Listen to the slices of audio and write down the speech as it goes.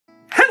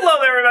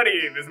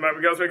everybody, this is my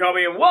Ghost May Call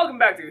Me, and welcome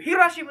back to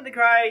Higurashi when they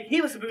cry,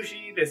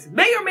 Himatsubushi. This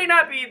may or may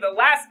not be the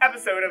last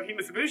episode of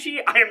Himatsubushi,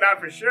 I am not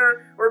for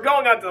sure. We're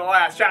going on to the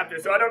last chapter,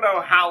 so I don't know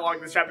how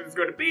long this chapter is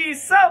going to be,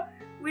 so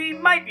we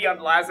might be on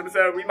the last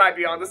episode, we might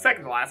be on the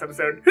second to last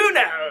episode, who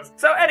knows?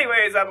 So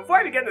anyways, before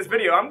I begin this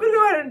video, I'm going to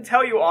go ahead and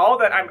tell you all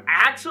that I'm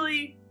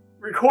actually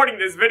recording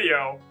this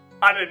video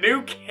on a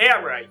new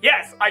camera.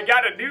 Yes, I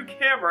got a new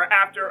camera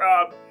after,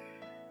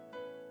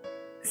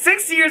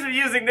 6 years of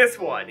using this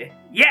one.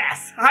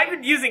 Yes, I've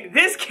been using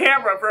this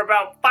camera for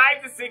about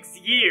 5 to 6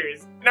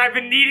 years, and I've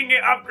been needing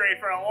an upgrade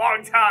for a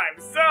long time.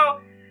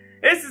 So,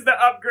 this is the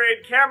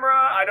upgrade camera.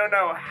 I don't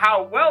know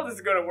how well this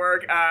is gonna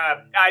work.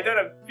 I've done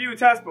a few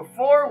tests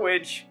before,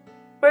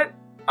 but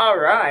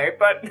alright.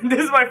 But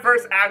this is my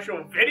first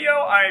actual video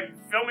I'm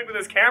filming with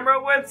this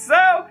camera with,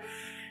 so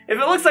if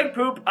it looks like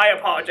poop, I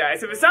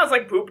apologize. If it sounds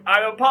like poop,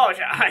 I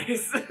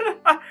apologize.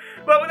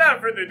 But without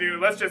further ado,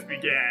 let's just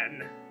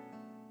begin.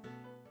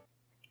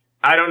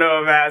 I don't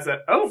know if it has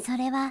a... Oh! そ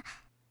れは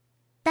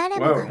誰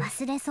もが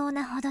忘れそう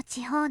なほど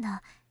地方の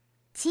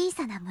小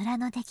さな村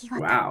の出来事。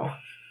Wow.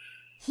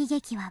 悲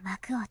劇は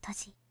幕を閉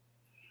じ、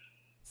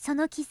そ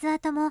の傷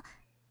跡も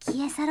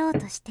消え去ろう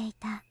としてい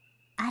た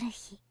ある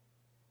日、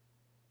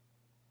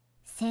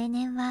青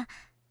年は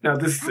Now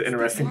this is an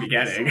interesting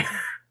beginning.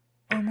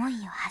 思い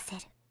を馳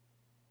せる。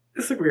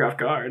This took me off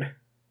guard.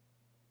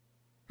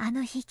 あ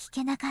の日聞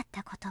けなかっ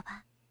た言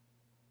葉、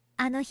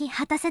あの日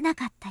果たせな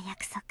かった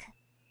約束。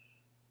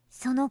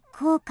その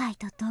後悔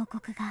と慟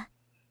哭が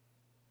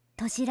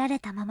閉じられ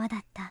たままだっ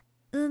た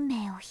運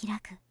命を開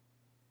く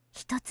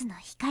一つの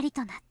光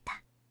となっ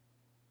た。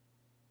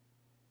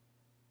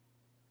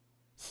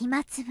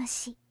暇つぶ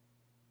し。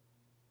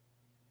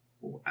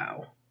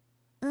Wow.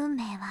 運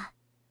命は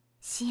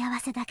幸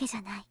せだけじ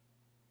ゃない。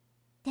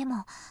で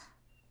も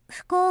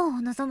不幸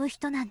を望む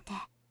人なんて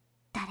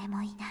誰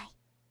もいない。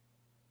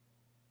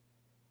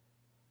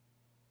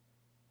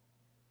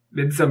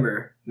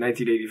Midsummer,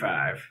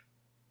 1985.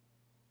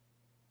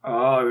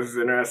 Oh, this is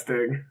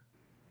interesting.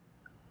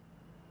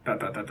 Dot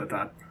dot dot dot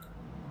dot.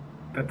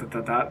 Dot dot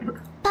dot dot.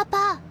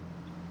 Papa!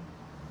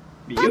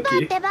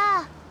 Miyuki.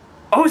 Papa,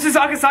 Oh, is this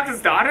Akasaka's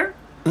daughter?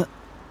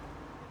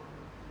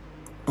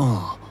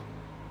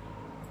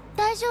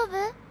 大丈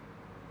夫？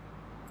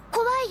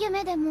怖い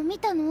夢でも見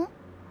たの？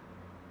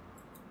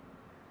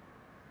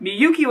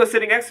 Miyuki was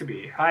sitting next to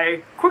me.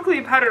 I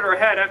quickly patted her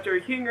head after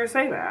hearing her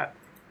say that.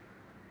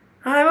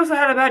 I must have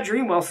had a bad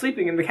dream while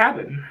sleeping in the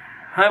cabin.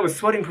 I was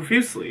sweating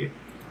profusely.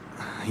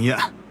 いや、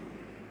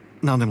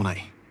なんでもな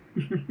い。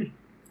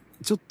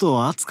ちょっ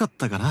と暑かっ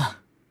たかな。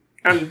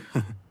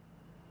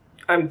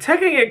I'm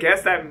taking a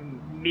guess that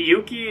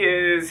Miyuki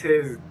is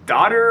his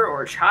daughter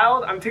or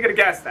child. I'm taking a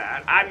guess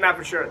that. I'm not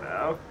for sure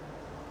though.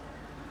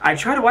 I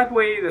tried to wipe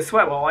away the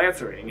sweat while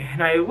answering,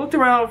 and I looked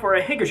around for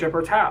a handkerchief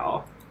or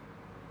towel.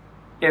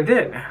 And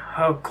then,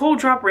 a cold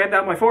drop ran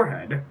down my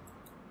forehead.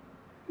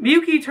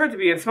 Miyuki turned to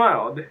me and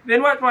smiled,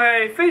 then wiped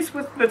my face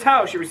with the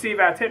towel she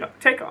received at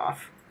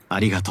takeoff. あ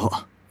りがとう、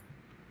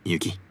ユ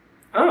キ。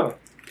 Oh,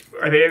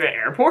 are they in the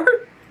airport?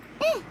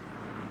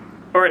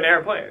 Or an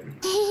airplane?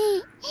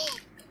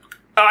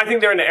 Oh, I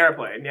think they're in the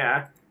airplane,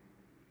 yeah.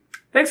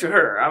 Thanks to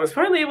her, I was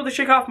finally able to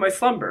shake off my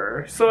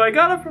slumber, so I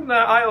got up from the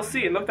aisle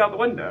seat and looked out the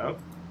window.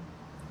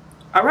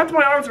 I wrapped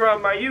my arms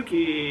around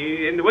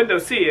Miyuki in the window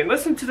seat and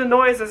listened to the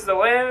noise as the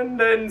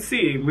land and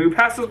sea moved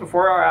past us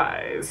before our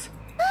eyes.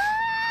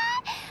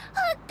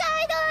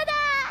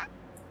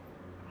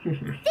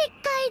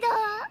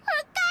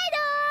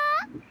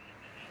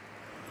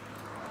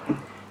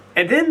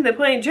 And then the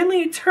plane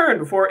gently turned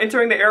before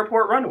entering the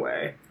airport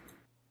runway.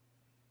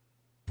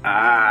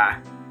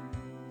 Ah.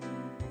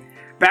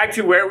 Back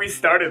to where we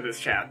started this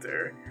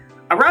chapter.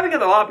 Arriving at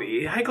the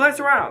lobby, I glanced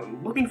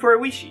around, looking for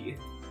Oishi,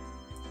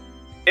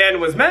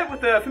 and was met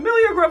with a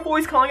familiar gruff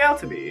voice calling out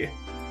to me.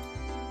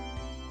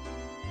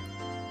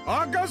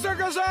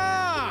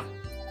 Akasaka-san!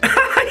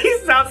 He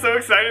sounds so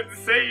excited to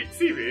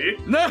see me.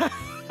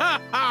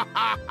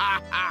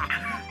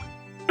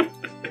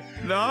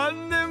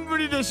 何年ぶ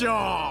りでしょう。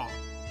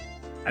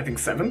 I think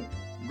 7?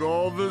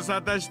 ご無沙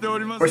汰してお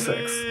りますね。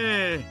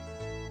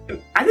 Or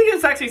 6. I think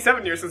it's actually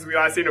 7 years since we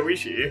last seen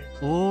Oishi.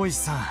 大石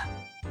さん、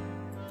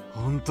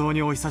本当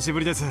にお久しぶ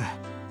りです。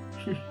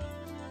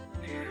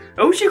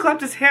Oishi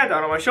clapped his hand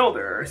out on my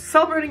shoulder,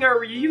 celebrating our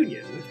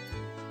reunion.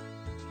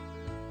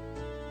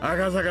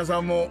 赤坂さ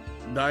んも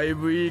だい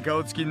ぶいい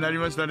顔つきになり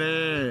ました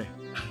ね。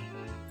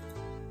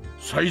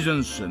最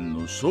前線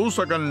の捜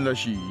査官ら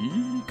しいい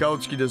い顔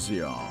つきです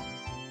よ。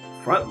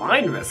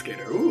 Frontline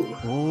investigator, ooh.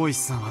 大石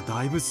さんは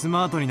だいぶス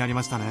マートになり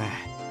ましたね。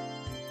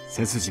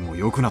背筋も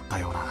良くなった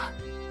ような。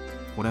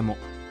これも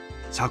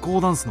社交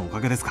ダンスのおか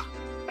げですか。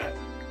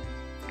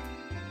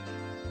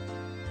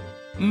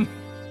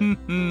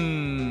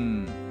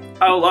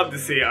I would love to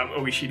see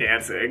Oishi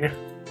dancing.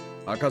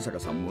 赤坂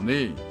さんも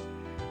ね、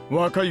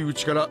若いう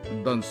ちから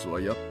ダンスは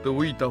やって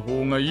おいた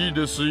方がいい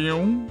ですよ。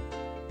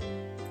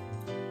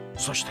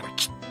そしたら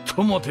きっ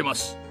とモテま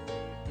す。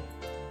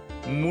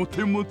モ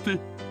テモテ。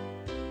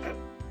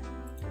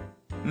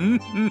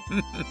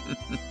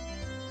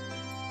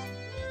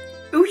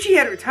Uchi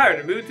had retired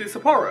and moved to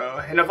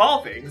Sapporo, and of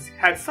all things,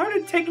 had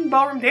started taking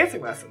ballroom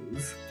dancing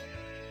lessons.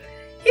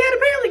 He had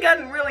apparently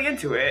gotten really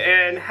into it,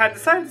 and had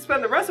decided to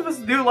spend the rest of his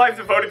new life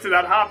devoted to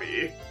that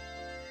hobby.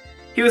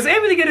 He was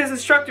aiming to get his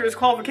instructor's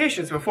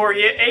qualifications before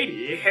he hit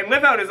 80, and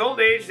live out his old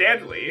age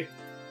dandily.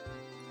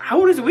 How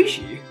old is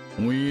Uishi?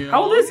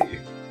 How old is he?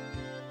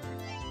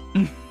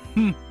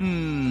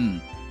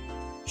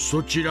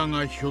 そちら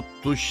がひょっ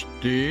とし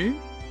て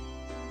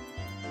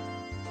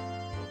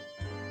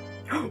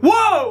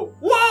Whoa!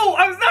 Whoa!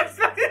 I was not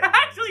expecting to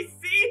actually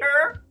see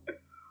her!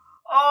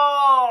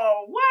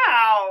 Oh,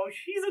 wow!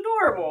 She's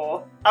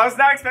adorable. I was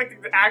not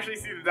expecting to actually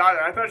see the daughter.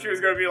 I thought she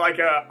was going to be like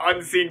a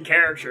unseen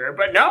character,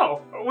 but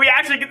no! We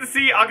actually get to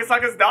see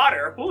Akasaka's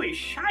daughter. Holy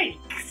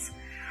shikes!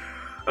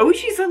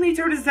 Oishi suddenly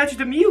turned his attention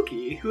to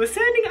Miyuki, who was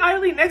standing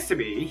idly next to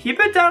me. He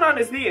bent down on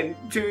his knee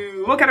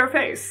to look at her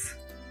face.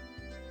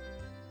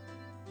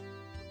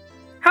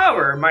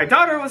 However, my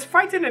daughter was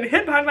frightened and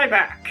hid behind my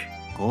back.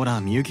 こら、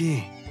みゆ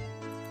き。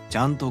ち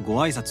ゃんと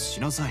ご挨拶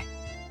しなさい。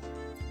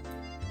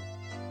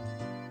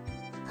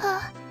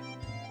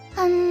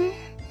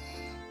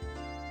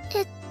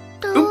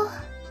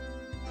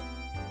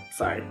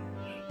Sorry.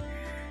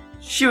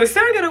 She was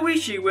staring at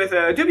Oishi with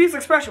a dubious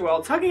expression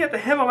while tugging at the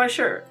hem of my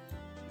shirt.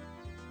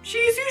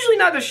 She's usually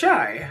not this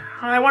shy.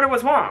 I wonder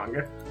what's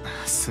wrong.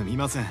 すみ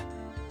ません。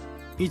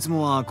いつ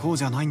もはこう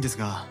じゃないんです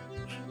が。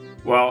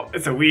Well,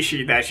 it's a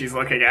Oishi that she's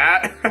looking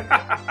at.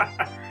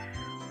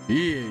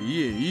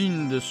 いい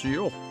んです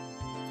よ。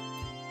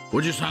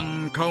おじさ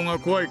ん顔が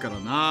怖いから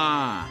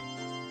な。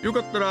よ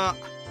かったら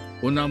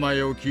お名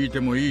前を聞い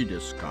てもいいで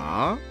す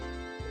か？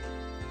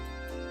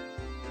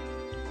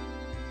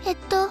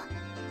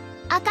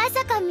赤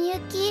坂みゆ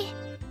き。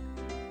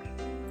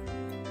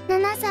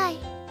7歳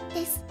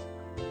です。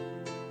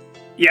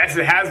Yes,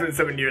 it has been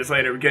 7 years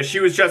later because she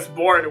was just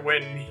born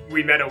when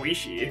we met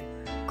Oishi.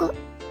 こ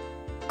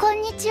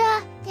んにち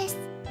はです。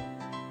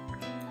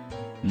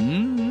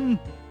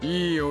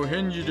いいお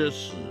返事で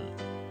す。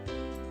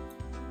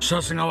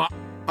さすがは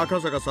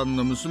赤坂さん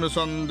の娘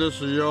さんで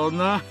すよ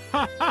な。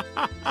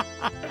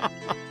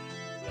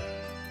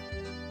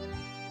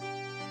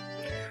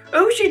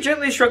Oishi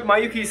gently stroked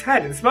Miyuki's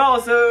head and smiled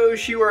as though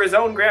she were his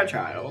own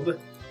grandchild.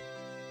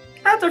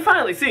 After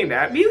finally seeing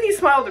that, Miyuki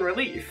smiled in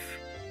relief.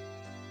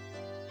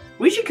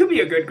 Oishi could be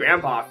a good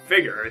grandpa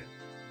figure.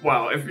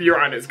 Well, if you're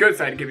on his good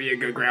side, he could be a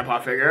good grandpa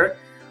figure.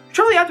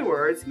 Shortly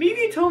afterwards,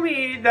 Miyuki told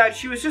me that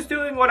she was just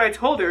doing what I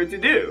told her to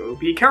do.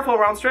 Be careful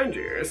around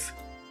strangers.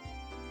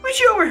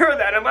 Oishi overheard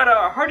that and let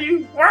a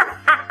hearty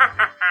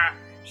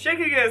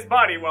shaking his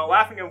body while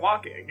laughing and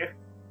walking.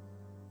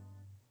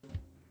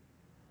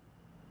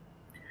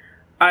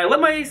 I let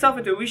myself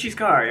into Oishi's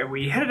car and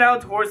we headed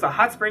out towards the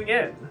Hot Spring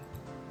Inn.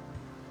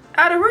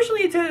 I had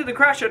originally intended to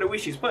crash at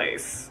Oishi's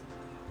place,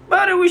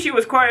 but Oishi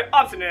was quite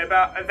obstinate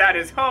about that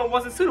his home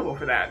wasn't suitable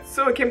for that,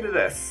 so it came to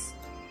this.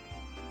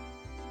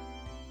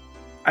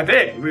 I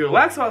did. We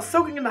relaxed while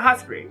soaking in the hot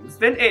springs,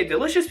 then ate a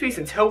delicious feast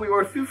until we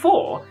were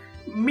full.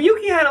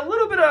 Miyuki had a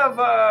little bit of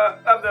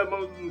the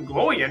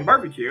Mongolian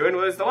barbecue and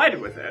was delighted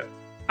with it.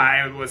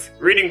 I was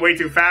reading way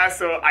too fast,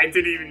 so I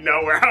didn't even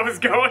know where I was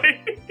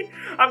going.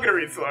 I'm gonna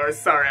read slower,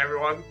 sorry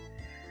everyone.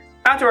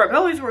 After our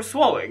bellies were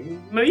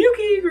swelling,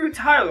 Miyuki grew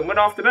tired and went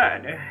off to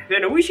bed.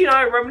 Then Oishi and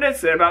I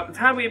reminisced about the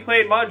time we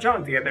played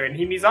mahjong together in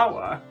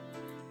Hinamizawa.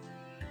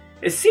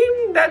 It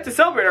seemed that to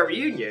celebrate our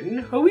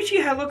reunion,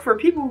 Oishi had looked for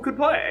people who could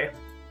play.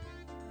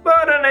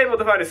 But unable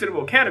to find a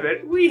suitable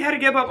candidate, we had to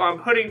give up on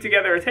putting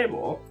together a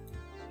table.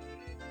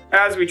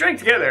 As we drank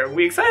together,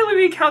 we excitedly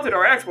recounted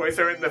our exploits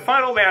during the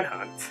final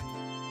manhunt.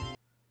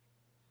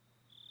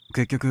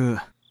 結局、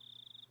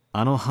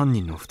あの犯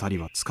人の2人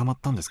は捕まっ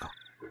たんですか？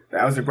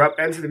 That was an abrupt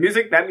end to the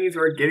music. That means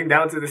we're getting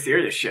down to the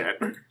serious shit.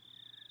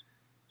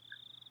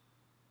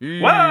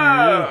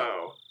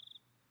 Whoa!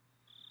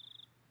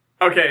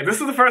 Okay,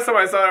 this is the first time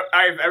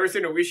I've ever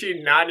seen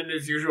Oishi not in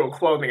his usual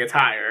clothing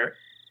attire.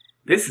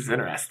 This is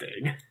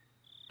interesting.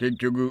 結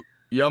局、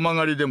山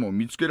狩りでも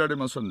見つけられ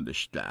ませんで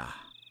した。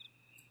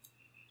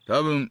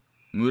多分、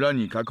村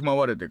にかくま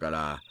われてか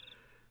ら、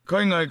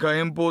海外か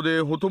遠方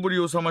でほとぼり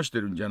を冷まし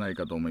てるんじゃない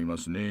かと思いま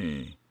す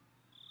ね。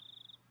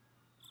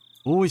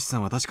大石さ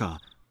んは確か、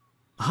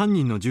犯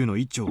人の銃の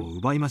一丁を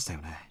奪いました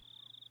よね。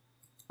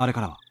あれ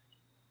からは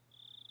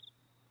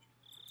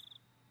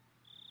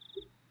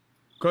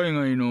海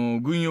外の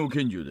軍用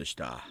拳銃でし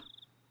た。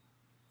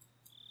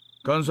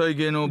関西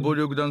系の暴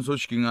力団組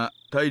織が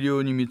大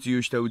量に密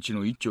輸したうち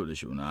の一丁で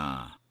しょう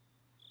な。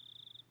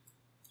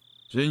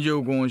戦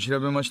場痕を調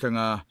べました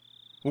が、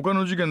他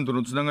の事件と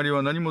のつながり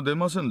は何も出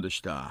ませんで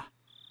した。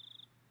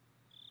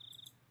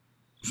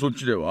そっ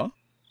ちでは？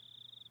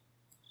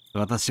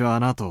私はあ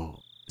の後、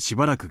し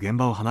ばらく現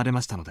場を離れ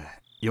ましたので、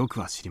よく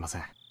は知りませ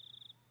ん。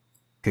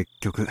結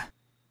局、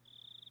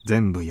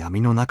全部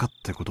闇の中っ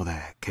てことで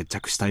決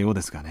着したよう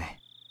ですがね。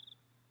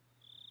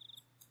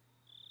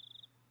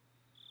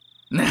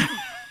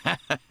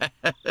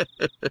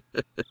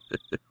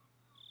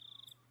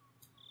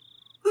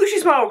Ushi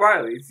smiled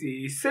wryly as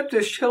he sipped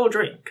his chill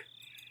drink.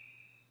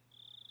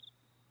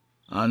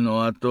 あ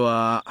の後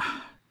は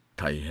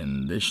大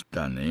変でし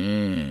た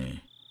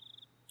ね。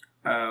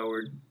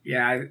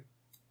Yeah.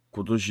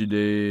 今年で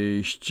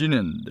7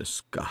年で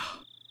すか。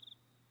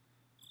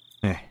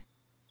ええ。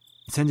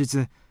先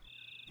日、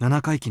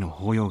7回忌の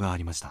法要があ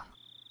りました。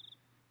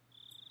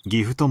岐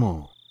阜と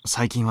も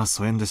最近は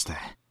疎遠でして、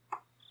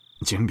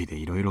準備で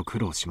いろいろ苦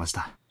労しまし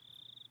た。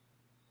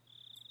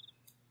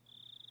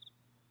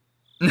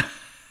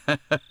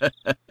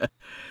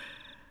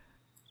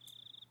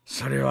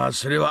それは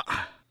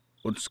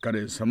お疲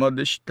れ様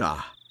でし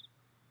た。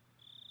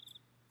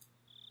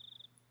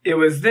It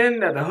was then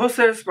that the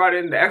hostess brought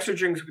in the extra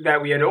drinks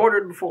that we had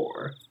ordered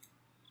before.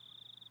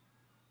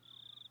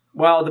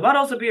 While the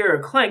bottles of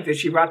beer clanked as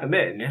she brought them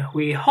in,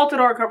 we halted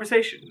our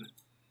conversation.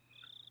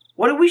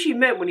 What did Wishi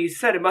meant when he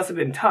said it must have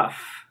been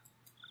tough?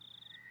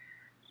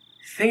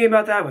 Thinking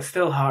about that was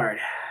still hard,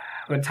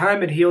 but time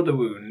had healed the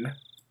wound.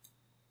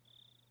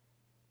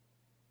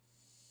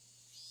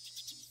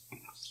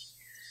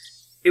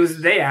 It was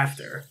the day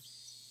after,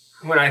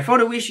 when I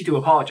phoned Wishi to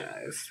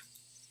apologize.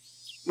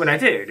 When I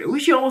did,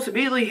 Wishi almost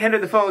immediately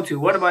handed the phone to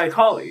one of my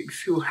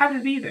colleagues, who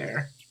happened to be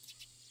there.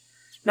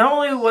 Not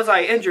only was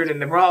I injured in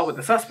the brawl with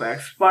the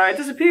suspects, but I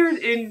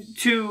disappeared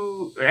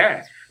to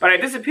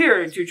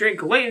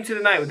drink late into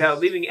the night without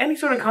leaving any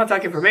sort of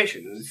contact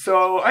information,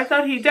 so I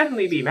thought he'd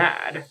definitely be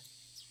mad.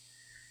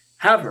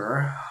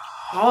 However,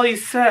 all he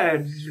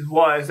said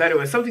was that it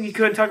was something he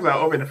couldn't talk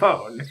about over the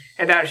phone,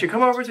 and that I should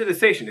come over to the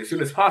station as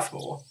soon as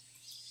possible.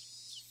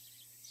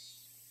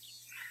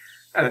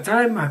 At the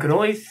time, I could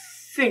only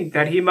think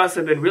that he must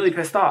have been really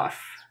pissed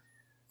off.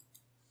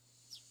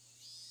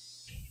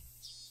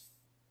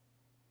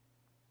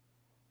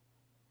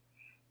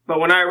 But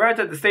when I arrived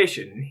at the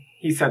station,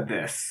 he said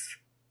this.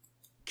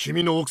 Oh,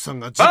 no!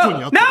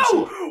 Why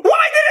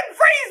did it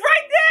freeze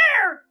right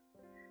there?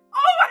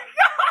 Oh my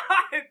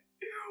god!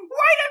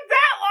 Right at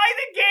that line,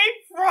 the game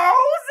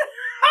froze?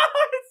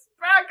 It's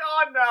back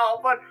on now,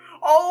 but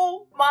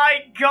oh my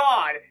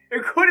god!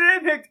 It couldn't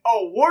have picked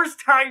a worse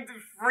time to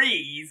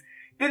freeze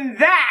than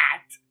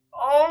that!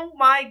 Oh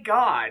my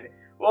god.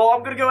 Well,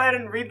 I'm gonna go ahead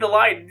and read the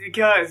line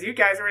because you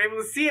guys weren't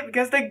able to see it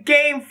because the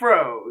game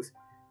froze.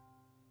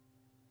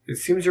 It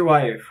seems your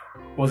wife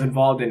was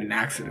involved in an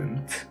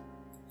accident.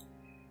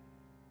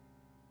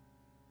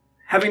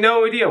 Having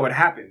no idea what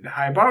happened,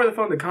 I borrowed the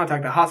phone to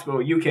contact the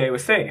hospital UK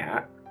was staying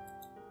at.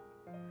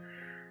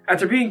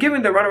 After being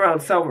given the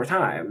runaround several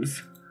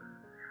times,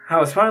 I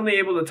was finally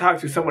able to talk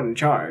to someone in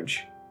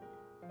charge.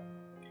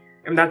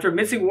 And after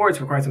missing words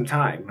for quite some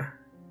time,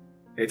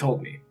 they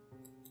told me.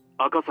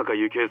 赤坂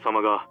幸恵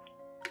様が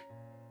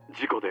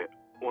事故で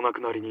お亡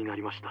くなりにな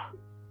りました。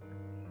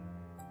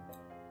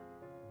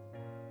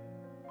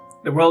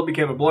 The world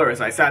became a blur as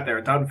I sat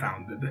there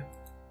dumbfounded.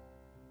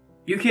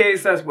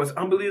 UK's death was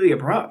unbelievably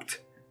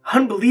abrupt,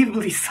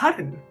 unbelievably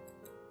sudden.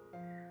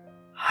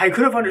 I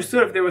could have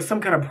understood if there was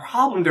some kind of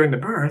problem during the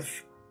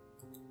birth,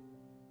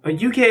 but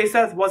UK's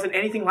death wasn't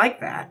anything like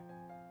that.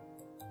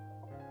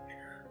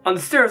 On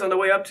the stairs on the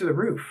way up to the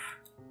roof,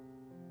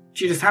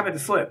 she just happened to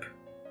slip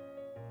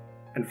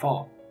and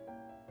fall.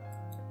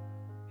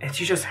 And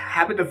she just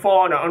happened to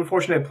fall in an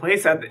unfortunate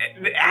place at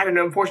an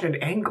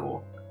unfortunate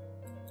angle.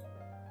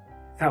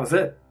 That was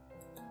it.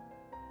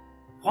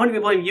 Wanting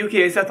to blame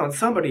UK's death on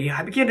somebody,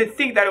 I began to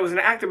think that it was an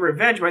act of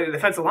revenge by the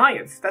Defense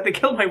Alliance, that they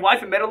killed my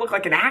wife and made it look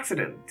like an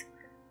accident.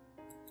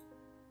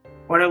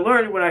 What I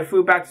learned when I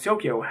flew back to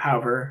Tokyo,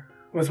 however,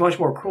 was much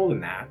more cruel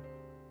than that.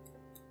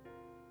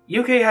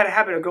 UK had a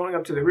habit of going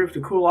up to the roof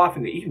to cool off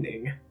in the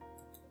evening.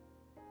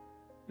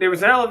 There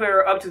was an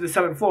elevator up to the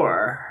 7th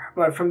floor,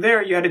 but from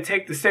there you had to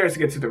take the stairs to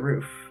get to the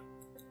roof.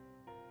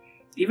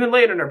 Even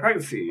late in her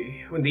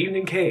pregnancy, when the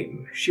evening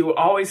came, she would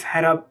always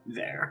head up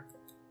there.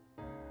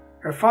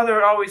 Her father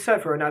had always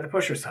said for her not to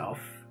push herself,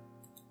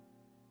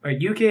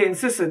 but UK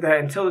insisted that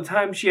until the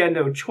time she had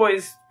no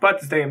choice but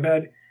to stay in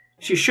bed,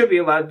 she should be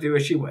allowed to do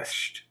as she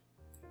wished.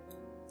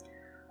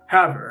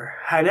 However,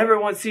 I had never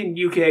once seen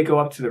UK go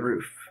up to the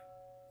roof.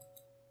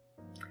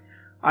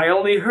 I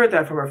only heard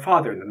that from her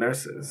father and the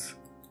nurses.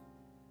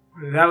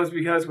 That was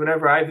because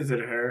whenever I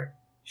visited her,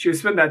 she would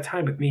spend that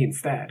time with me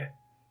instead.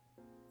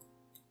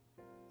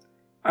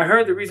 I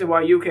heard the reason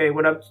why UK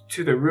went up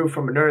to the roof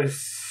from a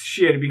nurse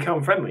she had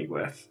become friendly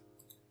with.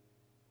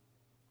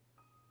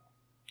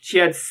 She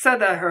had said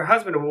that her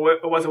husband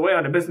was away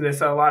on a business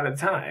a lot of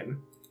the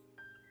time,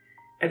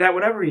 and that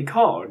whenever he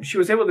called, she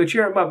was able to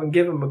cheer him up and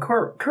give him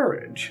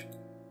courage.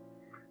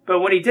 But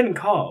when he didn't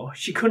call,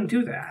 she couldn't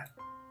do that.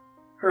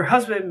 Her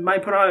husband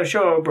might put on a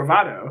show of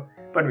bravado,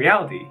 but in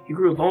reality, he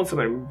grew lonesome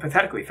and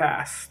pathetically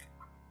fast.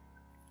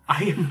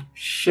 I am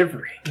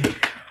shivering.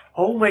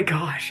 Oh my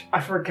gosh, I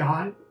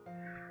forgot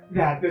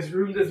that this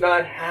room does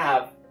not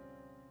have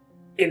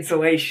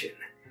insulation.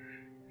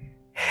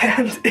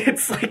 And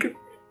it's like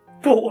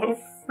below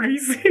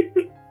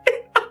freezing.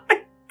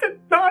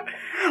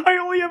 I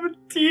only have a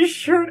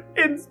t-shirt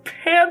and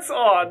pants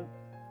on.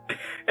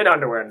 and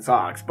underwear and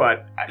socks,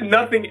 but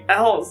nothing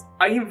else.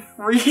 I am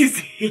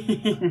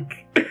freezing.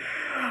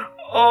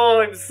 Oh,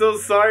 I'm so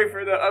sorry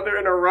for the other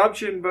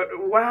interruption, but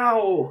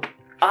wow,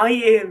 I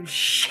am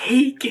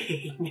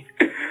shaking.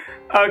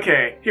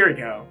 Okay, here we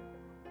go.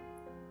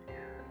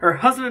 Her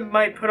husband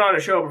might put on a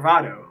show of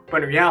bravado,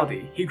 but in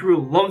reality, he grew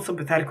lonesome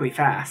pathetically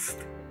fast.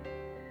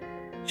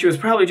 She was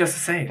probably just the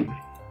same.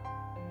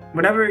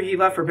 Whenever he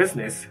left for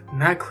business,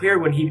 not clear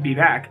when he'd be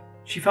back,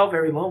 she felt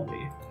very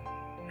lonely.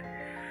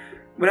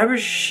 Whenever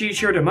she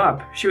cheered him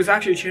up, she was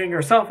actually cheering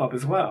herself up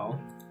as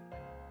well.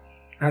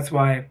 That's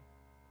why,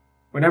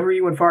 whenever he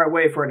went far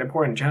away for an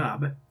important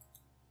job,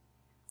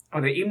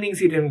 on the evenings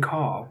he didn't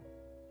call,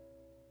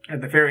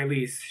 at the very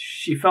least,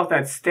 she felt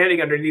that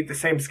standing underneath the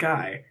same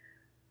sky,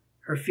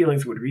 her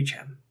feelings would reach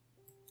him.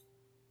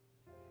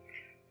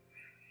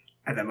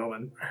 At that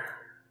moment,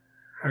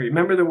 I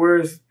remember the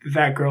words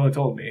that girl had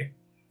told me.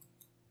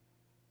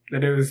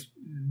 That it was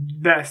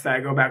best that I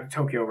go back to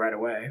Tokyo right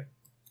away.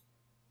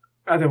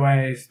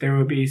 Otherwise, there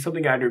would be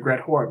something I'd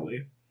regret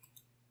horribly.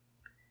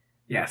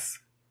 Yes,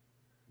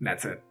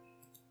 that's it.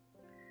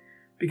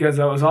 Because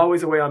I was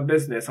always away on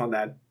business on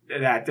that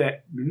day.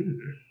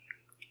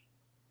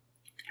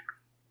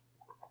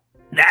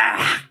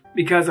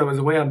 Because I was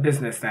away on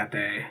business that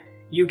day,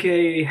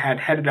 UK had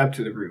headed up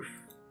to the roof.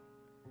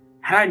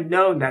 Had I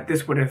known that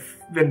this would have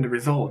been the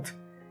result,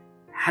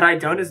 had I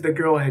done as the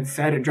girl had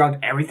said and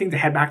dropped everything to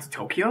head back to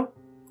Tokyo?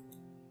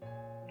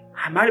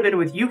 I might have been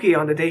with Yuki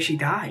on the day she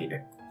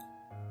died.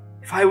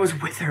 If I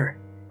was with her,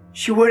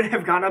 she wouldn't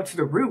have gone up to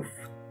the roof.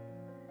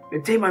 The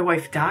day my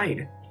wife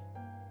died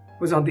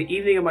was on the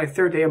evening of the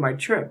third day of my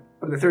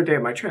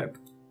trip.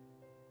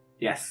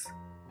 Yes.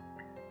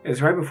 It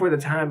was right before the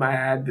time I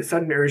had the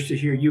sudden urge to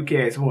hear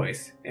Yuki's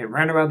voice and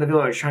ran around the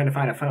village trying to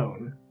find a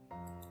phone.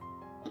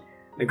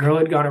 The girl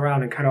had gone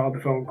around and cut all the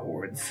phone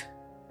cords.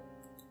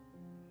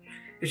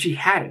 If she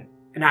hadn't,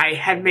 and I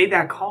had made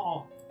that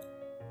call,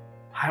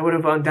 I would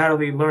have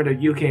undoubtedly learned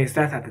of Yuki's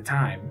death at the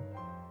time,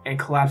 and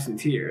collapsed in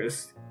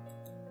tears.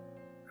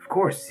 Of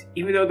course,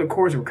 even though the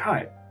cords were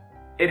cut,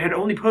 it had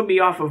only put me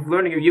off of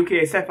learning of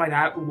Yuki's death by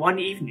that one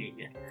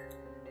evening.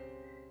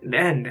 In the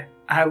end,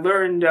 I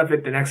learned of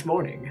it the next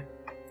morning.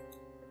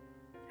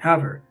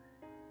 However,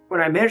 when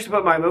I managed to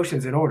put my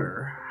emotions in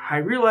order, I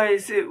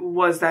realized it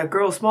was that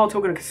girl's small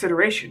token of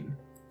consideration.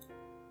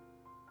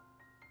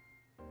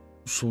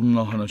 そん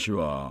な話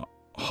は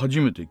初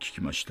めて聞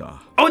きまし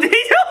た。 Oh, did he tell Oishi?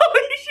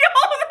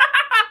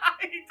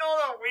 He told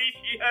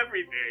Oishi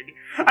everything.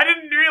 I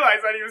didn't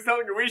realize that he was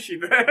telling Oishi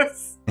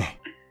this.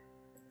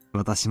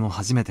 私も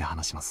初めて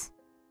話します。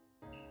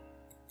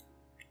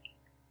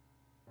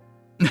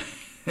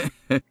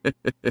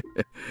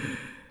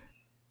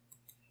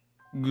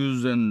偶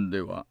然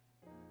では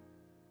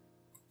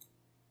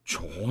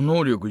超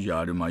能力じゃ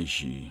あるまい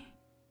し。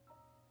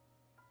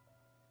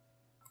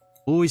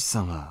大石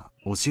さんは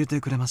教えて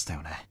くれました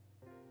よね。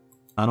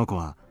あの子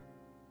は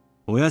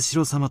お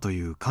社様と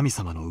いう神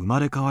様の生ま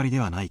れ変わりで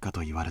はないか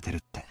と言われてるっ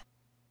て。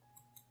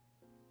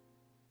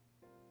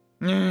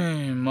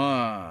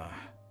まあ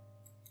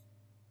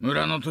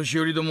村の年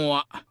寄りども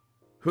は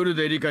フル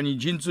で理科に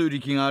神通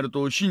力がある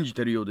と信じ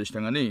てるようでし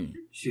たがね。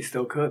She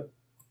still could.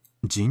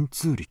 神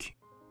通力。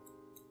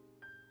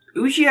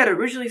Uchi had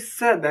originally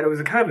said that it was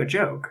a kind of a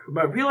joke,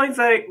 but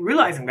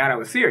realizing that I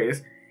was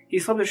serious, he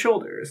slumped his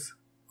shoulders.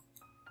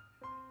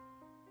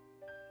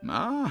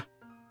 まあ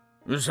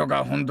嘘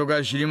か本当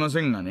か知りま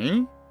せんが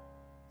ね。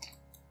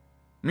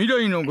未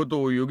来のこ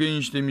とを予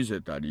言してみ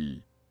せた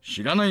り、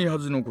知らないは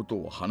ずのこと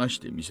を話し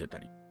てみせた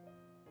り。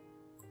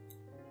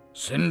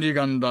千里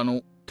眼だ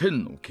の、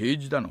天の啓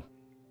示だの。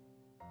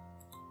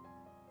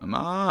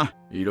まあ、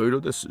いろい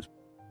ろです。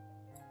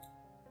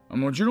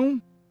もちろ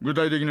ん、具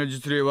体的な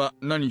実例は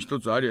何一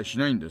つありゃし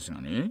ないんです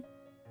がね。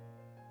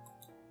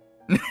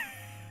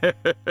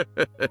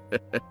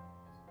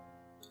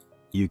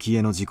幸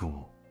恵の事故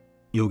を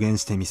予言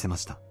してみせま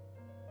した。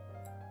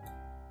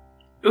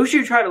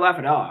Ushi tried to laugh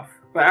it off,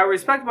 but out of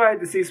respect by the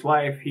deceased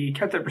wife, he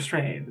kept it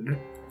restrained.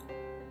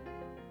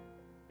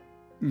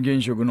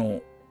 現職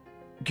の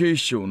警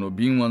視庁の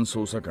敏腕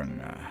捜査官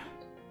が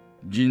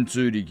神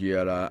通力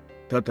やら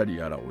たたり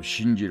やらを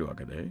信じるわ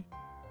けで。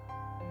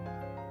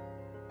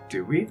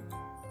Do we?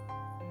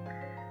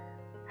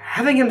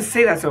 Having him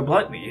say that so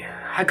bluntly,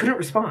 I couldn't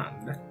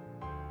respond.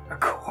 Of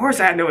course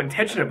I had no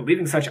intention of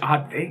believing such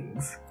odd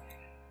things.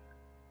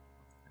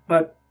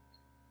 But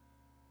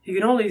he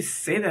could only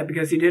say that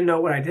because he didn't know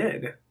what I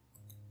did.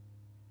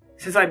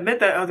 Since I met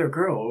that other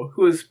girl,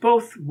 who was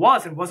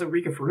and wasn't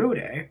Rika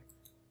Furude,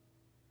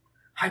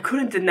 I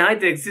couldn't deny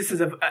the existence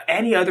of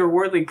any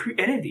otherworldly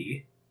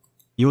entity.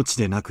 予知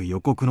でなく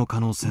予告の可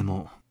能性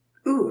も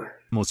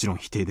もちろん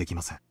否定でき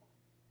ません。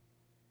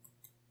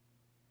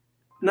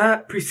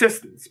Not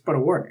persistence, but a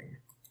warning.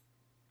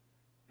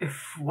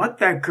 If what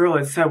that girl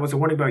had said was a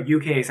warning about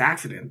UK's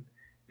accident,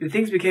 then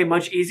things became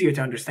much easier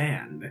to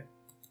understand.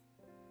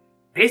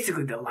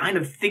 Basically, the line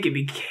of thinking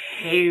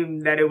became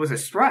that it was a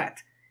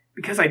threat.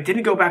 Because I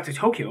didn't go back to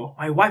Tokyo,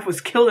 my wife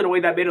was killed in a way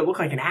that made it look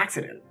like an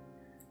accident.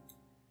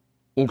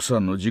 奥さ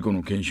んの事故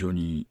の検証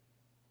に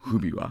不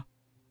備は？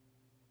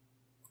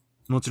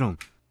もちろん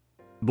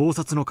謀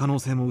殺の可能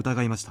性も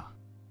疑いました。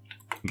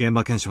現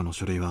場検証の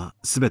書類は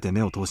全て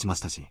目を通しまし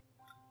たし、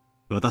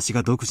私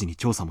が独自に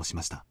調査もし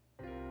ました。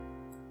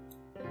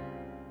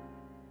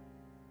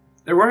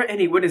There weren't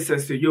any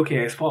witnesses to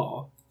Yokei's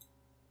fall.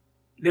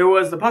 There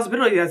was the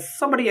possibility that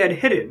somebody had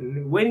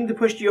hidden, waiting to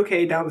push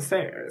Yokei down the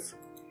stairs.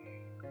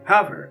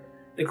 However,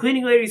 the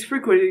cleaning ladies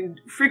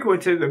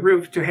frequented the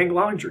roof to hang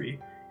laundry,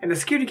 and the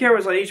security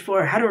cameras on each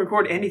floor hadn't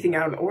recorded anything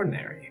out of the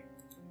ordinary.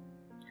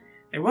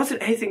 There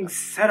wasn't anything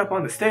set up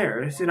on the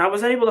stairs, and I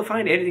was unable to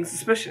find anything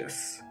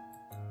suspicious.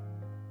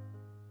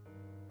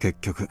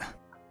 結局、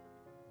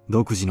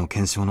独自の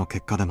検証の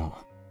結果でも、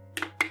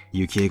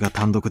ユキエが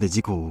単独で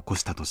事故を起こ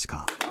したとし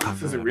か考えられま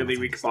せん。This is a really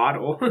weak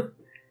bottle.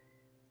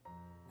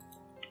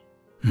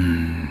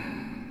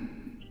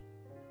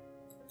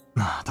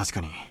 確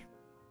かに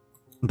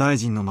大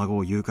臣の孫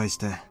を誘拐し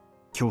て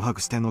脅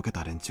迫してのけ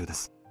た連中で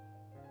す。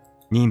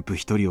妊婦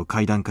一人を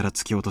階段から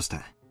突き落として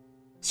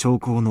証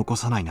拠を残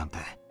さないなんて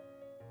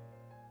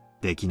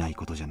できない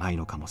ことじゃない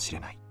のかもしれ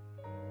ない。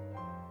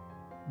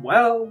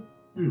Well,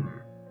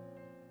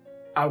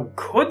 I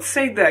could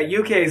say that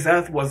Yukei's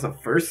death was the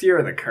first year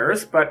of the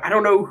curse, but I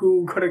don't know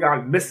who could have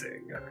gone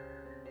missing.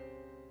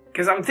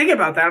 Because I'm thinking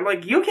about that, I'm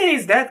like,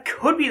 Yukei's death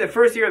could be the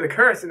first year of the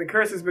curse, and the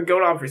curse has been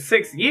going on for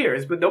 6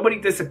 years, but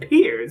nobody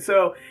disappeared,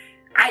 so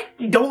I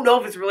don't know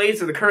if it's related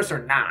to the curse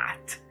or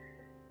not.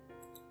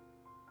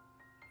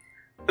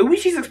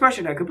 Uishi's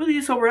expression had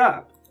completely sobered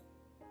up.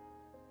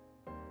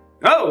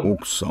 Oh!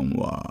 奥さん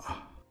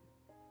は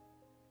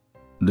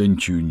連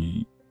中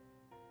に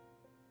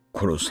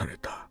殺され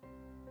た。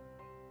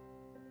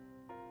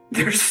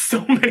There's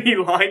so many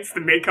lines to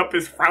make up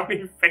his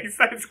frowning face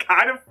that it's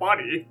kind of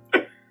funny.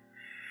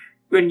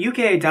 When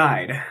Yukei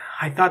died,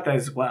 I thought that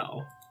as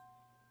well.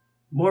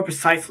 More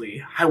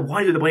precisely, I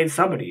wanted to blame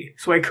somebody,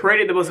 so I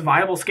created the most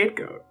viable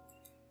scapegoat.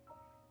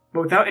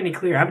 But without any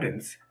clear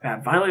evidence,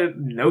 that violent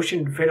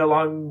notion faded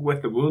along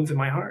with the wounds in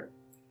my heart.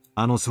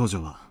 あの少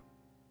女は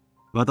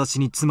私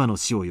に妻の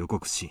死を予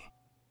告し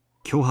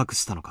脅迫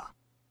したのか、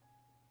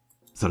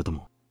それと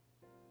も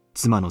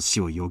妻の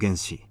死を予言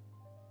し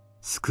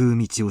救う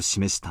道を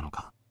示したの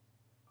か。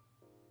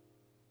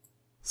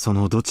そ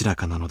のどちら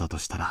かなのだと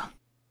したら、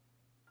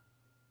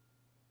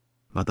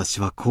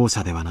私は後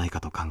者ではないか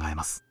と考え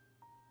ます。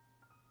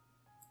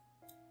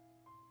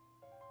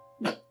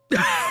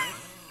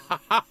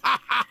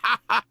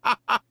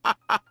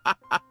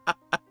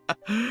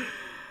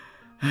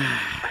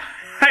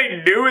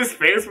I knew his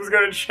face was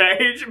going to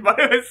change, but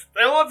it was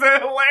still as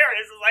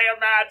hilarious as I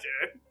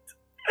imagined.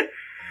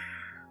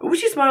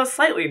 Uchi smiled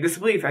slightly in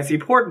disbelief as he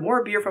poured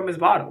more beer from his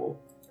bottle.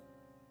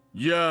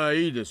 じゃあ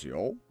いいです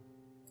よ。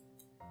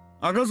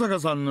赤坂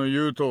さんの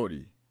言う通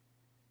り、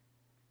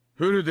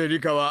古出理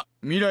香は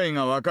未来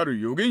がわかる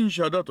預言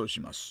者だと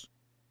します。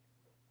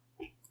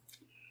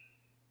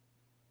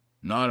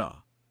な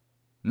ら、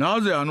な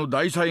ぜあの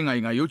大災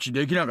害が予知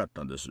できなかっ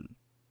たんです？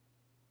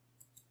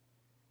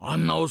あ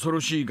んな恐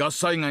ろしいガス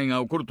災害が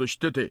起こると知っ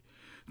てて、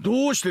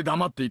どうして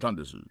黙っていたん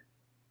です？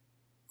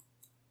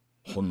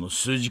ほんの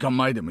数時間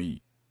前でもい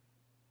い。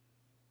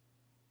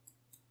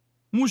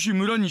もし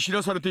村に知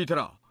らされていた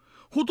ら、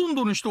ほとん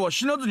どの人は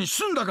死なずに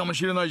済んだかも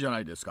しれないじゃな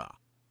いですか。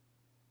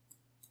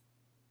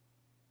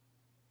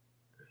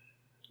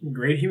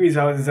Great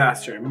Hinamizawa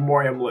Disaster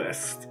Memoriam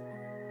List.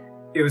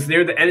 It was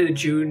near the end of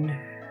June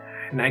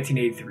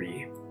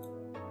 1983.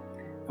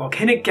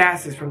 Volcanic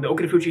gases from the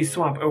Okinafuchi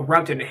swamp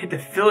erupted and hit the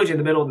village in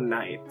the middle of the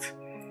night.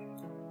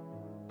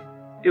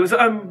 It was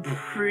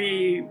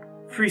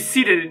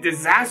preceded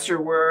disaster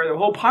where the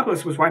whole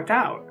populace was wiped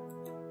out.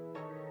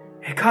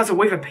 It caused a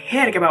wave of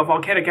panic about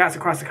volcanic gas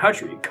across the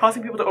country,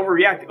 causing people to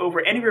overreact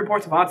over any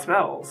reports of odd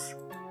smells.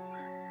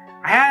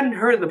 I hadn't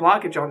heard of the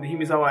blockage on the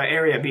Hinamizawa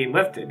area being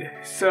lifted,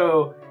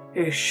 so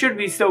it should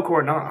be still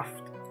cordoned off.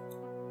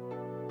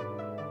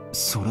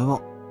 それ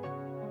は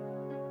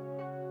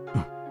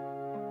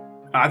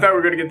I thought we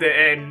were going to get the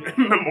end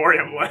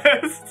memoriam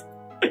list.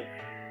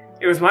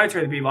 It was my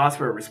turn to be lost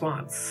for a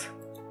response.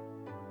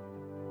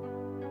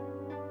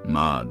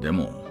 まあで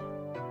も、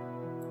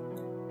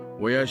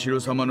お社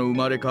様の生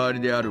まれ変わ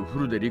りである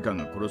古出理香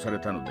が殺され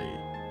たので、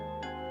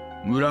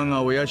村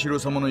がお社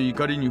様の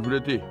怒りに触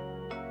れて、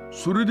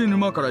それで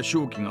沼から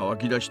瘴気が湧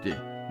き出して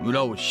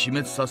村を死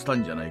滅させた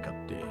んじゃないかっ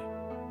て。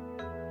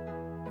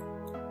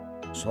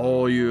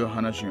そういう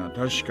話が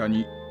確か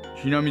に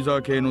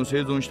Hinamizawa系の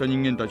生存した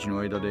人間たちの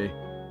間で、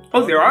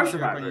Oh, there are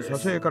にさ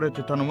さやかれ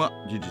てたのは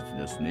事実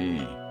です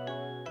ね。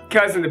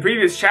Because in the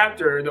previous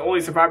chapter, the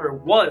only survivor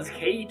was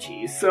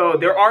Keiichi, so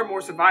there are more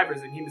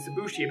survivors in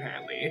Himatsubushi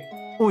apparently.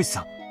 大石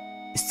さん、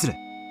失礼。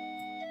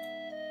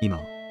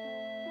今、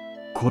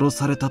殺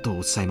されたと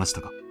おっしゃいまし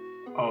たか？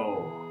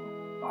 Oh,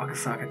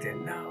 Akasaka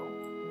didn't know.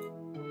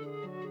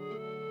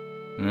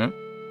 え？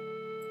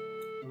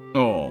あ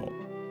あ、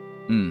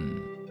う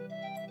ん。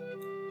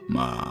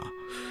ま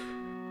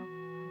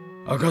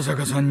あ、赤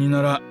坂さんに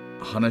なら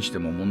話して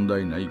も問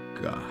題ない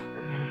か。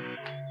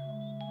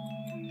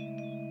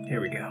Here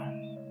we go.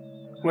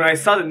 When I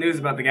saw the news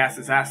about the gas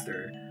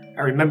disaster,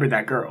 I remembered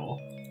that girl.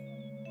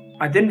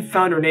 I didn't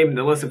find her name in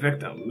the list of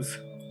victims.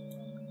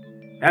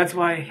 That's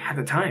why, at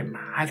the time,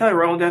 I thought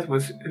her own death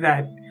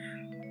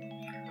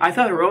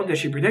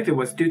she predicted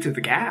was due to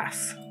the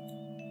gas.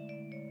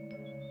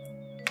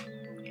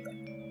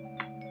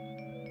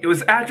 It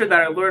was after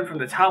that I learned from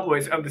the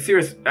tabloids of the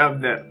series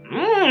of the...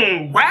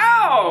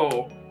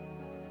 wow!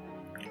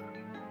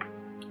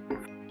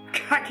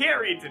 I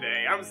can't read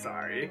today, I'm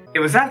sorry. It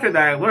was after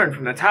that I learned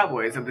from the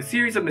tabloids of the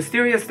series of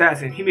mysterious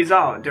deaths in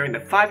Hinamizawa during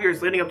the 5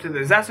 years leading up to the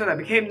disaster that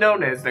became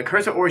known as the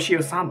Curse of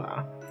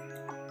Orishio-sama.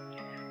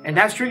 And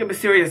that string of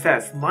mysterious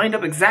deaths lined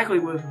up exactly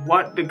with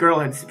what the girl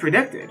had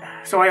predicted,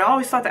 so I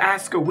always thought to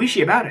ask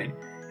Oishi about it,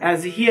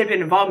 as he had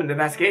been involved in the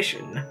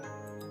investigation.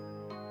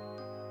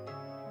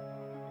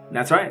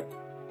 That's right.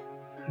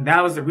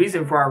 That was the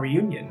reason for our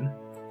reunion.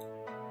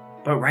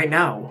 But right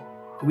now,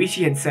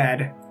 Oishi had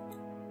said,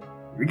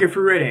 Rika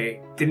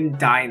Furede didn't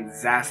die in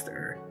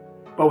disaster,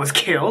 but was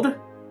killed?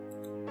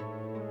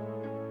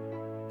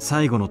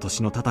 最後の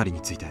年のたたりに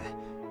ついて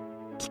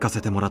聞か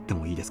せてもらって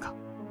もいいですか？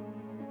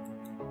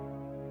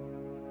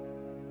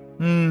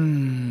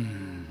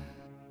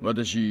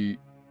私、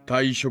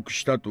退職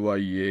したとは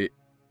いえ、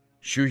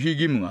守秘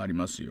義務があり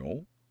ますよ。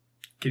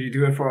Can you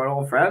do it for an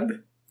old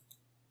friend?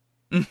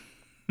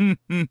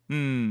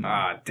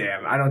 Ah,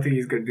 damn. I don't think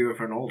he's gonna do it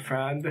for an old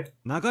friend.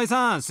 中井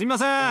さん、すみま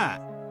せ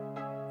ん。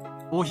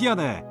お冷や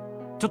で、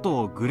ちょっ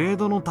とグレー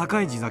ドの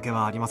高い地酒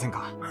はありません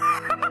か？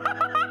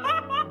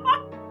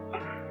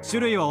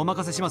種類はお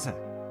任せします。He's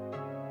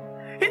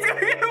gonna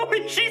get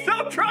Oishi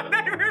so drunk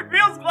that he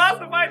reveals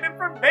classified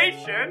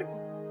information.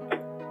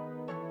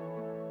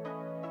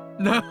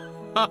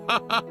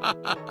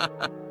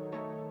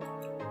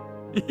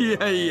 い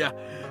やいや、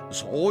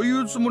そう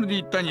いうつもりで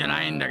言ったんじゃ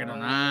ないんだけど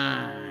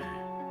な。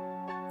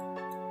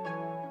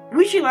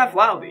Oishi laughed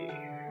loudly,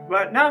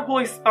 but now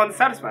wholly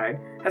unsatisfied,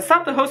 has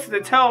stopped the host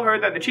to tell her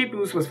that the cheap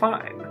booze was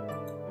fine.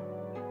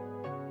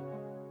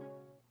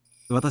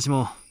 私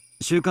も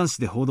週刊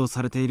誌で報道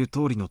されている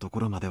通りのと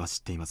ころまでは知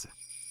っています。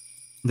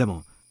で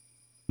も、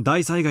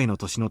大災害の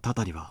年のた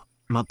たりは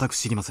全く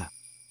知りません。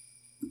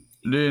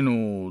例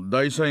の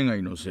大災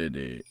害のせい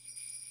で、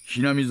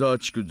南沢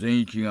地区全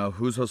域が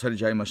封鎖され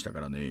ちゃいました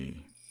からね。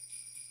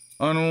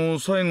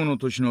最後の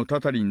年のた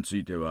たりにつ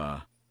いて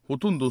は、ほ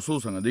とんど捜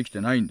査ができ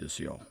てないんで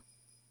すよ。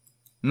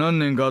何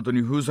年か後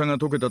に封鎖が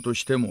解けたと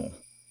しても、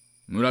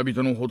村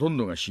人のほとん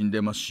どが死ん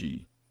でます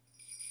し、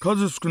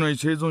数少ない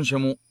生存者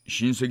も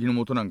親戚の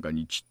元なんか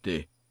に散っ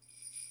て、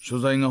所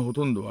在がほ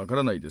とんどわか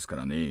らないですか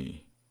ら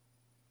ね。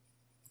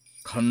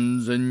完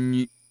全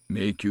に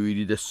迷宮入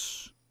りで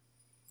す。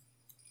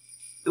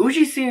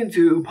Uchi seemed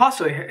to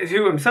postulate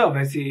to himself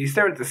as he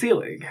stared at the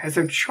ceiling, as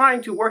if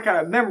trying to work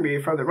out a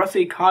memory from the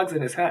rusty cogs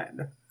in his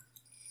head.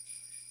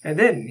 And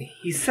then,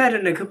 he said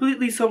in a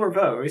completely sober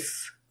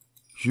voice,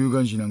 週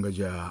刊誌なんか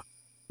じゃ、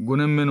5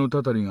年目の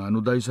たたりが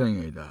大災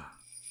害だ、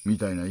み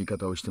たいな言い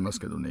方をしてます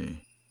けど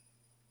ね。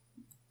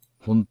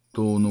本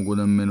当の5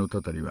年目の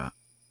たたりは、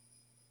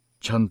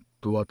ちゃん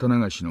と綿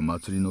流しの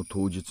祭りの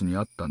当日に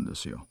あったんで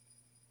すよ。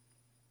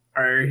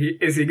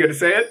Is he gonna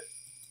say it?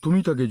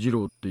 富武二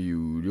郎ってい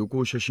う旅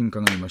行写真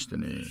家がいまして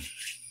ね。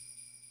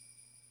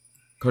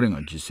彼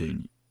が犠牲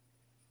に。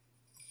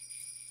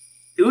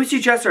Uchi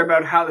gestured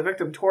about how the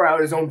victim tore out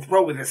his own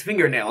throat with his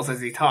fingernails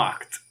as he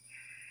talked.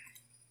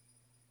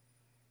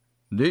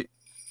 で、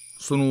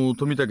その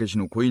富武氏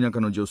の恋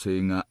仲の女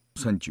性が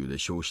山中で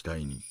焼死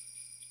体に。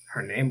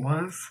Her name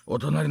was? お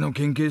隣の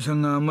県警さ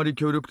んがあんまり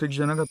協力的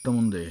じゃなかった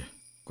もんで、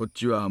こっ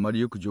ちはあま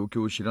りよく状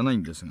況を知らない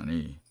んですが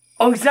ね。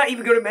Oh, he's not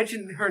even going to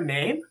mention her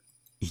name?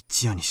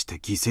 一夜にして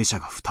犠牲者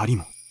が2人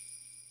も。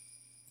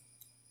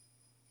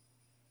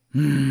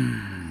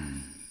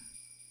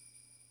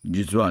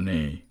実は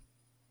ね、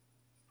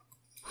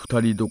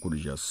2人どころ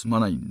じゃ済ま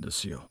ないんで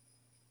すよ。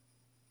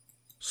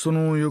そ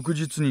の翌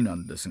日にな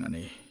んですが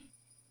ね、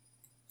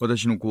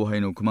私の後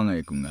輩の熊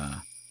谷君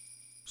が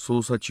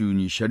捜査中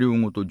に車両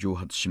ごと蒸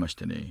発しまし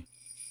てね。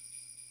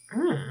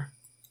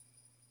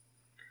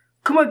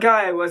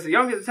Kumagai was a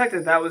young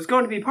detective that was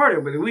going to be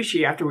partnered with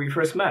Uishi after we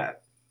first met.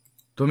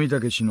 富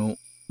武氏の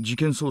事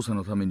件捜査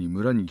のために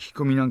村に聞き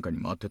込みなんかに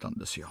回ってたん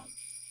ですよ。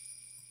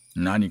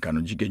何か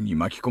の事件に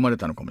巻き込まれ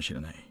たのかもしれ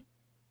ない。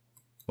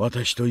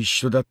私と一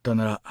緒だった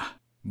なら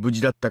無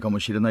事だったかも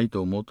しれない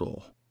と思う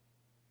と、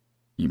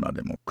今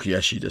でも悔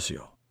しいです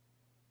よ。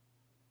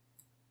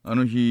あ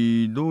の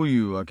日どうい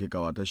うわけ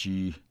か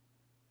私、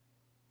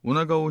お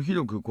腹をひ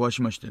どく壊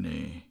しまして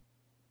ね。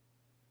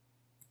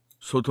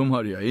外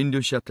回りは遠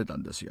慮しちゃってた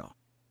んですよ。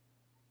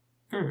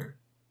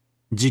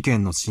事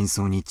件の真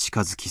相に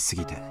近づきす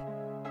ぎて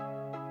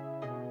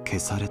消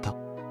された。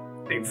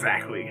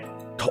Exactly.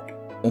 と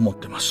思っ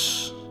てま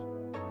す。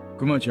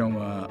熊ちゃん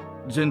は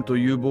善と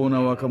有望な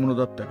若者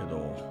だったけ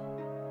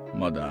ど、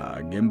まだ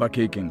現場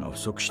経験が不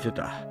足して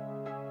た。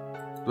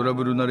トラ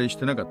ブル慣れし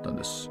てなかったん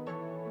です。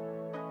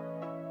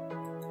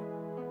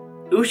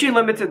Uchi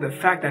lamented the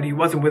fact that he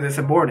wasn't with his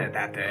subordinate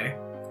that day.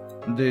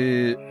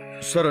 で、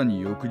さら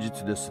に翌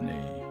日ですね。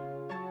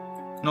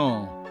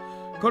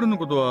彼の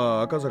こと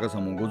は赤坂さ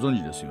んもご存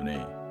知ですよ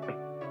ね。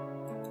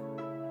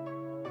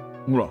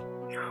ほら、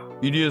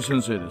入江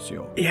先生です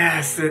よ。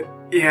Yes,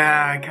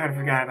 yeah, I kind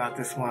of forgot about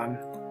this one.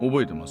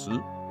 覚えてます？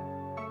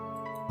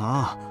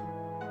あ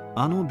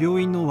あ、あの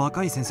病院の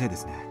若い先生で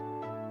すね。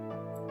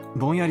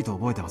ぼんやりと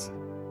覚えてます。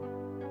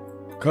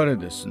彼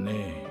です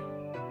ね。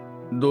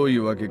どうい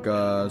うわけ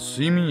か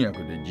睡眠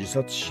薬で自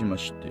殺しま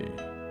して、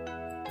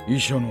遺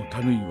書の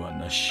類は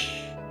なし。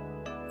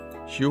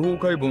司法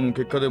解剖の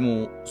結果で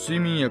も睡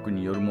眠薬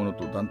によるもの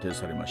と断定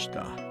されまし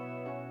た。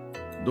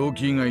動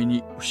機以外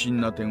に不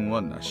審な点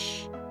はな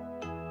し。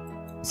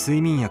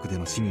睡眠薬で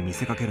の死に見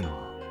せかけるの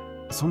は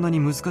そんなに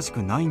難し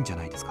くないんじゃ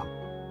ないですか。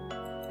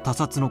他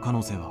殺の可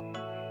能性は？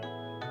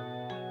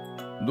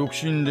独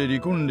身で離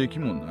婚歴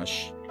もな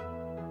し。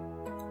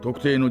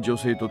特定の女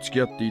性と付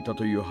き合っていた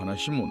という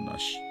話もな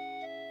し。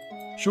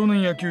少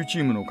年野球チ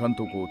ームの監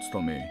督を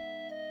務め、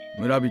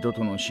村人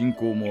との親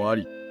交もあ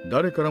り、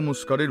誰からも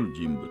好かれる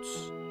人物。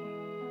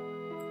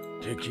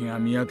敵が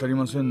見当たり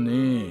ません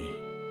ね。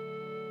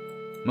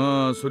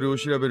まあそれを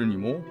調べるに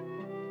も、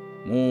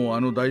もう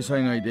あの大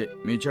災害で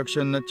めちゃく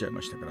ちゃになっちゃい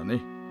ましたから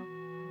ね。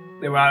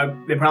They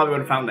probably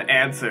would have found the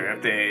answer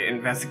if they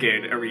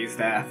investigated Ari's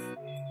death.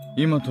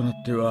 今となっ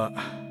ては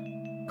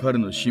彼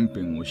の身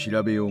辺を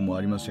調べようも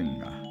ありません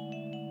が。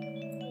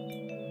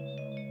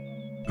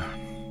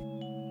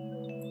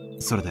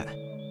それで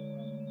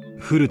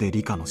フルで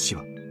理科の死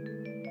は？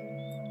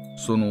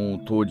その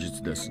当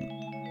日です。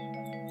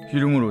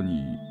昼頃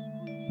に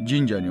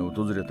神社に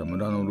訪れた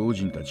村の老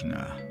人たち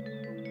が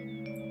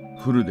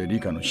フルで理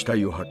科の死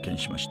体を発見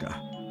しまし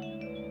た。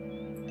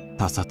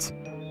他殺？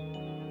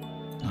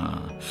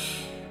あ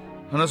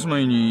あ、話す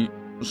前に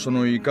そ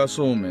のイカ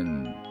そうめ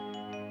ん、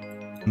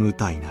無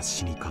体な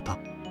死に方。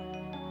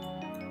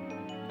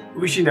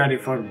Ushinari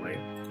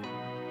firmly.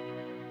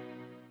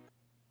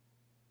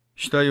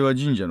 死体は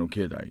神社の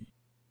境内、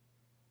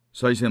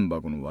賽銭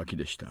箱の脇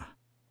でした。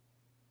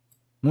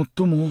もっ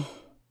とも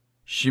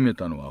閉め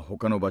たのは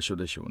他の場所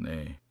でしょう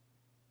ね。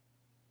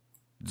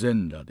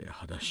全裸で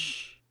裸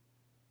足。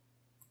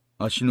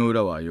足の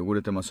裏は汚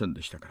れてません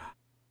でしたから。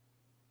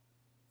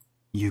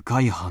愉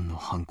快犯の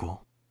犯行？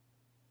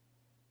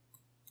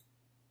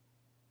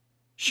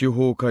司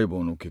法解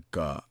剖の結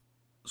果、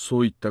そ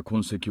ういった痕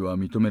跡は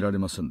認められ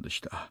ませんで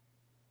した。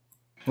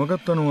分かっ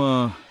たの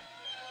は、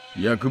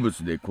薬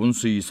物で昏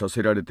睡さ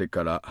せられて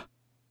から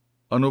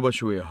あの場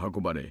所へ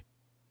運ばれ、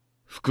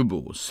腹部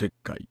を切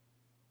開。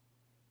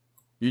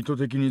意図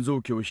的に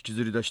臓器を引き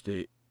ずり出し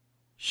て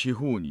四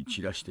方に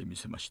散らしてみ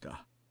せまし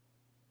た。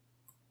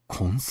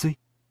昏睡？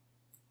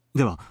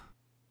では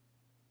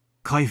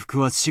回復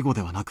は死後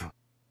ではなく？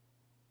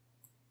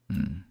う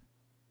ん。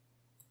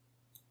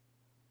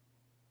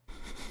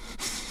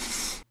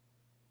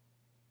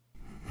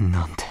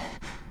なんて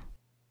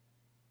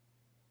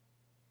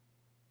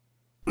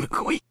む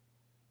ごい。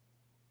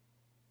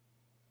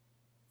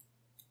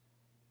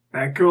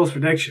That girl's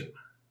prediction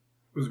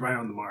was right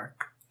on the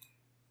mark.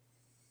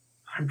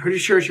 I'm pretty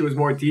sure she was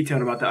more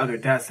detailed about the other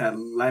deaths that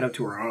led up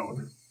to her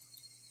own.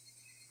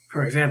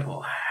 For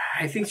example,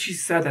 I think she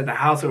said that the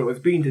householder was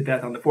beaten to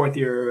death on the fourth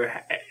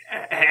year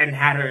and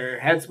had her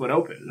head split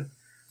open.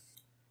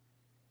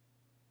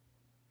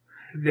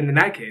 Then in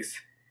that case,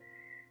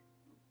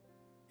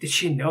 did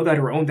she know that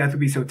her own death would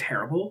be so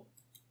terrible?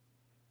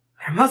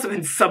 There must have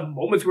been some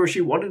moments where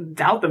she wanted to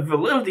doubt the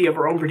validity of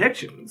her own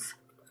predictions.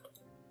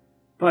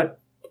 But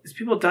as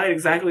people died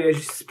exactly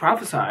as she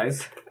prophesied,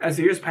 as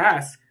the years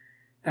passed,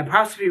 that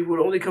prophecy would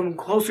only come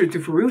closer to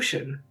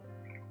fruition.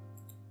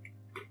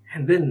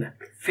 And then,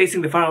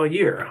 facing the final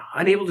year,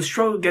 unable to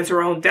struggle against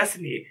her own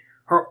destiny,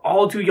 her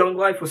all-too-young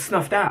life was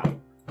snuffed out.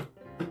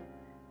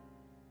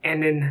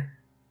 And in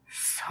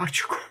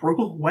such a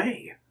cruel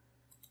way.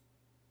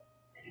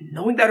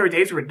 Knowing that her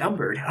days were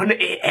numbered,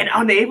 and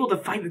unable to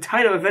fight the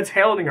tide of events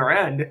heralding her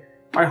end,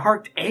 my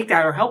heart ached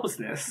at her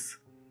helplessness.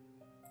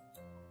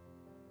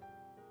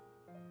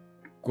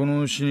 こ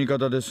の死に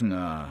方です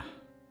が、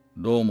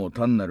どうも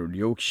単なる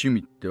猟奇趣味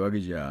ってわけ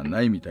じゃ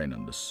ないみたいな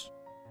んです。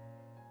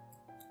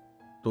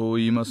と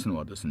言いますの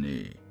はです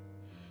ね、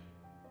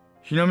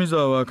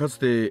hinamizawaはかつ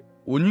て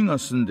鬼が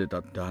住んでた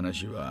って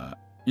話は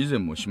以前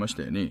もしまし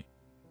たよね。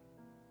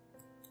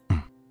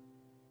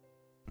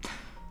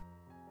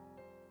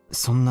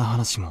そんな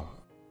話も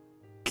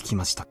聞き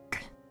ましたっけ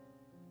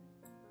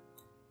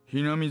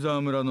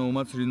？hinamizawa村のお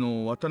祭り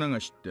の綿流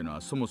しっての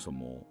はそもそ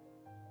も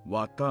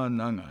綿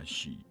流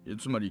し、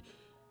つまり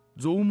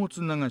臓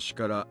物流し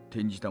から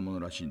転じたもの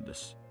らしいんで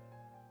す。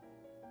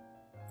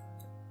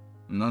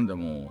なんで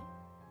も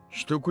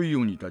人食い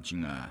鬼たち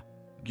が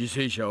犠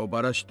牲者を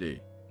ばらし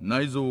て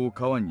内臓を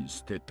川に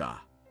捨て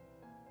た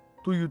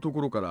というと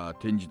ころから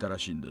転じたら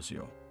しいんです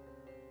よ。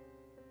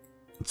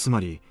つま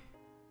り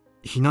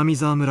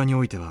hinamizawa村に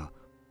おいては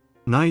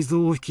内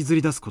臓を引きず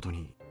り出すこと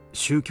に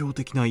宗教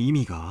的な意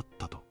味があっ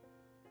たと。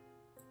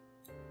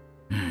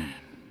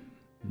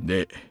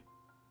で、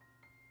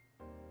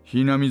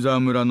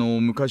hinamizawa村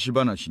の昔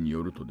話に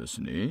よるとで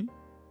すね。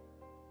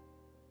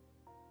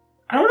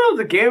I don't know if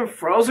the game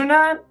froze or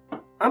not.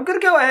 I'm gonna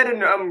go ahead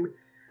and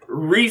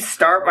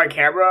restart my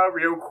camera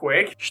real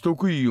quick. 人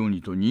食い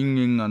鬼と人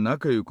間が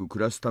仲良く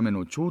暮らすため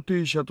の調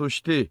停者と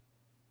して、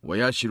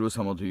親代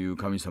様という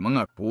神様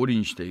が降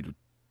臨している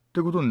っ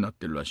てことになっ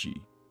てるらし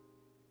い。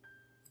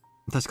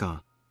確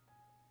か、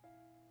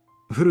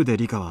フルデ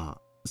リカは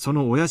そ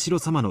の親代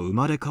様の生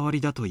まれ変わり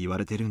だと言わ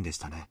れてるんでし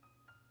たね。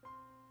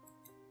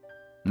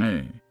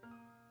ね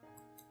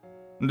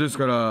え。です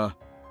から、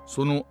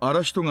その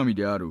荒人神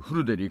であるフ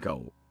ルデリカ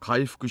を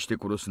回復して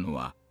殺すの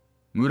は、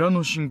村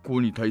の信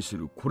仰に対す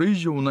るこれ以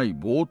上ない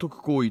冒涜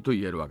行為と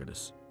言えるわけで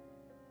す。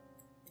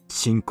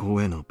信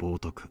仰への冒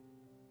涜。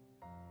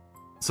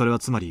それは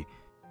つまり、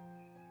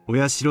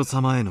親代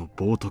様への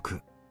冒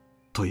涜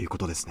というこ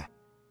とですね。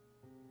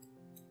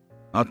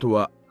あと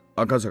は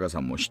赤坂さ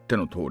んも知って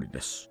の通り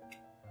です。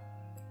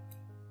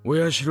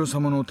親代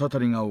様のたた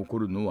りが起こ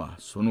るのは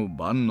その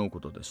晩のこ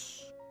とで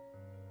す。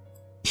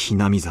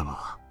Hinamizawa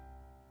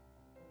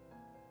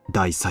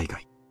大災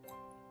害。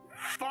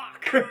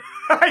Fuck!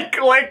 I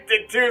clicked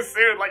it too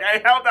soon. Like,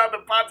 I held down the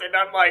button.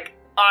 I'm like,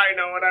 I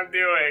know what I'm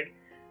doing.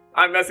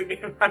 I'm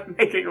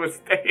making a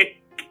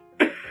mistake.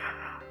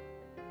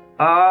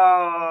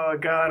 Oh,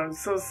 God, I'm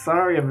so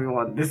sorry,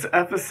 everyone. This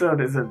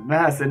episode is a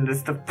mess, and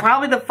it's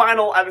probably the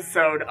final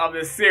episode of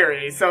this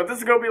series. So this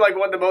is going to be like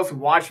one of the most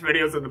watched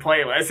videos of the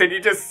playlist, and you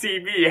just see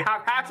me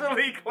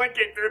haphazardly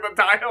clicking through the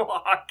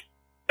dialogue.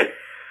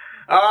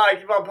 I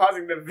keep on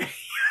pausing the video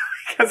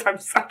because I'm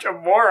such a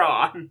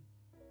moron.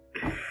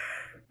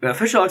 The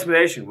official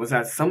explanation was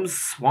that some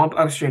swamp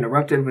upstream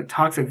erupted with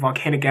toxic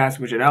volcanic gas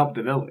which had helped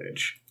the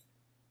village.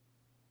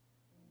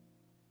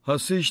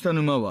 発生した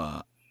沼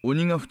は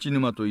鬼ヶ淵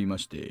沼と言いま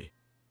して、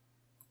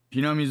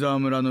南沢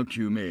村の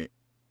旧名、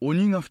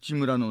鬼ヶ淵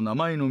村の名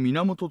前の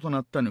源と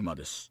なった沼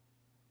です。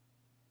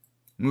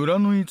村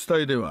の言い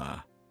伝えで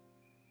は、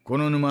こ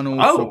の沼の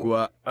奥底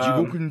は地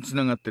獄につ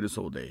ながっている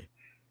そうで、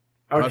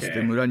かつ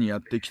て村にや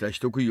ってきた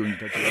人食い鬼た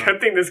ちは、Good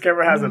thing this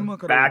camera has a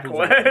back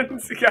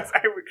lens because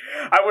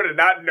I would have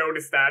not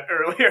noticed that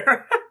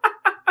earlier.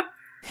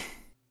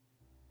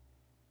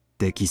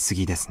 できす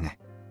ぎですね。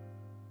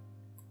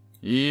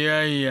い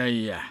やいや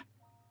いや、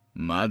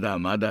まだ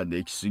まだ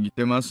できすぎ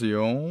てます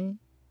よ。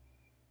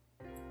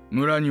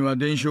村には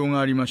伝承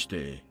がありまし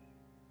て、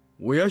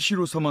親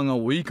代様が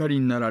お怒り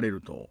になられ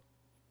ると、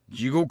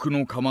地獄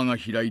の釜が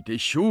開いて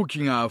正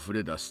気があふ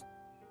れ出す、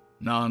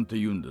なんて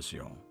言うんです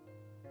よ。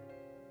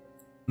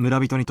村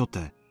人にとっ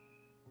て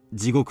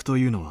地獄と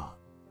いうのは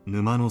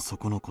沼の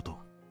底のこと。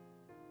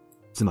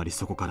つまり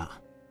そこか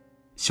ら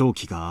正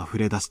気があふ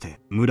れ出して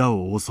村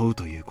を襲う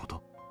というこ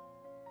と。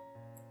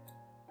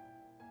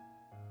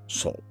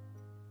そう。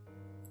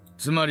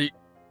つまり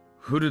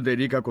フルで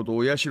リカ子と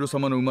親代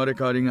様の生まれ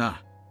変わり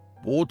が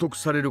冒涜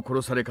される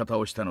殺され方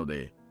をしたの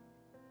で、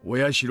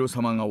親代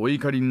様がお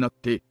怒りになっ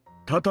て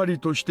たたり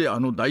としてあ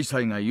の大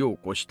災害を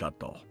起こした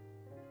と。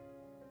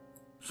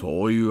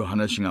そういう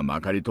話がま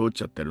かり通っ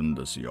ちゃってるん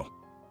ですよ。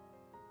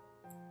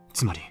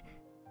つまり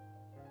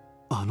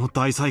あの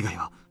大災害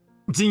は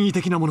人為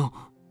的なもの。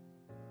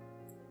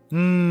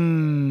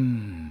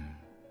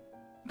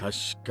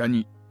確か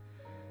に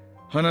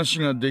話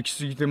ができ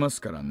すぎてます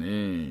から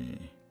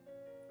ね。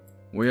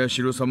親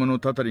代様の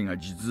たたりが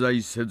実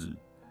在せず、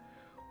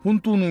本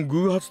当の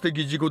偶発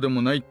的事故で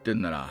もないって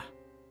んなら、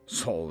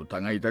そう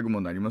疑いたく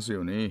もなります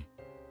よね。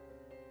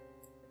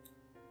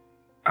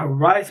A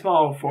wry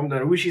smile formed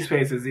on Wishi's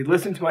face as he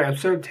listened to my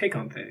absurd take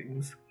on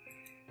things.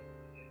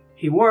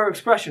 He wore an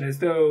expression as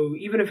though,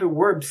 even if it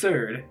were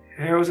absurd,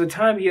 there was a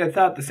time he had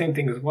thought the same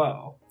thing as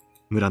well.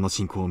 村の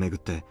信仰をめぐっ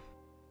て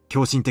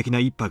狂信的な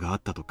一派があ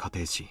ったと仮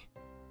定し、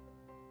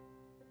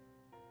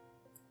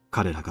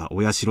彼らが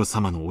親代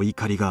様のお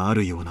怒りがあ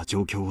るような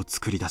状況を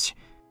作り出し、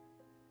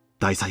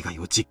大災害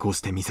を実行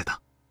してみせ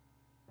た。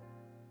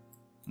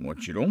も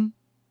ちろん、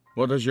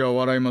私は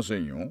笑いませ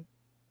んよ。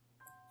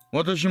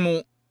私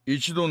も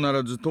一度な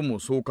らずとも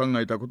そう考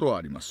えたことは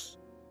あります。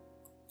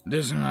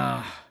です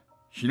が、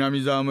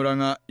南沢村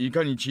がい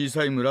かに小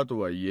さい村と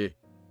はいえ、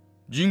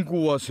人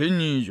口は1000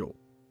人以上。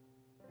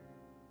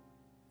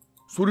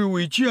それを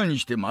一夜に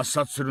して抹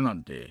殺するな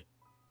んて、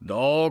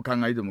どう考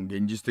えても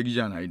現実的じ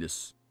ゃないで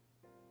す。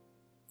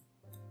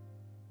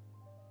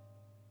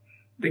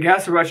The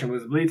gas eruption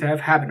was believed to have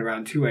happened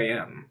around 2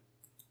 a.m.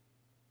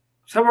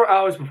 Several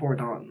hours before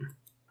dawn.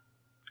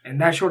 In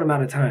that short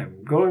amount of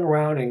time, going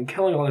around and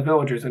killing all the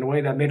villagers in a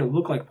way that made it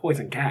look like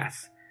poison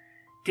gas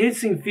didn't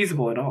seem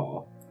feasible at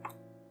all.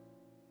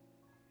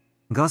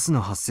 ガス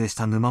の発生し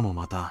た沼も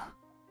また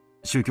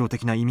宗教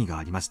的な意味が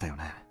ありましたよ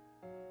ね。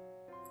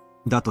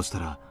だとした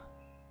ら、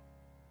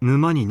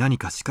沼に何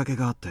か仕掛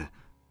けがあって、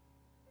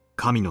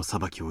神の裁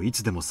きをい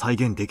つでも再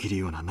現できる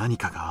ような何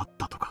かがあっ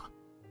たとか。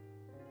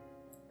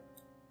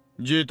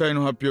自衛隊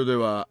の発表で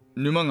は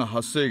沼が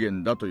発生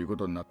源だというこ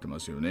とになってま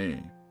すよ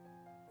ね。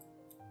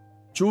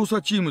調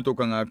査チームと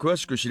かが詳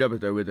しく調べ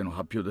た上での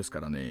発表ですか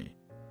らね。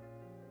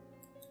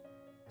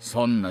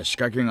そんな仕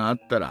掛けがあっ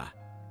たら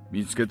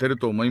見つけてる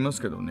と思いま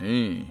すけど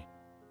ね。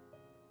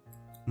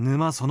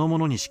沼そのも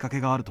のに仕掛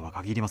けがあるとは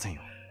限りません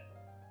よ。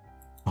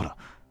ほら、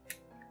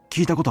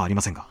聞いたことあり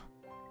ませんか？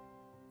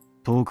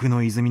遠く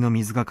の泉の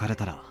水が枯れ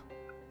たら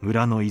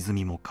村の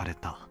泉も枯れ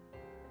た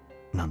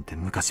なんて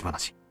昔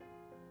話。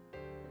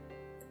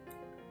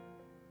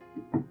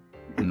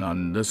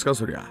何ですか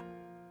そりゃ。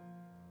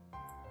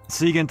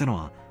水源っての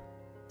は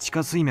地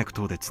下水脈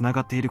等でつな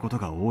がっていること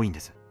が多いんで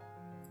す。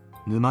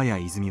沼や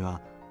泉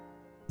は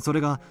そ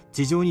れが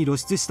地上に露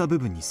出した部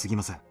分に過ぎ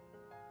ません。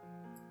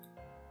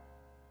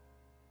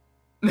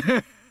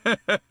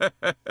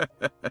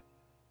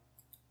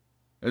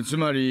つ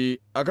ま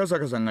り赤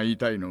坂さんが言い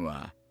たいの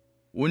は、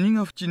鬼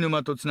ヶ淵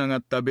沼とつなが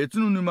った別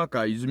の沼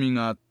か泉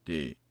があっ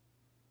て、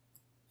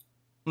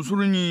そ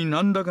れに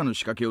何らかの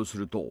仕掛けをす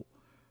ると、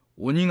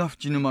鬼ヶ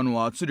淵沼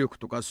の圧力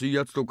とか水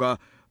圧とか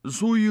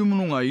そういうも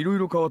のがいろい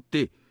ろ変わっ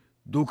て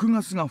毒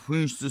ガスが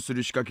噴出す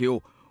る仕掛け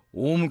を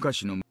大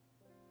昔の、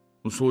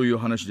そういう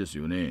話です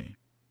よね。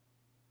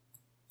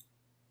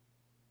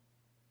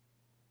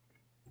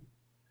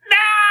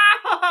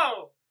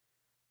No!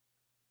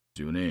 で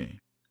すよね。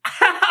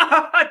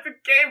The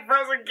game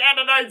froze again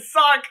and I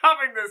saw it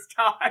coming this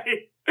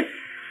time!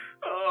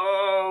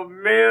 Oh,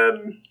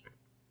 man.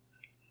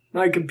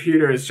 My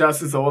computer is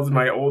just as old as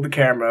my old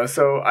camera,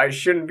 so I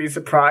shouldn't be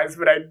surprised,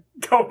 but I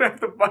don't have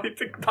the money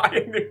to buy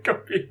a new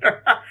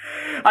computer.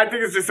 I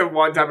think it's just a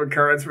one-time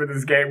occurrence for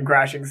this game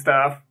crashing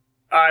stuff.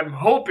 I'm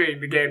hoping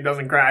the game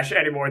doesn't crash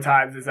any more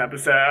times this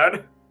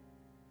episode.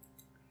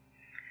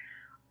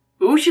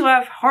 Uchi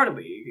laughed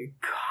heartily,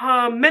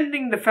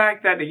 commending the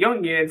fact that the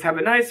Jungians have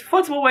a nice,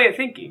 flexible way of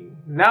thinking.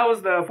 That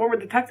was the former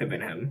detective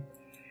in him.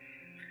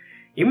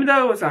 Even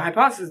though it was a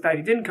hypothesis that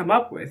he didn't come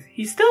up with,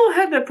 he still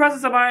had the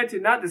presence of mind to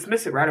not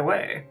dismiss it right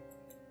away.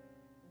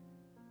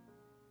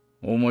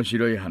 面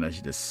白い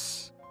話で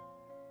す。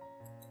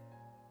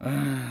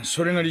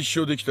それが立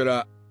証できた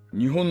ら、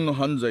日本の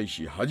犯罪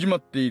史始ま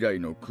って以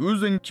来の空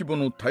前規模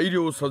の大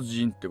量殺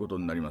人ってこと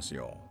になります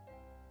よ。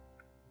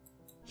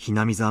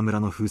Hinamizawa村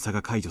の封鎖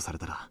が解除され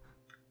たら、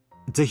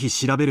ぜひ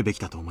調べるべき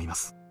だと思いま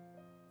す。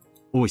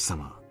大石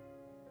様、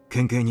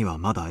県警には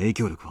まだ影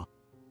響力は？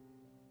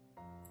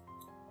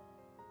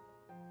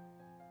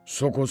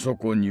そこそ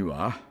こに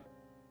は。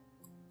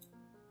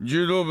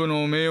柔道部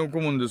の名誉顧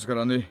問ですか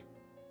らね。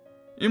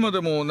今で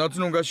も夏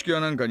の合宿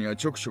やなんかには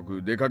ちょくちょ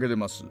く出かけて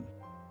ます。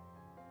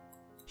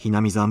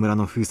Hinamizawa村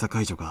の封鎖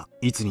解除が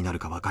いつになる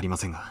かわかりま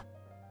せんが、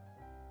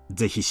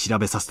ぜひ調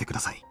べさせてくだ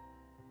さい。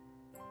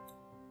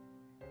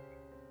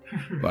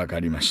わか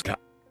りまし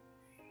た。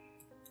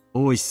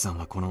大石さん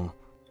はこの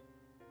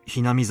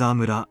Hinamizawa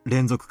村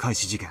連続開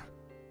始事件、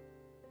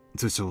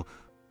通称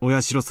お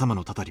社様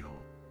のたたりを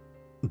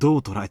どう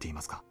捉えてい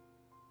ますか？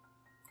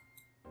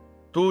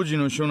当時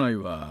の署内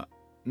は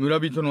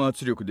村人の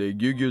圧力で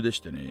ぎゅうぎゅうで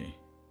してね。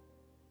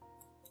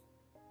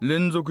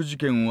連続事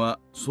件は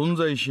存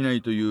在しな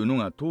いというの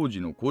が当時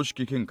の公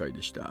式見解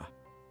でした。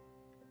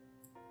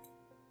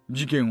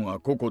事件は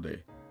個々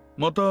で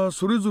また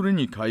それぞれ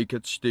に解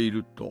決してい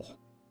ると。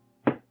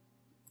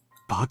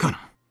バカ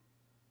な。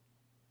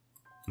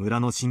村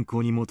の信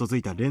仰に基づ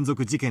いた連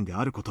続事件で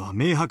あることは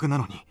明白な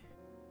のに。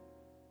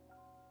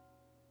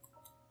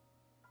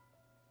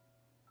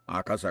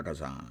赤坂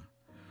さん、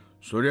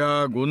そり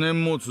ゃ5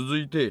年も続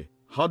いて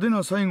派手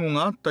な最後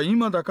があった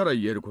今だから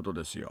言えること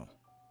ですよ。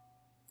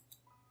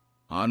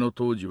あの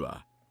当時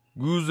は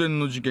偶然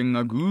の事件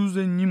が偶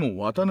然にも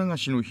綿流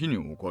しの日に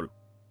起こる。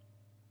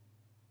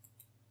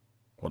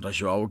今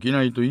年は起き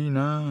ないといい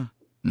な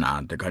な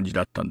んて感じ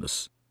だったんで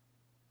す。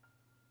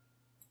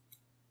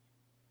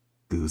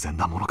偶然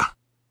なものか。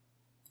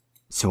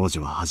少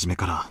女は初め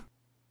から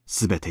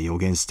全て予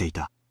言してい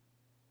た。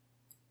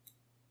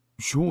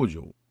少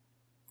女？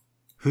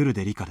古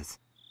出理香です。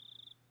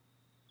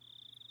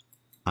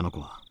あの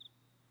子は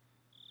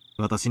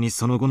私に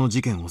その後の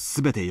事件を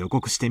全て予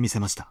告してみ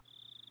せました。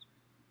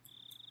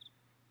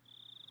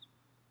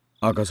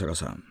赤坂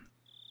さん、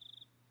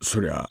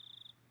そりゃ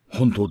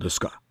本当です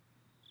か？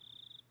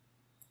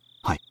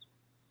はい。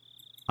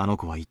あの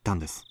子は言ったん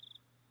です。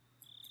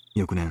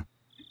翌年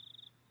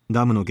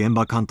ダムの現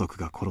場監督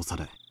が殺さ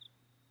れ、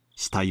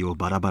死体を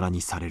バラバラ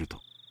にされると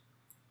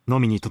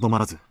のみにとどま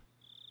らず、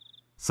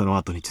その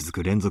後に続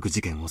く連続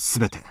事件を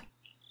全て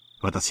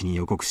私に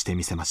予告して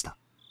みせました。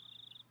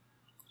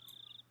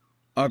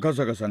赤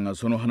坂さんが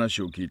その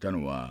話を聞いた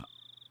のは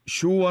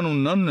昭和の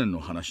何年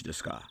の話で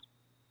すか？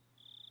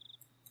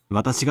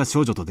私が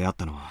少女と出会っ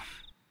たのは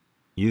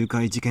誘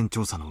拐事件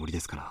調査の折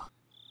ですから、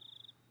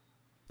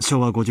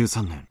昭和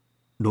53年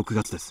6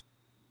月です。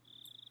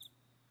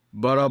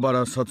バラバ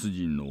ラ殺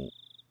人の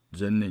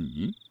前年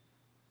に？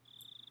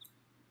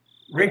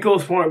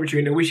 Wrinkles formed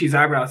between Wishi's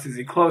eyebrows as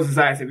he closed his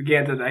eyes and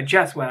began to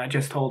digest what I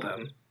just told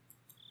him.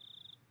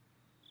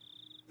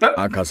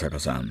 赤坂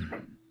さん、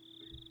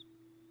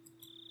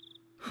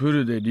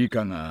古出理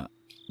香が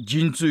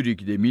神通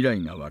力で未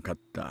来が分かっ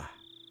た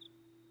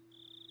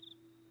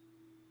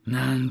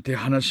なんて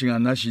話が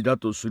なしだ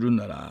とする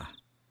なら、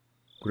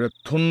これは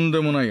とんで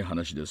もない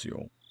話です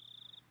よ。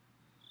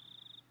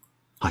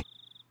はい。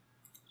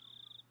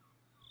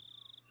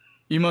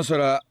今さ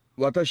ら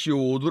私を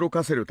驚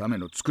かせるため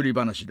の作り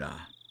話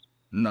だ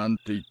なん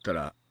て言った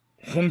ら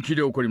本気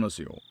で怒りま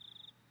すよ。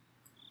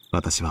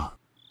私は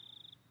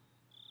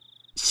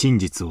真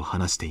実を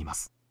話していま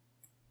す。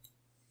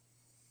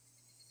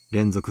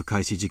連続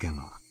開始事件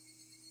は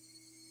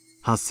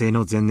発生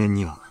の前年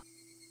には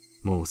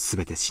もうす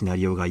べてシナ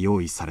リオが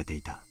用意されて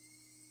いた。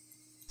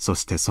そ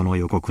してその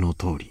予告の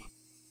通り、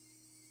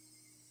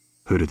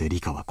フルでリ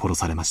カは殺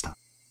されました。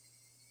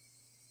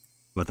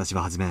私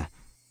ははじめ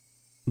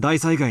大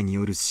災害に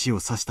よる死を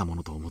指したも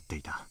のと思って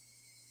いた。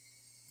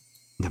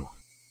でも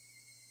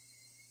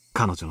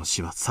彼女の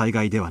死は災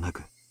害ではな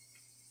く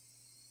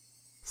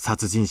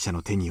殺人者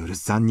の手による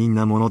残忍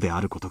なもので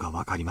あることが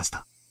分かりまし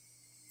た。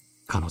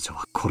彼女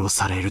は殺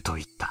されると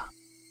言った。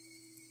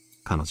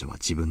彼女は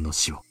自分の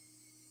死を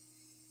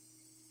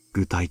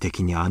具体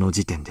的にあの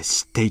時点で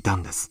知っていた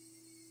んです。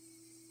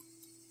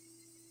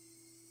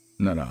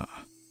なら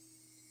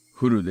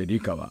フルでリ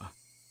カは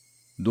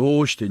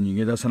どうして逃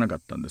げ出さなかっ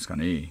たんですか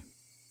ね。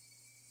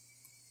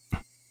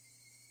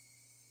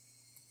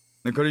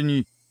仮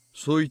に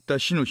そういった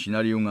死のシ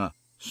ナリオが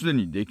すで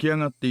に出来上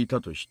がってい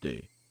たとし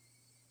て、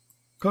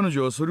彼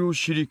女はそれを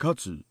知り、か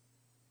つ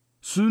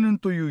数年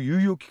という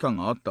猶予期間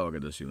があったわけ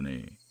ですよ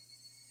ね。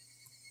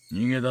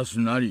逃げ出す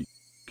なり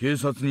警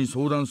察に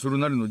相談する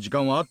なりの時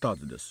間はあったは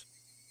ずです。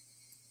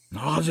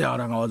なぜ抗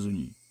わず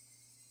に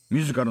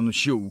自らの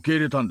死を受け入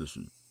れたんです？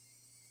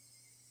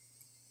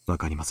わ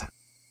かりません。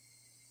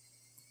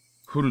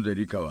フルで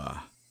リカ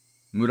は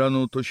村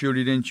の年寄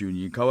り連中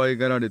に可愛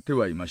がられて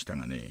はいました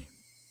がね。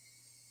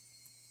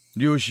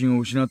両親を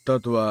失った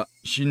後は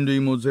親類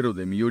もゼロ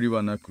で身寄り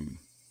はなく、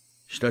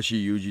親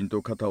しい友人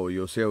と肩を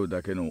寄せ合う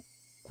だけの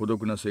孤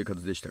独な生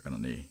活でしたから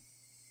ね。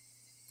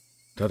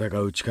戦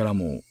う力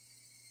も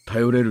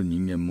頼れる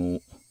人間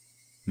も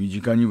身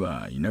近に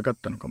はいなかっ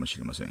たのかもし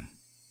れません。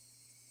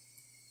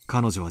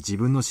彼女は自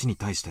分の死に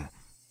対して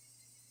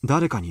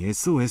誰かに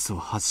SOS を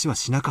発しは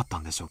しなかった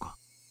んでしょうか。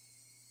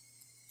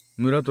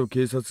村と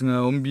警察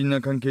が穏便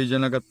な関係じゃ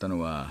なかったの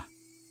は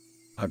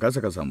赤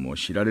坂さんも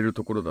知られる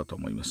ところだと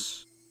思いま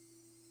す。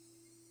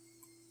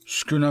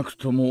少なく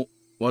とも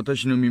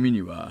私の耳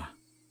には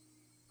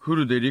フ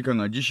ルでリカ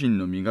が自身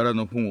の身柄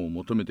の保護を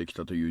求めてき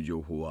たという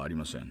情報はあり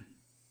ません。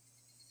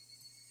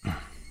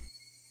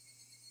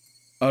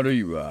ある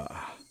い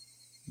は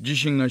自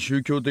身が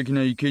宗教的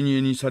な生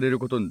贄にされる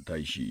ことに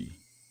対し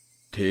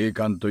定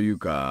感という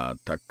か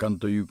達観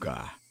という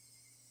か、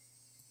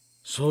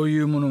そうい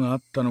うものがあ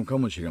ったのか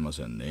もしれま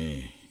せん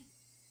ね。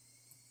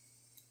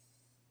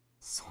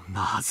そん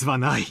なはずは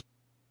ない。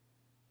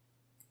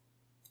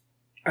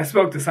I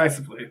spoke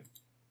decisively.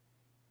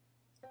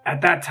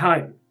 At that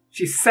time,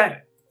 she said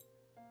it.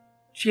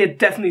 She had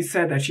definitely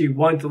said that she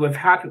wanted to live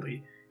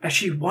happily, that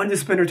she wanted to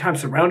spend her time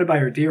surrounded by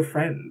her dear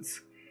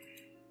friends.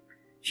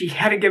 She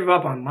hadn't given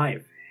up on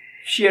life.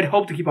 She had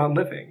hoped to keep on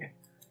living.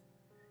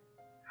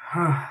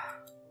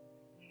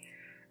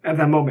 At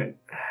that moment,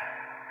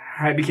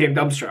 I became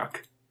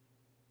dumbstruck.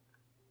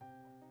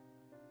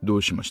 ど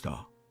うしまし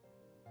た？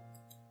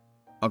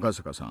赤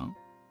坂さん？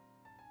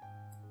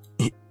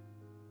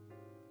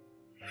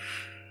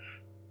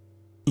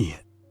い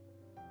え。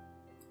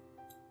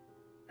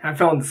I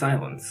fell into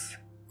silence.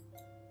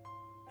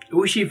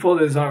 Ushi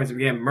folded his arms and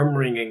began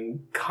murmuring in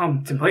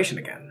contemplation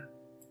again.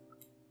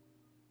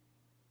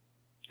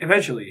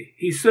 Eventually,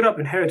 he stood up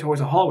and headed towards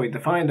the hallway to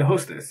find the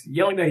hostess,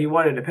 yelling that he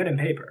wanted a pen and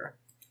paper.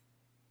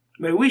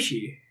 But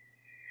Uishi,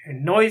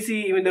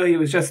 noisy even though he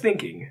was just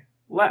thinking,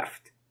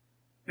 left.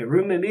 The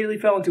room immediately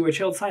fell into a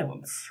chilled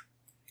silence.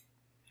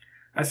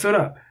 I stood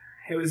up.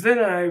 It was then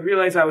I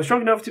realized I was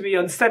drunk enough to be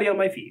unsteady on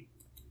my feet.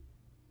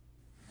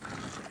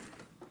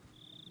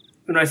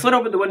 When I slid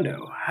open the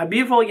window, a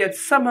beautiful yet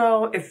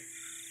somehow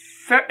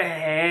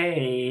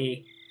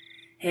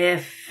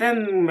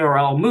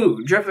ephemeral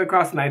mood drifted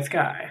across the night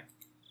sky.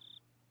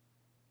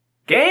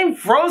 Game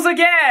froze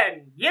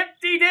again!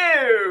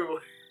 Yip-de-doo!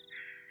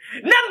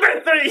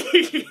 Number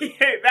 3!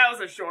 That was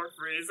a short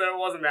freeze, so it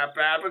wasn't that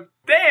bad, but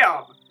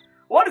damn!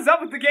 What is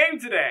up with the game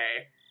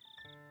today?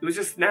 It was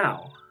just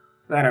now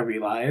that I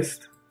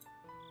realized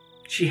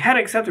she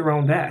hadn't accepted her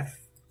own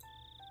death.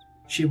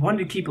 She wanted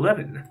to keep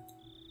living.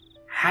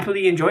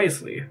 Happily and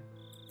joyously.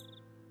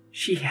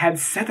 She had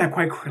said that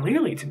quite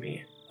clearly to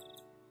me.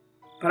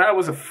 But I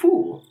was a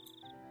fool.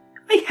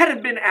 I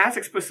hadn't been asked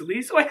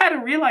explicitly, so I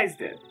hadn't realized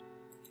it.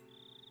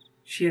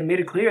 She had made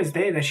it clear as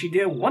day that she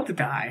didn't want to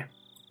die.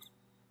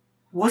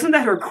 Wasn't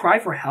that her cry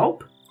for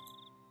help?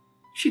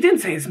 She didn't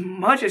say as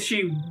much as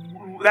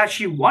that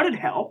she wanted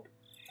help.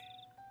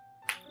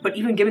 But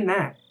even given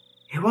that,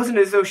 it wasn't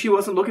as though she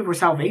wasn't looking for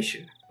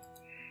salvation.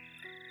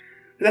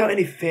 Without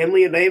any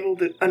family and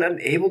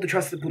unable to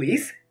trust the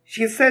police,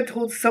 she instead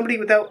told somebody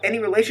without any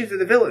relation to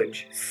the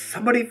village.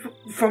 Somebody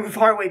from a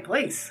faraway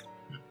place.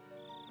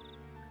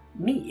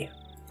 Me.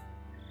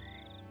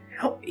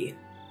 Help me.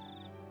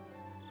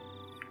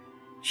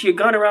 She had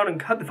gone around and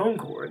cut the phone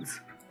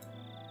cords.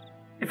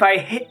 If I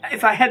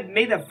had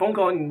made that phone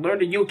call and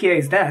learned of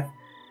Yukie's death,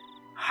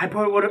 I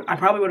probably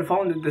would have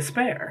fallen into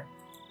despair.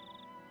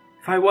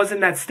 If I was in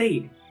that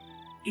state,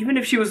 even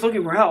if she was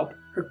looking for help,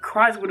 her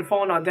cries would have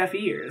fallen on deaf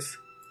ears.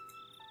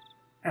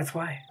 That's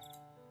why.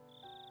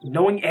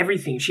 Knowing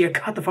everything, she had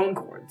cut the phone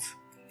cords.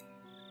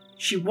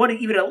 She wanted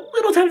even a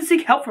little time to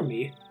seek help from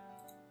me.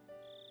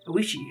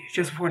 Luigi,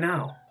 just before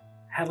now,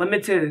 had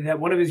lamented that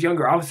one of his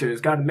younger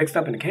officers got mixed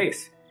up in the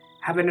case,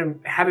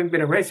 having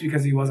been erased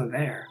because he wasn't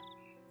there.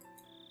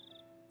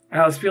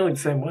 I was feeling the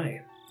same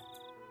way.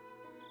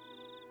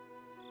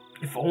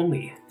 If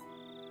only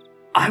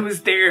I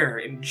was there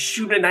in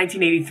June of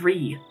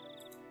 1983.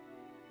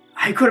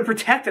 I could have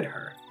protected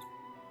her.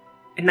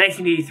 In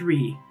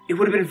 1983, it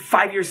would have been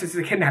 5 years since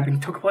the kidnapping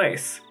took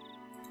place.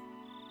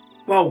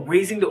 While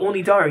raising the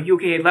only daughter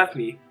Yuki had left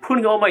me,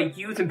 putting all my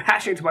youth and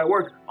passion into my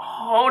work,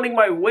 honing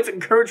my wits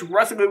and courage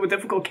wrestling with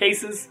difficult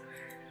cases,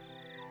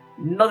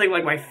 nothing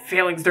like my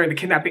failings during the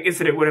kidnapping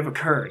incident would have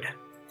occurred.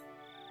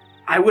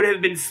 I would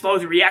have been slow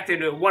to react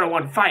in a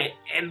one-on-one fight,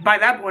 and by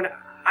that point,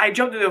 I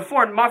jumped into a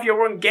foreign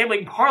mafia-run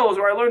gambling parlors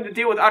where I learned to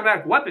deal with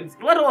automatic weapons,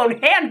 let alone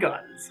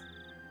handguns.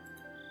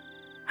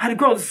 I had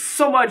grown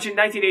so much in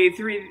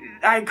 1983,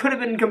 I could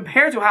have been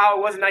compared to how I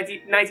was in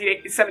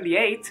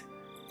 1978.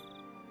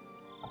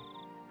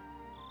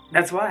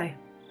 That's why.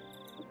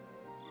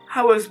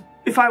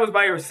 If I was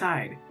by her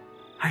side,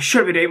 I should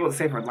have been able to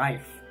save her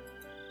life.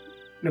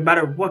 No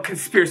matter what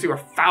conspiracy or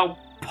foul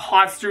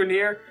plots drew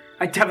near,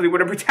 I definitely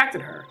would have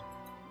protected her.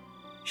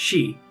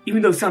 She,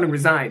 even though sounding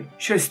resigned,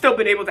 should have still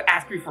been able to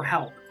ask me for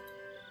help.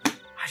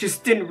 I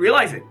just didn't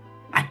realize it.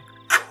 I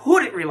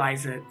couldn't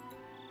realize it.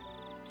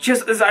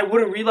 Just as I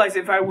wouldn't realize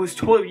it if I was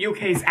told of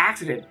Yuki's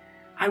accident,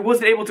 I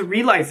wasn't able to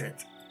realize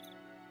it.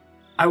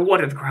 I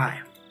wanted to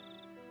cry.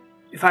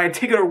 If I had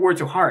taken her word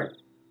to heart,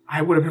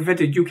 I would have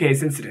prevented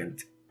Yuki's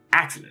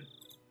accident.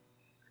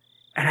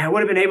 And I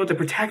would have been able to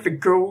protect the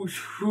girl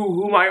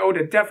whom I owed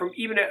a debt from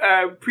even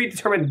a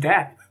predetermined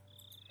death.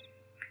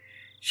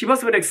 She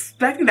must have been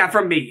expecting that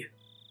from me.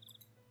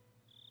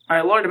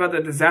 I learned about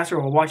the disaster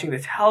while watching the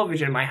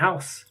television in my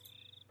house.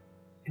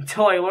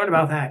 Until I learned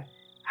about that,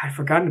 I had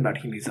forgotten about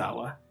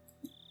Hinamizawa.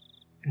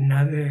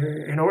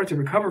 In order to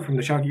recover from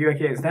the shock of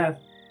Yuki's death,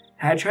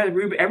 I had tried to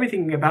remove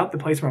everything about the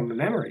place from my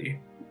memory.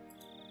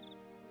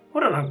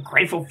 What an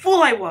ungrateful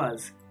fool I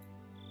was!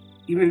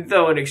 Even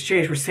though in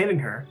exchange for saving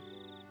her,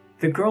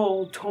 the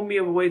girl told me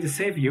of a way to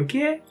save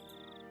Yuki,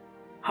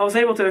 I was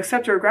able to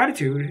accept her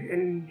gratitude,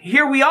 and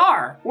here we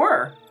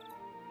were!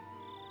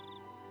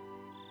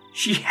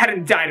 She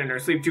hadn't died in her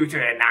sleep due to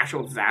an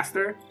actual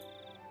disaster.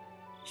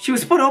 She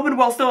was split open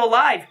while still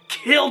alive,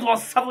 killed while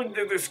suffering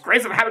the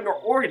disgrace of having her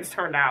organs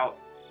turned out.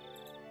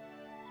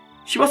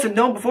 She must have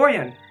known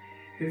beforehand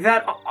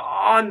that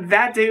on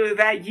that day of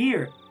that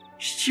year,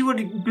 she would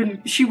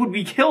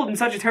be killed in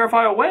such a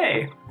terrifying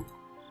way.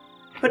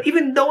 But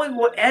even knowing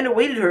what end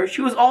awaited her,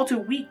 she was all too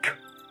weak.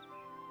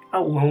 A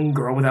lone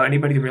girl without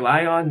anybody to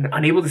rely on,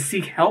 unable to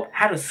seek help,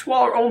 had to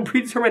swallow her own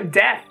predetermined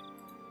death,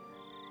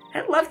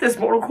 and left this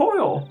mortal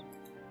coil.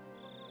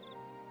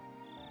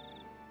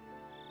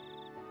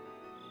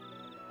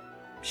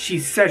 She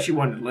said she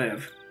wanted to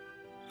live.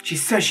 She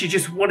said she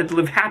just wanted to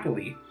live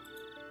happily.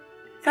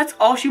 That's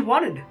all she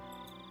wanted.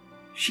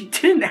 She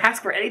didn't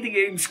ask for anything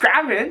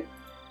extravagant.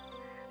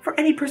 For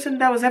any person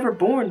that was ever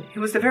born, it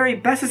was the very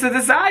basis of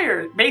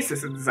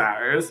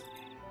desires.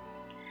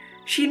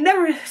 She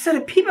never said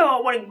a peep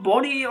about wanting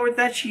Bonnie or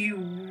that she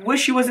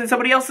wished she was in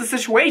somebody else's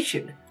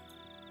situation.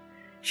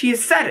 She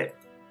has said it.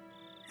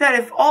 That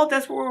if all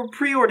deaths were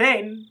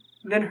preordained,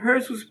 then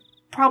hers was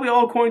probably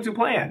all according to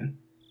plan.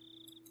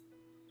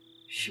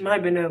 She might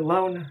have been a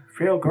lone,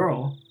 frail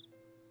girl,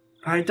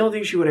 but I don't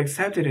think she would have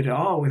accepted it at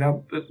all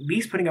without at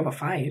least putting up a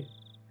fight.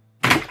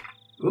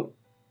 Oop.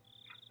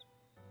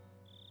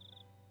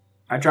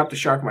 I dropped the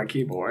shark on my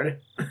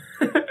keyboard.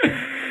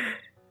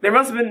 There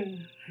must have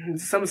been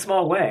some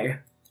small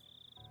way.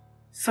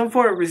 Some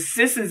form of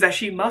resistance that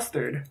she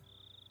mustered.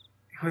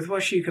 With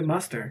what she could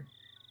muster.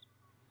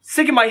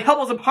 Seeking my help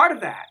was a part of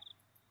that.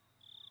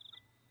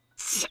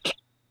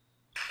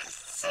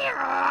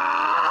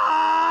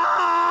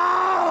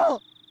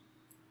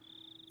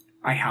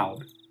 I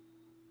howled.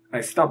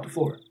 I stopped the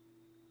floor.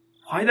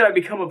 Why did I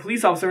become a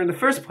police officer in the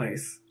first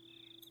place?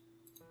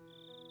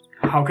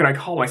 How could I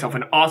call myself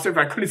an officer if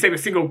I couldn't save a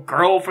single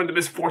girl from the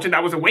misfortune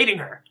that was awaiting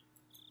her?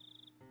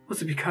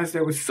 Was it because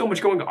there was so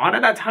much going on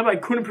at that time I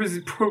couldn't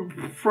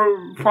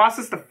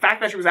process the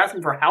fact that she was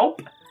asking for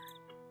help?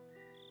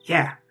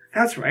 Yeah,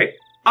 that's right.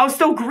 I was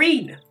still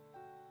green.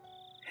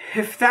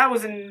 If I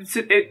was in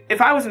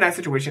that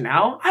situation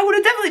now, I would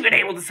have definitely been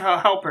able to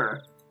help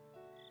her.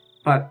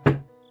 But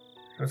it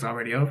was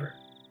already over.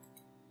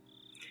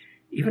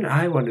 Even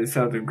I wanted to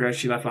sell the regret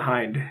she left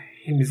behind.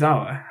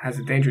 Hinamizawa has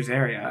a dangerous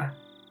area.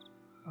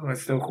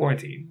 Was still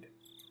quarantined.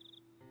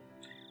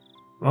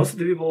 Most of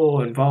the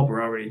people involved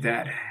were already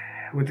dead,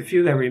 with the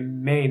few that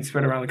remained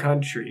spread around the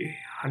country,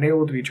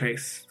 unable to be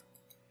traced.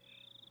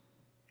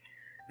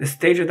 The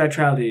stage of that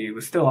tragedy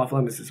was still off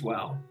limits as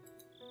well.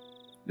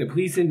 The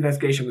police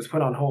investigation was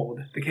put on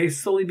hold, the case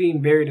slowly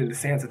being buried in the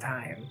sands of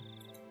time.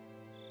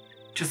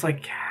 Just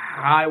like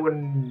I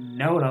wouldn't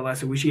known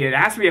unless Higuchi had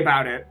asked me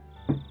about it.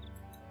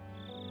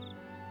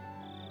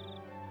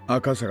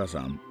 赤坂さ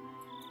ん、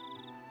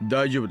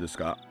大丈夫です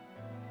か？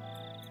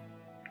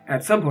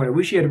 At some point,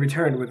 Iwishi had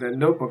returned with a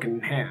notebook in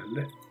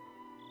hand.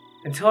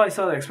 Until I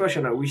saw the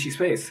expression on Iwishi's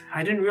face,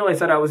 I didn't realize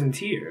that I was in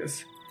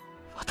tears.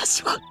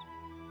 私は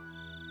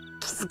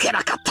気づけ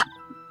なかった。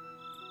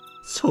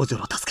少女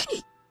の助け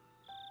に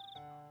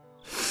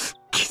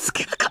気づ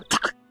けなかった。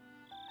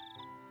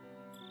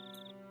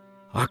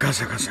赤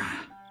坂さん、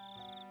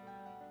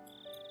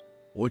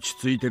落ち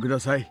着いてくだ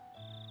さい。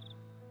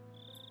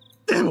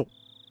でも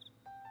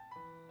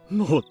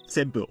もう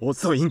全部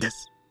遅いんで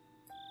す。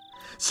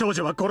少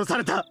女は殺さ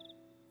れた。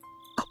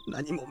こん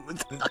なにも無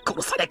残な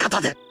殺され方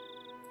で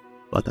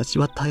私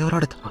は頼ら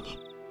れたのに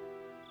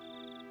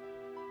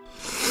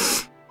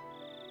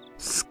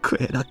救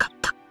えなかっ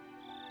た。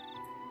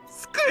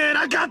救え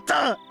なかっ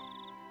た。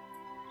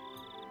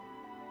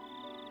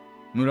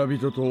村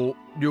人と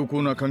良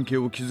好な関係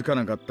を築か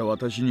なかった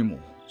私にも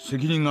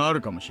責任があ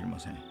るかもしれま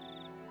せん。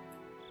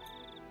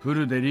フ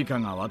ルでリカ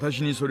が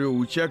私にそれを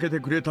打ち明けて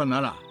くれた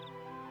なら、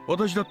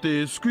私だっ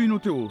て救いの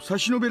手を差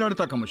し伸べられ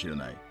たかもしれ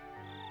ない。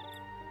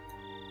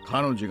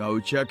彼女が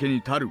打ち明け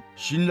に足る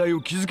信頼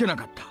を築けな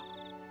かった。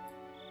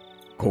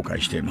後悔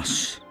していま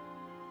す。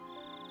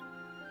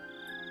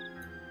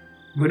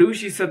When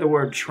Ushi said the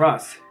word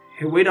trust,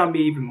 it weighed on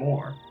me even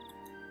more.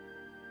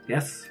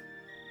 Yes,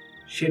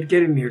 she had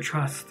given me her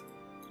trust.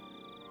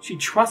 She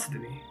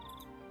trusted me.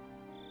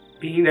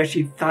 Being that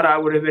she thought I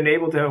would have been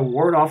able to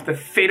ward off the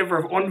fate of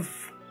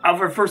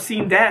her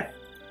foreseen death.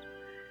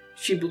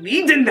 She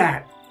believed in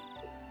that!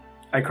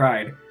 I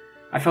cried.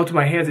 I fell to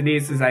my hands and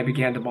knees as I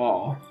began to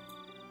bawl.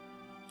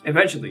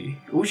 Eventually,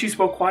 Ushi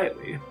spoke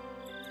quietly.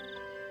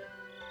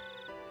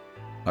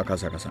 赤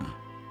坂さん、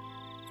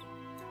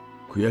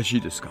悔し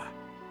いですか？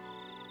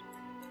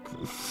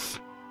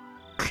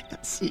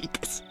悔しい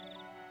です。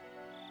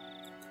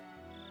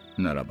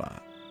なら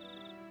ば、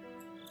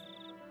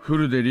フ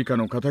ルでリカ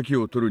の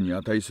仇を取るに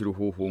値する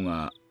方法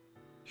が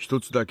一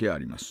つだけあ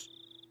ります。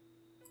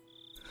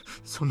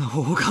そんな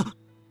方法が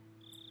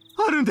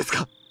あるんです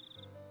か？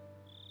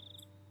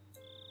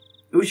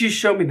 Ushi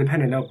showed me the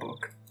pen and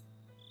notebook.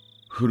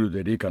 フル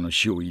でリカの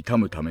死を悼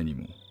むために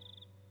も、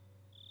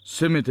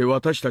せめて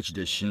私たち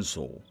で真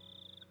相を。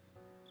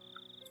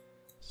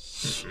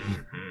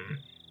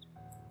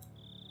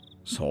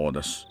そう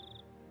です。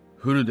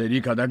フルで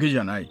リカだけじ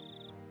ゃない。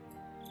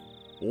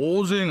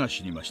大勢が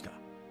死にました。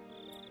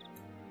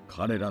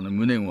彼らの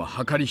無念は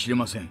計り知れ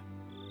ません。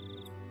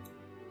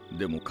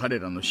でも彼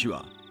らの死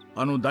は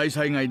あの大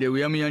災害でう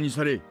やむやに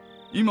され、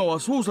今は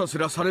捜査す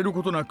らされる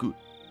ことなく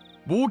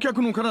忘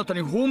却の彼方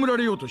に葬ら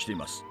れようとしてい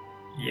ます。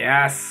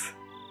Yes.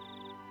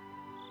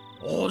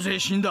 大勢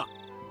死んだ。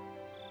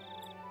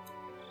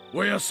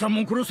おやっさん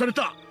も殺され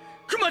た。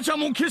クマちゃん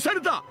も消さ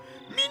れた。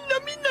みん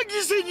な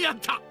犠牲になっ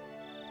た。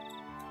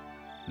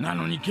な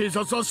のに警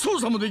察は捜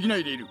査もできな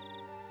いでいる。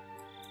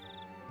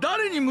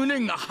誰に無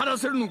念が晴ら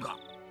せるのか。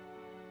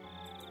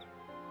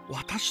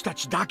私た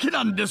ちだけ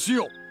なんです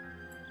よ。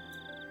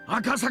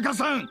赤坂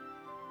さん。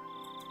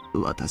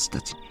私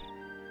たちに。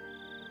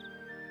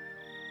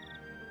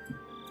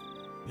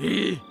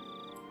ええ、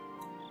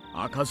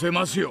明かせ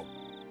ますよ。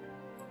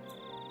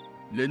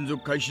連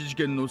続開始事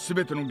件のす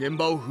べての現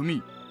場を踏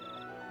み、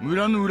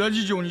村の裏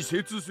事情に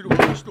精通する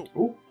私と。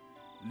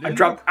I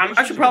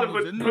should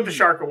probably put the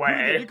shark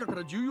away. か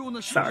ら重要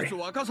な真 Sorry. 実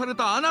を明かされ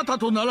たあなた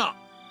となら。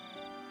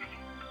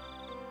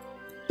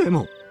で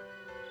も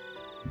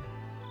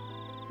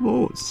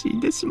もう死ん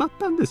でしまっ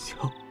たんです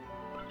よ。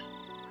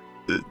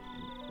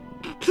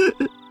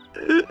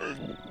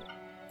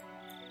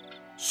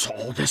そ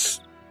うで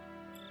す。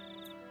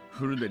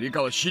フルでリ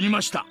カは死に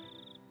ました。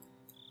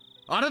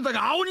あなた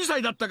が青2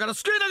歳だったから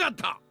救えなかっ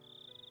た。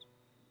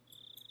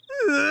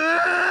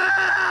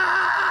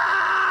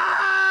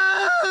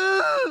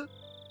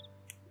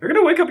You're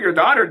gonna wake up your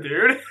daughter,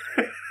 dude.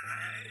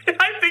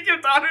 I think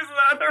your daughter's in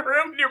the other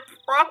room and you're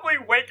probably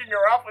waking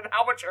her up with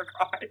how much you're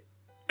crying.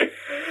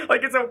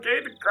 Like, it's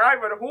okay to cry,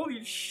 but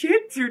holy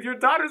shit, dude, your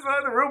daughter's in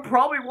the other room,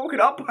 probably woken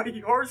up by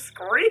your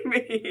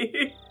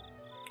screaming.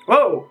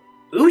 Whoa,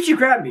 Uchi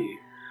grabbed me,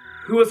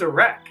 who was a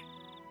wreck,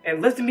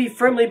 and lifted me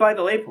firmly by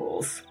the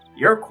lapels.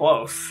 You're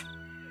close.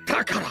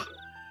 だから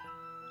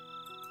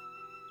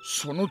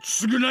その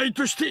償い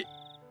として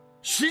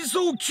真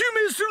相を究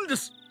明するんで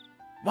す。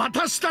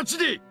私たち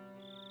で。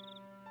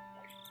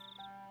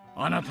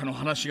あなたの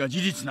話が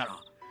事実なら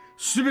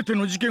全て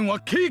の事件は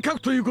計画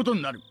ということ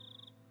になる。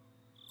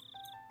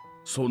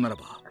そうなら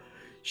ば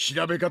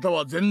調べ方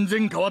は全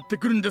然変わって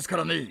くるんですか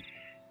らね。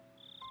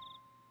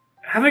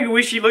Having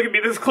Iwishi look at me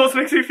this close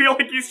makes me feel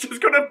like he's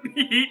just gonna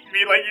eat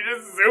me, like he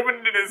just zooming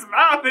in his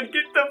mouth and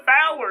get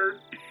devoured.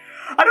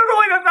 I don't know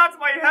why that thoughts in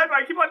my head, but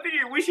I keep on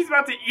thinking Iwishi's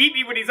about to eat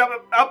me when he's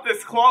up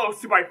this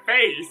close to my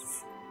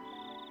face.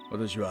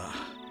 私は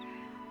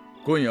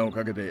今夜を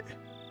かけて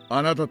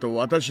あなたと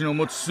私の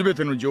持つ全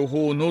ての情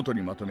報をノート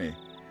にまとめ、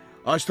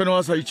明日の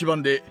朝一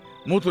番で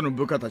元の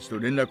部下たちと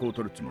連絡を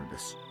取るつもりで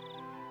す。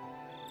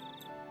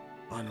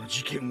あの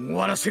事件を終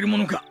わらせるも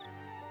のか。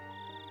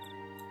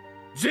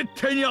絶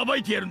対に暴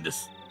いてやるんで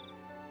す。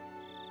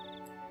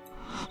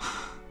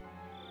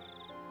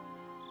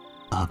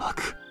暴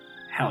く。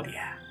Hell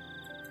yeah.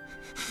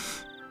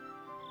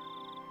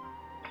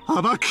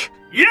 暴く。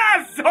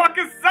 Yes!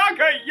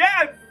 Wakasaka,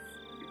 yes!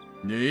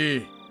 ね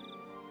え。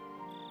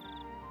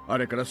あ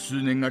れから数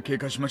年が経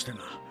過しましたが、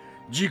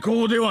時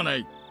効ではな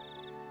い。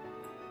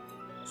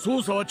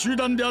捜査は中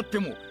断であって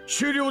も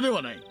終了で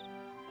はない。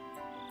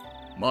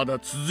まだ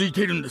続い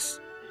ているんで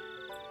す。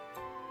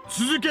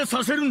続け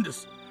させるんで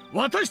す。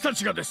私た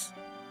ちがです。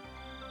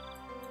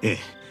ええ。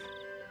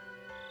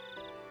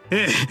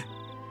ええ。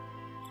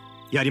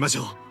やりまし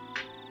ょ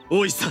う。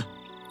大石さん。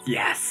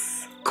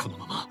Yes. この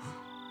まま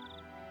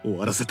終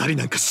わらせたり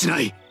なんかし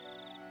ない。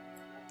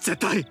絶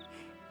対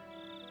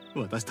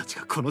私たち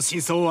がこの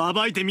真相を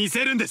暴いてみ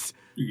せるんです。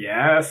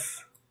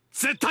Yes.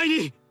 絶対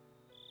に。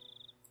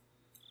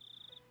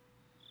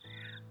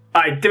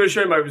I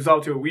demonstrated my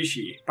resolve to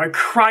Oishi by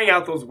crying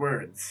out those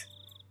words.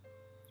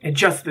 And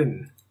just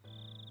then,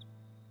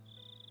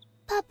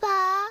 パパ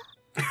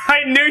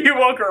I knew you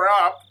woke her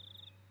up!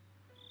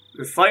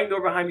 The sliding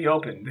door behind me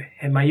opened,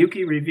 and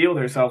Mayuki revealed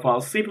herself while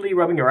sleepily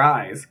rubbing her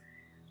eyes.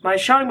 My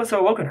shouting must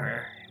have awoken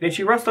her. Then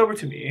she rushed over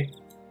to me.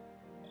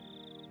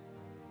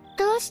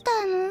 どうし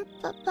たの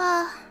パ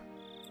パ。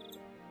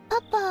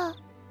パパ、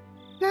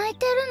泣い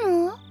て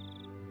るの？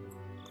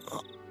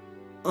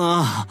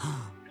あ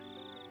あ。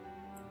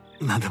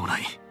なんでもな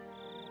い。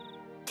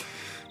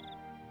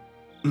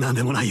なん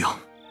でもないよ。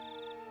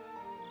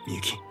み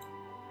ゆき。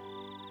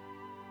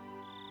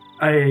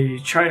I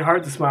tried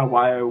hard to smile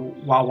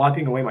while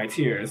wiping away my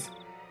tears,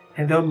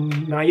 and though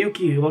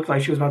Mayuki looked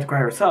like she was about to cry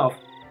herself,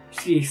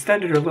 she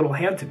extended her little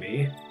hand to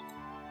me.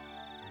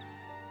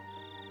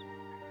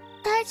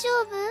 大丈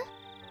夫？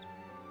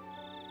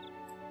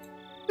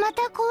ま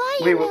た怖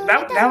い Wait, 夢 well, を見た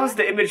that の？ was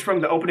the image from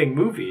the opening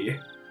movie.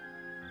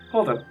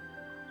 Hold up.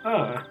 泣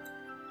かない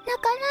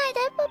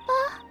でパパ。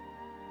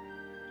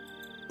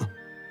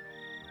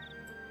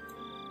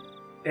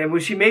 And when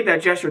she made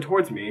that gesture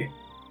towards me,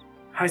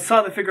 I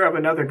saw the figure of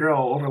another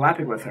girl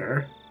overlapping with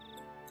her.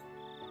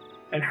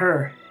 And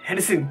her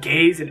innocent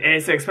gaze and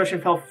innocent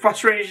expression felt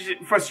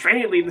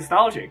frustratingly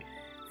nostalgic,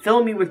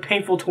 filling me with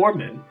painful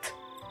torment.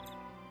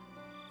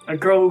 A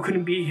girl who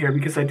couldn't be here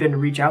because I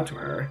didn't reach out to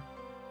her.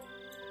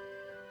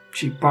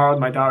 She borrowed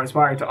my daughter's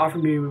body to offer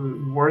me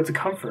words of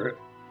comfort.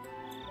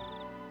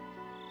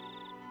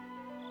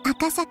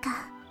 赤坂、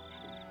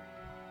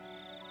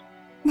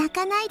泣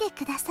かないで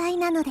ください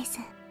なのです。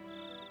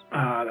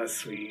 Ah, that's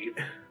sweet.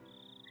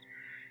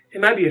 It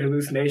might be an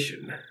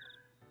hallucination.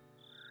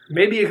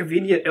 Maybe a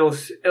convenient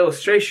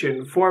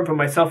illustration formed from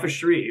my selfish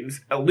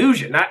dreams.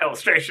 Illusion, not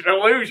illustration,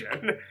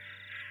 illusion.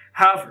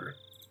 However,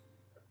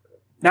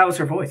 that was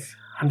her voice.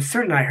 I'm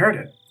certain I heard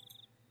it.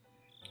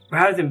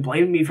 Rather than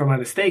blaming me for my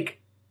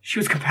mistake, she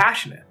was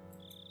compassionate.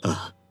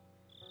 ああ。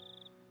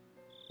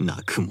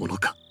泣くもの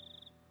か。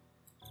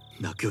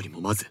泣くよりも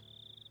まず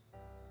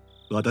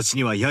私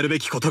にはやるべ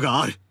きこと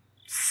がある。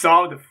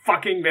 Solve the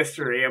fucking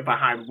mystery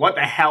behind what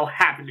the hell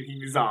happened to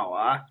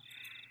Hinamizawa.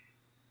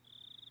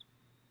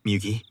 みゆ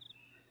き。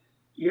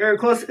 You're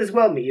close as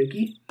well,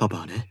 Miyuki. パパ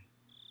はね、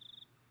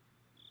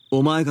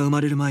お前が生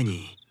まれる前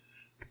に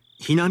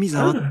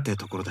Hinamizawaって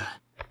ところで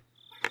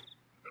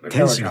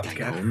天使みたい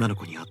な女の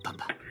子に会ったん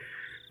だ。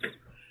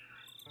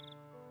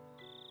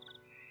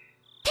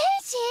天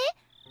使？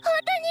本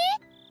当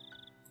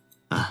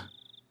に？ああ。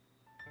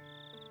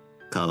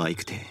可愛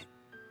くて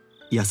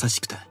優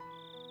しくて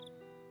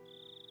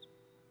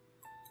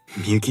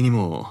みゆきに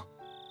も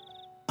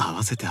会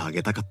わせてあ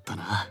げたかった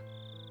な。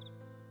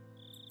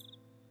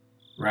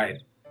 Right.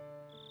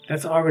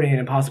 That's already an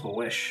impossible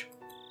wish.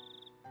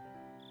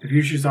 The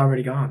future's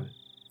already gone.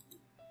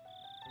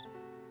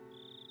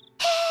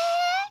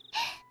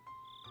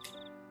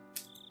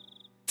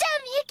 じゃあ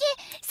みゆき、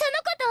その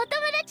子とお友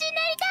達に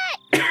なりた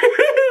い。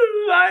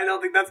 I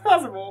don't think that's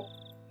possible.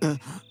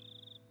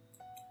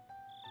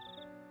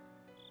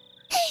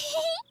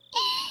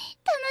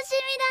 楽し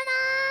みだな。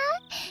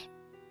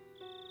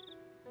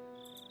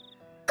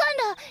今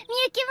度み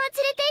ゆきも連れ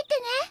て行って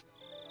ね。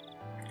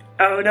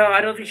 Oh no,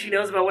 I don't think she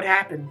knows about what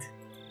happened.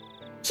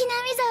 ひ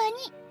なみ沢に。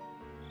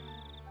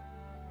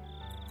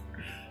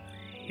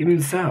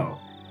 Even so,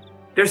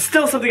 there's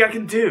still something I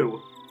can do.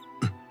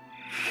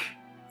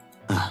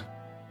 ああ。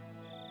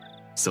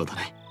そうだ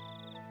ね。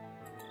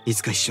い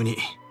つか一緒に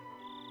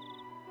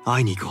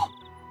会いに行こ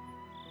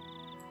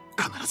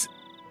う。必ず。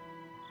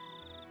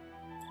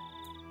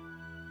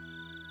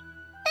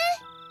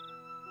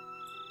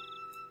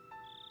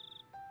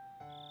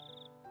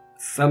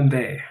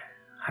 Someday,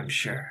 I'm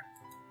sure,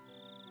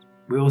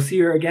 we will see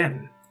her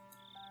again.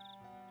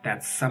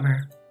 That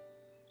summer,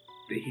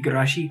 the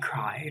Higurashi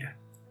cried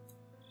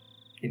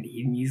in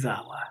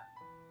Hinamizawa.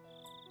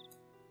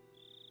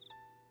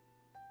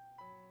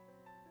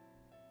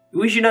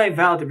 Uishi and I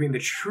vowed to bring the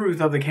truth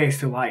of the case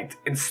to light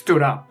and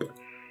stood up.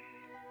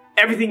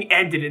 Everything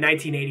ended in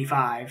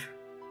 1985.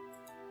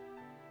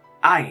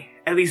 I,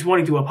 at least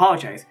wanting to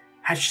apologize,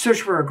 had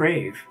searched for her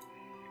grave.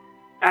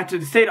 After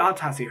the state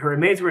autopsy, her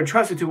remains were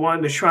entrusted to one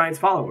of the shrine's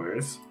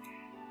followers.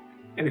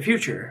 In the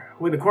future,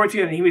 when the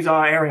quarantine in the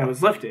Hinamizawa area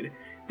was lifted,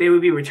 they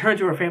would be returned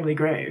to her family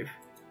grave.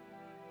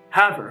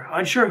 However,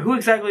 unsure who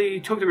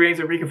exactly took the reins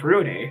of Rika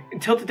Furune,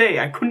 until today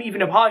I couldn't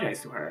even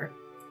apologize to her.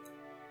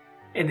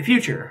 In the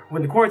future,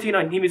 when the quarantine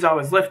on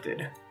Hinamizawa is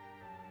lifted,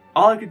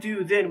 all I could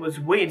do then was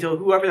wait until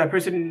whoever that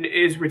person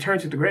is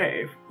returned to the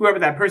grave. What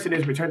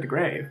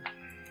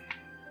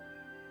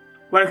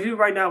I could do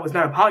right now was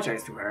not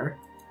apologize to her.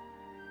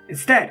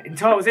 Instead,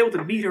 until I was able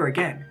to meet her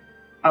again,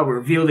 I would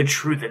reveal the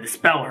truth and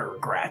dispel her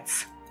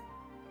regrets.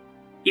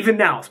 Even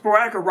now,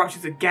 sporadic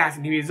eruptions of gas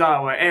in the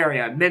Hinamizawa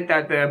area meant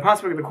that the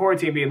prospect of the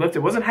quarantine being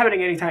lifted wasn't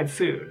happening anytime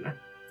soon.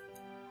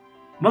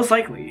 Most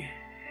likely,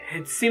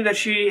 it seemed that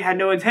she had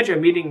no intention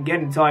of meeting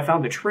again until I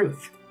found the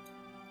truth.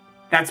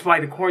 That's why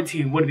the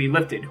quarantine wouldn't be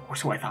lifted, or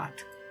so I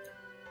thought.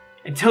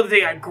 Until the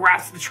day I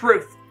grasped the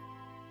truth.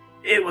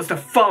 It was the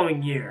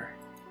following year.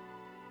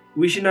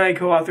 Uishi and I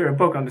co-authored a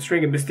book on the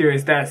string of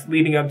mysterious deaths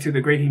leading up to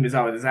the Great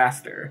Hinamizawa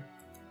disaster.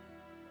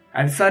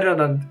 I decided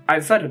on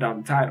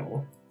the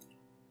title.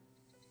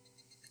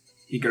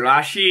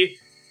 Higurashi,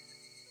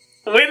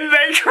 When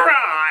They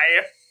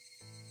Cry!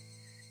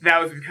 That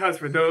was because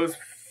for those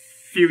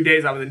few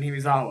days I was in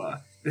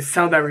Hinamizawa, the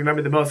sound I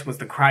remembered the most was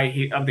the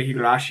cry of the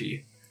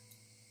Higurashi.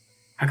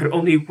 I could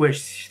only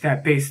wish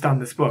that based on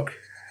this book,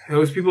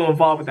 those people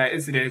involved with that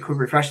incident could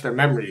refresh their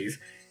memories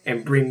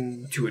and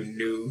bring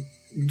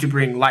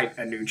light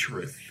a new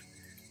truth.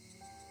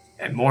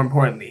 And more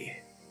importantly,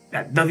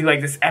 that nothing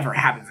like this ever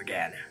happens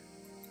again.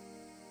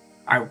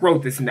 I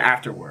wrote this in the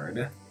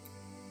afterword.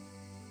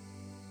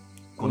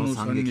 この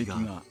惨劇が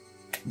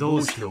ど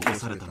うして起こ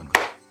されたのか、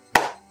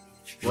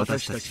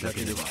私たちだ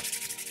けでは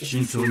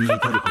真相に至る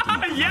ことが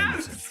できま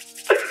せん。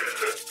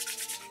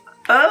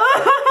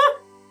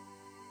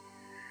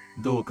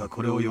どうか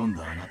これを読ん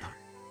だあなた、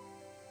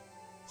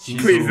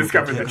 Please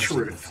discover the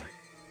truth.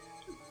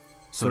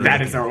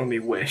 That is our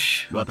only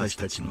wish. 私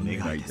たちの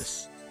願いで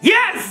す。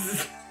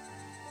 Yes!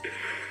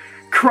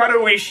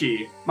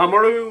 Kuroishi,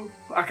 Mamoru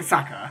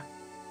Akasaka.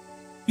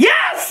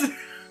 Yes!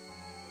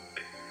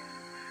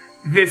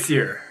 This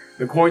year,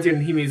 the quarantine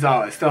in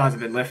Hinamizawa still hasn't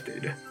been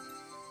lifted.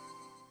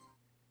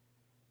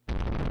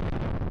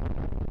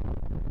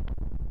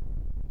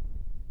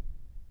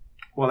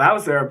 Well, that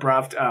was their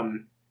abrupt,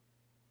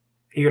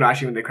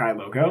 Higurashi When They Cry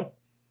logo.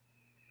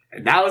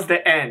 And that was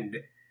the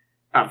end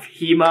of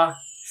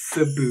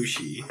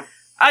Himatsubushi.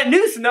 A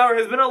new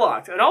scenario has been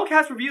unlocked. An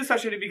all-cast review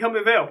session has become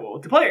available.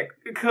 To play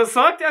it,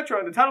 select Etro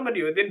in the title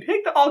menu and then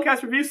pick the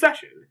all-cast review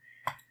session.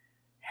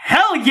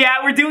 Hell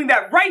yeah, we're doing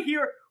that right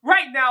here,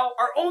 right now.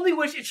 Our only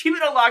wish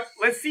achievement unlocked.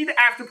 Let's see the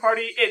after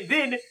party and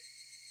then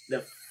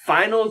the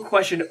final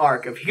question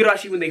arc of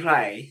Higurashi When They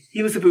Cry,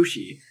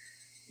 Himatsubushi,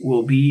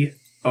 will be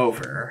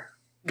over.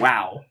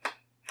 Wow.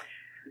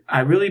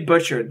 I really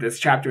butchered this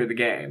chapter of the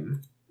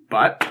game,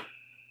 but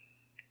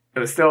it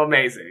was still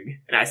amazing,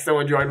 and I still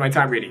enjoyed my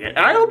time reading it, and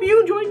I hope you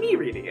enjoyed me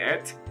reading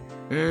it.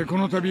 こ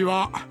の度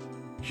は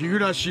日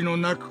暮の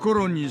泣く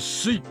頃に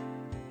水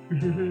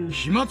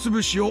暇つ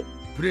ぶしを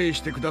プレイ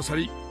してくださ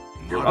り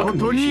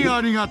誠に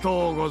ありが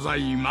とうござ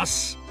いま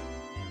す。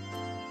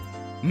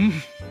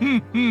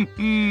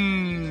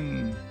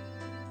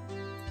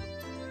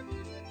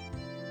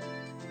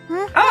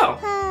Oh!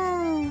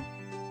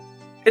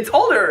 It's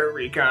older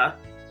Rika!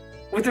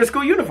 With their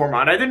school uniform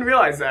on. I didn't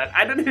realize that.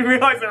 I didn't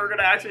realize they were going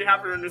to actually have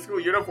her in their school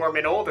uniform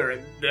and older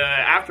in the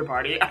after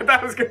party. I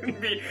thought it was going to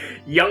be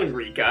young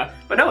Rika.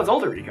 But no, it's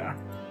older Rika.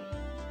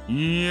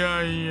 い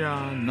やい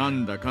や、な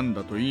んだかん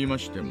だと言いま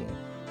しても、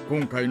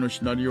今回の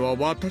シナリオは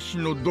私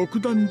の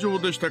独壇場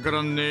でしたか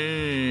ら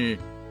ね。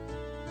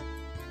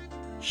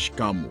し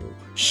かも、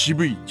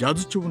渋いジャ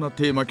ズ調な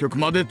テーマ曲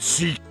まで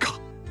追加。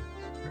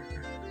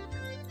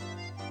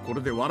こ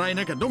れで笑え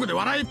なきゃどこで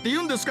笑えって言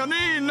うんですか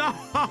ね。なは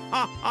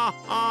はは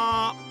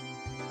は。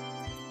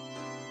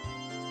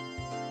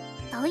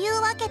とい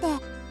うわけで、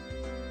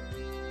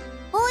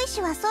大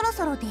石はそろ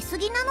そろ出過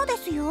ぎなので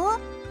すよ。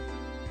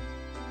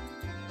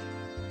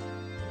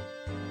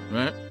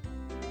え？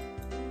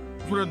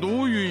それはど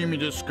ういう意味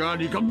ですか、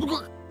リカ？言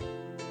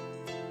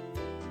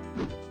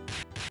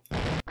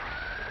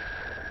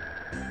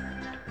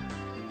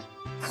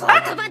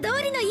葉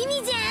通りの意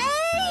味じゃい。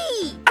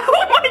 Oh my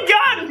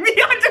god!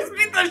 Mia just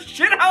beat the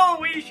shit out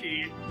of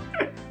Uishi!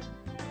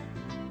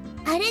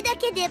 あれだ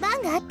け出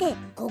番があって、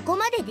ここ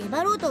まで出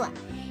張ろうとは、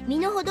身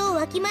の程を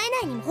わきまえ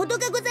ないにも程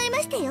がございま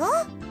したよ。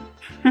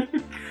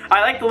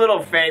I like the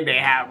little fang they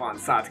have on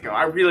Satsuko.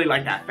 I really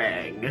like that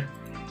fang.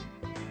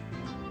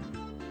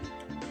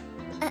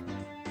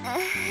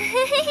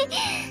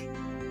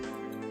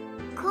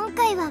 今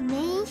回はメ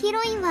インヒ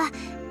ロインは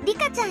リ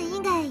カちゃん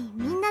以外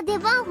みんな出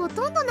番ほ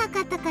とんどな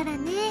かったから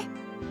ね。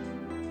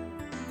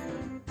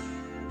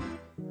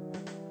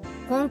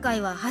今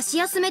回は箸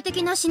休め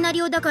的なシナ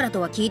リオだから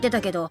とは聞いて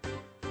たけど、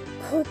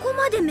ここ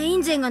までメイ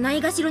ン勢がな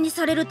いがしろに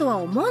されるとは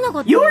思わなか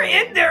った。 You were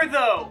in there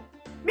though!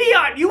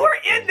 Mion, you were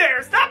in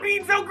there! Stop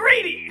being so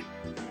greedy!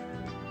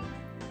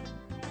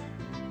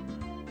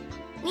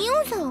 ミ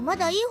オンさんはま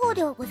だいい方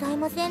ではござい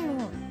ません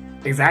の。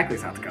 Exactly,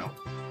 Satsuko.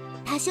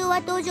 多少は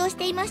登場し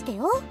ていました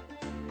よ。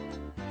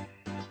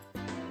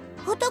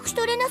私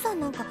とレナさん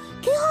なんか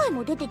気配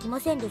も出てきま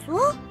せんです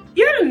わ。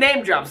You had a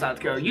name drop,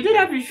 Satsuko. You did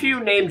have a few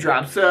name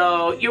drops,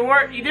 so you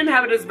didn't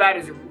have it as bad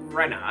as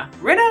Rena.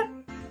 Rena?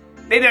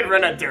 They did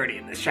Rena dirty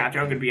in this chapter,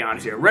 I'm gonna be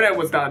honest here. Rena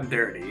was done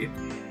dirty.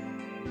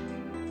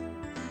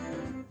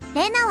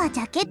 レナはジ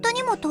ャケット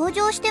にも登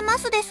場してま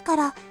すですか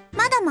ら、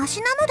まだマ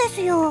シなので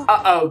すよ。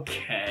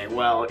Okay,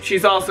 well,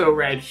 she's also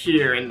right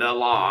here in the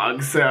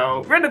log,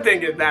 so Rena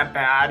didn't get that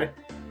bad.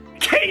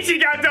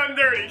 Keiji got done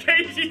dirty!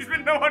 Keiji's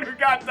been the one who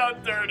got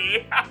done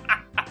dirty!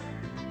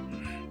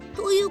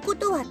 というこ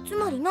とはつ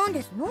まり何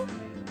ですの？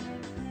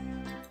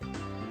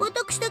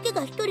私だけ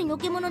が一人の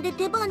け者で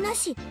出番な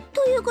し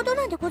ということ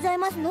なんでござい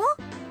ますの？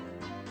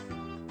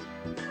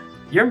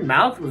 Your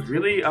mouth was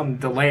really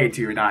delayed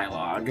to your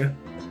dialogue.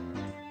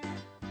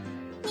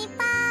 ニ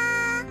パ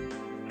ー。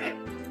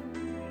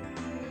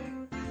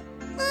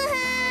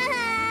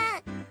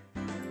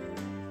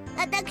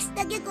私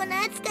だけこの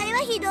扱いは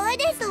ひどい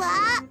ですわ。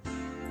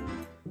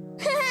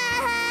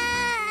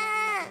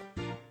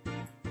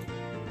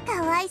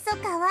かわいそ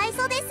かわい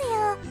そです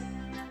よ。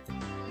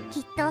き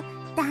っと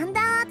だん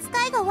だん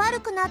扱いが悪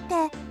くなっ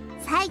て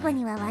最後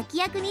には脇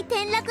役に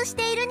転落し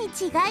ているに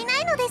違いない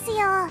のですよ。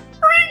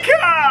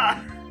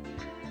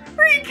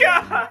リ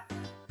カ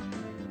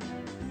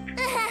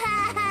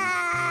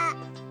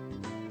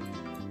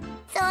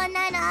そん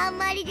なのあん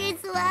まりで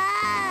すわ。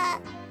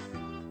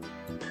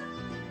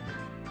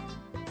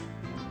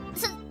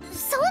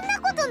そんな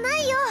ことな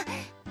いよ。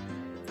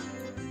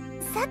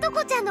さと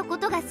こちゃんのこ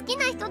とが好き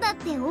な人だっ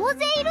て大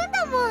勢いるん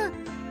だもん。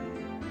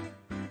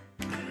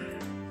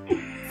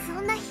そ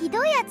んなひ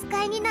どい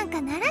扱いになん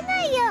かなら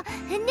ないよね。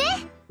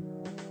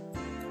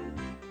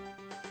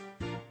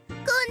こん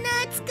な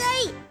扱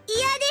い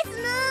嫌で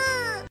す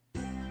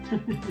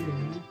の。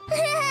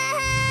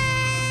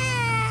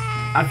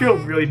I feel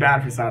really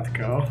bad for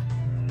Satsuko.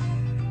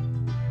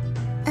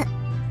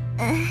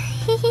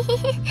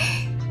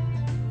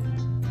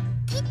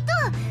 きっと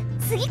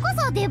次こ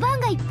そ出番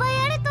がいっぱい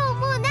あると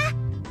思うな。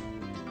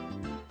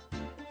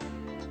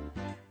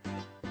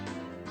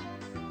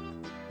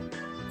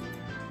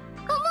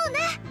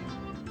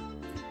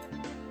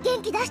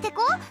元気出して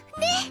こ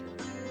ね。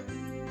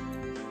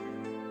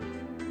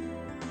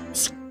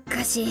し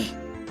かし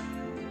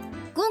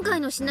今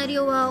回のシナリ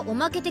オはお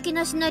まけ的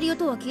なシナリオ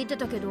とは聞いて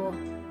たけど、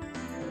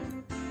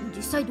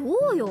実際ど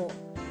うよ。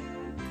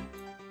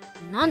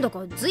なんだ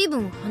か随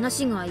分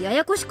話がや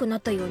やこしくな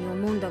ったように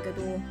思うんだけ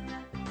ど。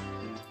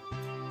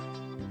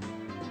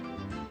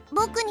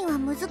僕には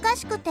難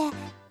しくて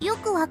よ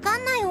くわか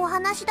んないお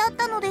話だっ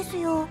たのです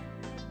よ。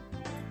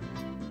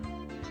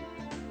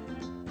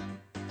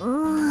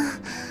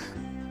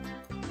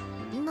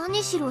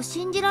何しろ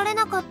信じられ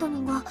なかった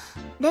のが、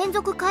連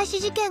続開始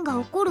事件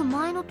が起こる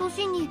前の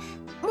年に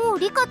もう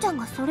リカちゃん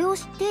がそれを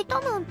知っていた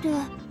なんて。っ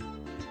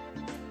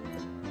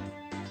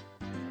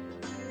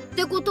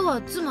てこと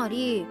はつま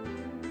り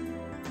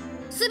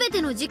全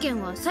ての事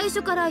件は最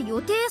初から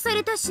予定さ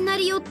れたシナ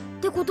リオっ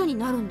てことに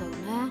なるんだよね。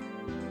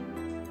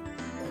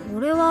こ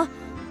れは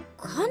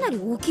かなり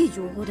大きい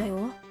情報だ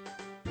よ。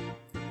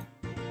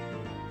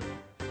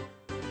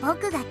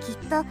僕がきっ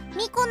と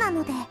巫女な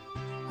ので、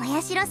お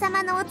社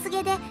様のお告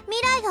げで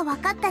未来が分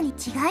かったに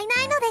違いない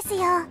のです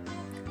よ。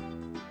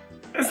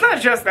It's not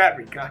just that,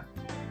 Rika.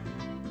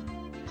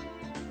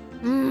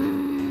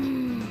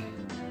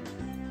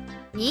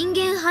 人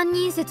間犯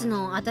人説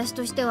の私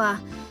としては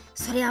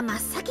それは真っ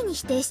先に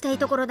否定したい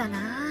ところだな。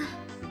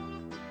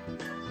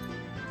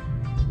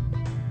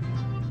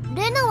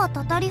レナは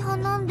たたり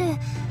派なんで、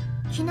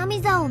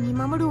Hinamizawaを見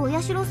守るお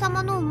社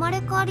様の生まれ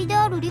変わりで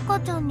あるリカ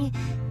ちゃんに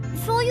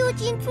そういう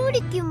神通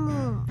力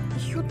も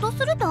ひょっと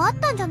するとあっ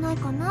たんじゃない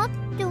かなっ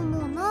て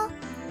思うな。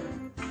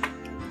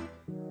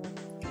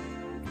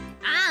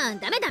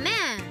ダメダメ。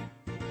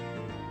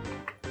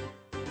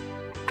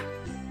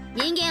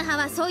人間派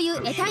はそういう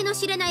得体の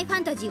知れないファ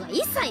ンタジーは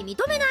一切認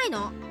めない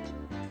の。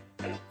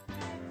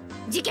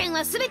事件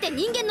は全て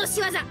人間の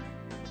仕業。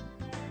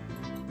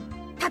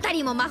たた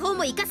りも魔法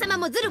もイカサマ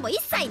もズルも一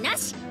切な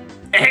し。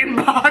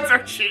Aimbots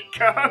are cheat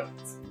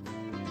codes.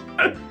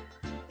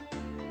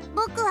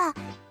 僕は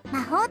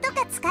魔法と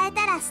か使え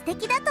たら素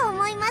敵だと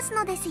思います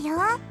のですよ。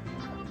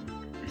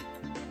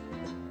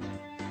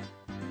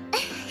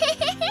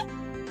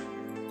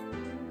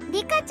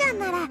リカちゃん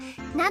なら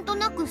なんと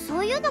なくそ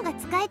ういうのが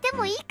使えて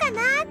もいいか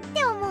なっ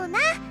て思うな。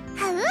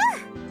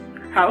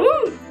はう。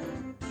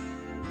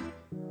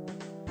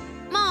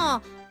ま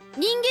あ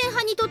人間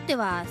派にとって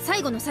は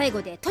最後の最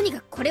後でとに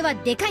かくこれは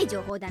でかい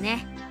情報だ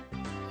ね。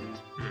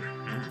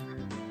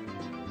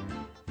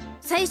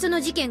最初の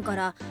事件か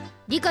ら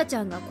リカち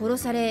ゃんが殺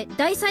され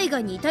大災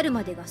害に至る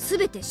までが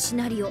全てシ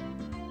ナリオ。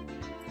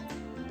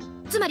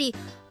つまり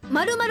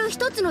丸々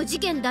一つの事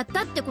件だっ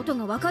たってこと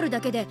が分かるだ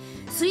けで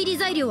推理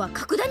材料は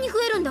格段に増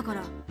えるんだか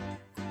ら。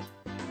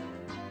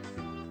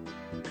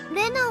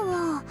レナ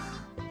は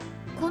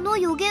この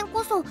予言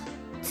こそ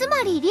つ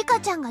まりリカ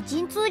ちゃんが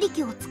神通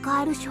力を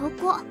使える証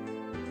拠。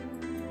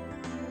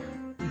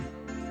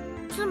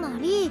つま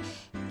り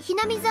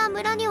Hinamizawa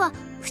村には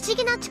不思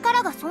議な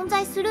力が存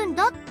在するん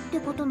だって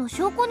ことの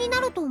証拠に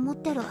なると思っ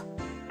てる。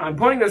I'm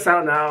pointing this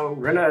out now.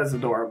 Rena is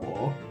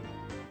adorable.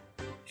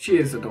 She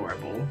is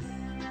adorable.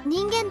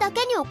 人間だ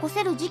けに起こ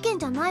せる事件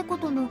じゃないこ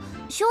との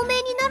証明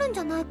になるん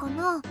じゃないか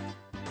な。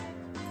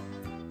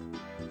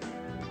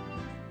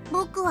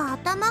僕は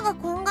頭が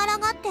こんがら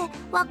がって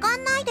わか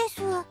んないで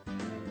す。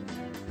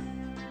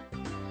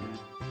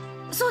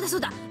そうだそう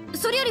だ、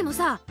それよりも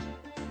さ、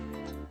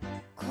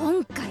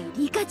今回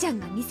リカちゃん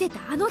が見せた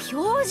あの表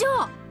情、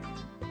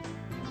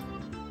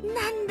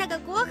なんだか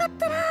怖かっ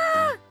たな。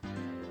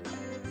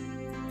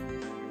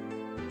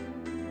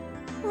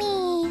み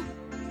ー。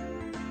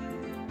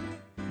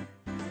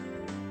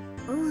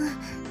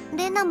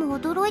レナも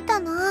驚いた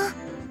な。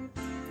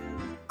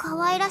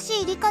可愛ら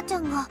しいリカちゃ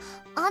んが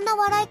あんな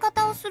笑い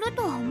方をする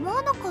とは思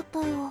わなかった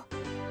よ。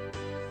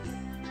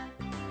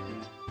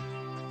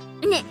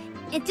ね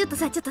え、ちょっと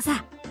さもう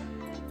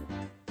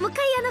一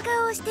回あの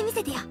顔をしてみ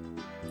せてよ。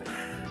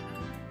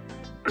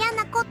嫌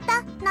なこっ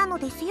たなの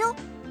ですよ。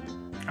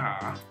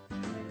Ah.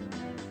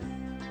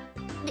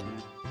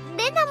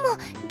 レナも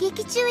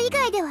劇中以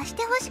外ではし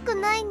てほしく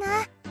ないな。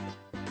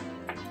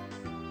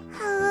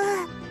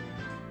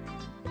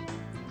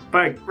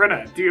But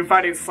Rena, do you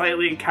find it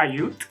slightly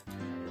cute?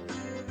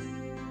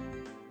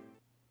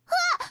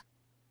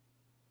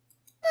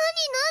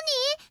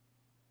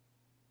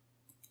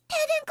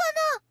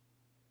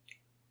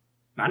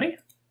 何 全員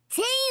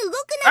動く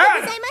な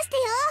でございました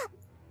よ。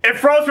It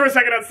froze for a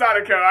second on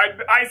Sadako.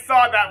 I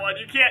saw that one.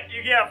 You can't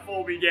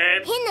fool me,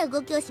 game. 変な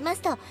動きをしま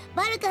すと、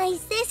バルカン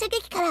一斉射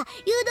撃から誘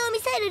導ミ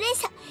サイル連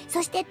射、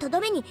そしてとど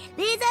めに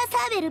レーザーサ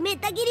ーベルめっ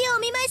た切りをお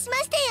見舞いしま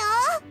したよ。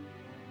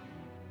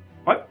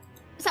What?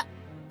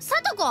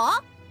 サトコ？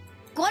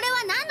これ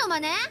は何の真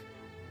似？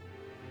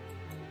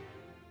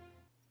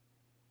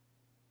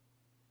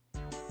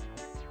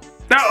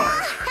 No!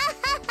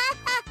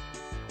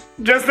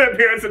 Just the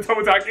appearance of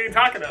Tomotaki and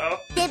Takano.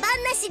 出番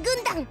なし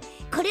軍団、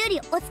これより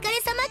お疲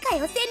れ様会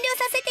を占領さ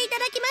せていた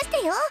だきました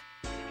よ。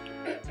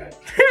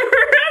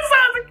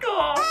Sounds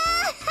cool.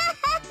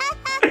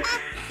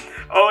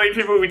 Only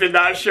people who did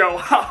not show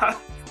up.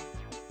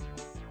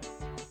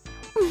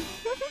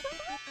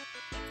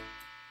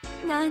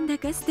 なんだ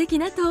か素敵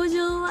な登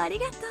場をあり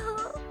がとう。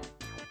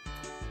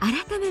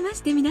改めま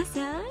して皆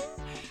さん、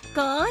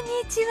こんに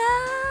ち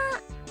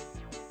は。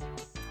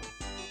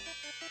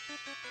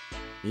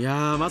いや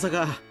ー、まさ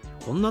か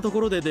こんなと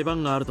ころで出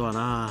番があるとは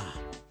な。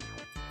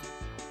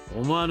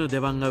思わぬ出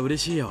番が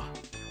嬉しいよ。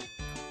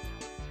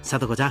さ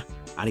とこちゃん、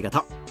ありがと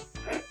う。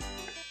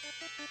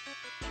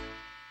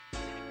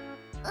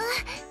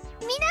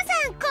皆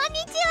さんこんに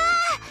ちは。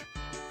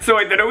So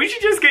wait, then we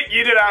should just get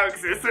Eden out of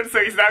existence so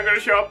he's not going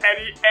to show up at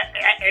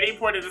any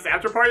point in this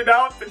after party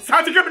now? Then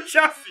Satoko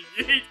just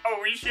yeet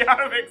Oishi out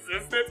of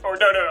existence? Or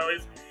no,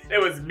 it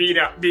was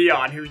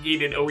Mion who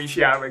yeeted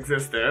Oishi out of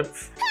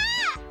existence.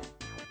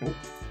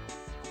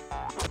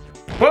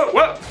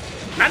 Whoa!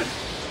 何？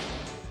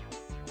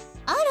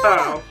あ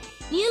ら、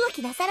身動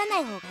きなさらな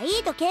い方がい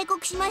いと警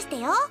告しました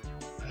よ。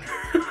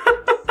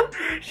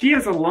She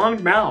has a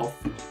long mouth.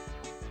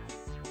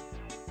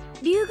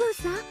 竜宮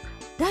さん、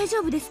大丈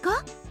夫です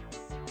か？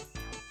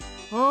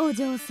北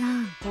条さ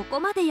ん、ここ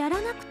までや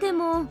らなくて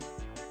も。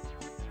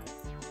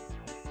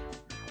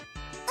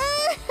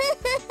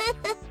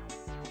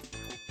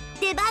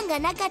出番が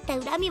なかった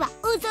恨みは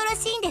恐ろ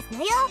しいんです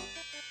のよ。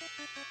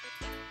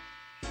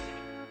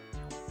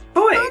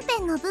本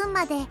編の分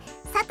まで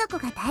サトコ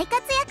が大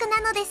活躍な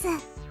のです。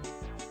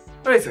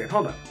Wait a second,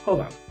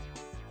 hold on.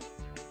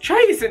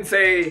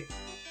 Chae-sensei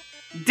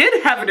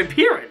did have an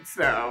appearance,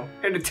 though,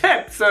 in the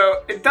tip,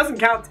 so it doesn't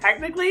count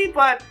technically,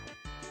 but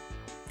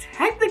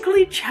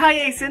technically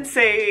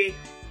Chae-sensei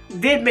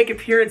did make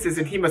appearances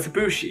in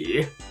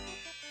Himatsubushi.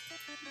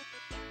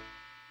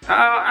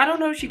 I don't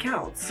know if she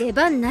counts. 出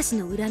番なし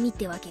の恨みっ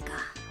てわけか。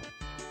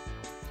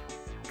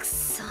く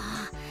そ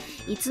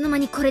ー、いつの間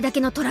にこれだけ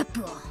のトラッ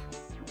プを。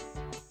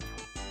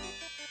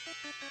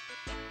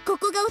こ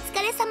こがお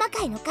疲れ様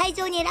会の会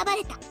場に選ば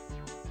れた。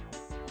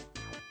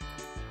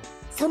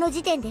その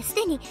時点です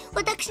でに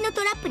私の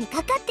トラップに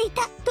かかってい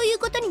たという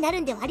ことにな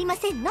るんではありま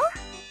せんの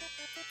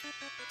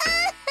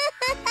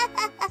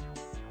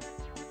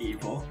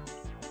？Evil.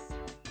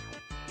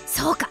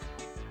 そうか、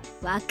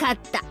わかっ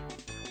た。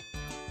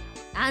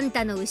あん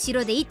たの後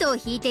ろで糸を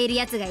引いている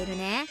やつがいる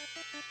ね。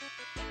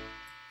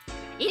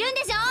いるん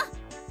でしょ？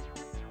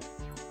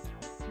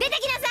出て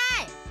きなさ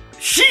い！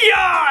シ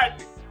アン！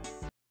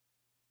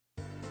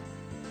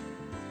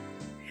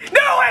 No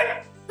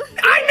way!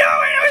 I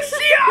know it was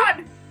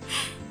Shion!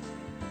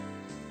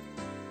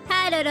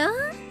 ハロロン、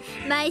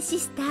マイシ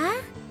スタ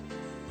ー。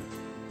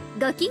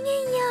ごきげんよ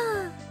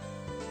う。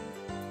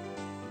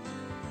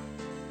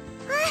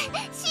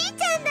しー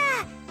ちゃんだ。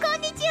こ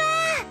んにちは。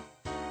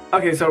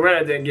Okay, so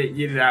Rena didn't get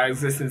yeeted out of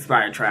existence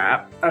by a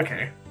trap.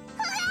 Okay.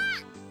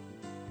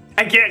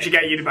 Again, she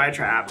got yeeted by a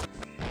trap.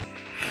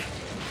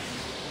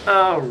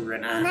 Oh,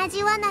 Rena. 同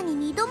じ罠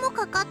に2度も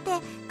かかっ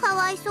てか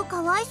わいそう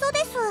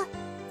です。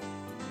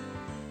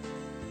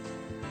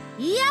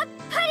やっ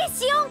ぱり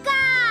シオンか。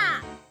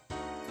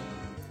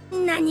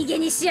何気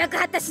に主役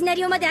張ったシナ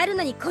リオまである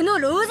のにこの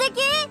ローゼ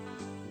系。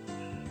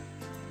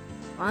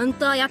あん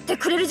たやって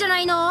くれるじゃな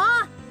いの。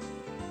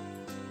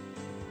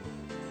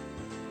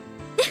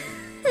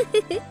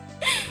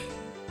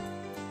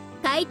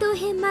怪盗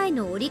編前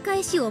の折り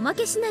返しおま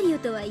けシナリオ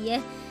とはい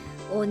え、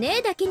お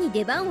姉だけに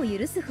出番を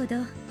許すほど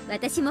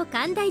私も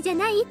寛大じゃ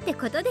ないって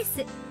ことで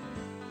す。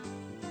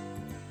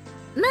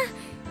ま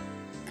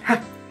あ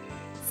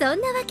そ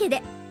んなわけ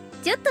で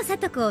ちょっとさ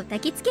とこを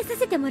焚きつけさ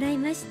せてもらい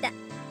ました。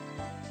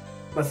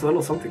That's a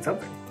little something something.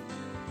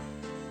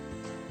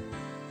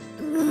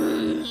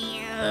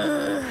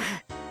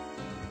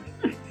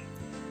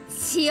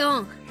 シ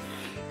オン、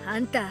あ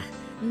んた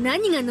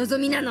何が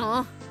望みな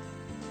の？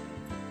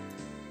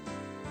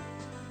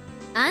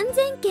安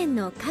全圏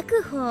の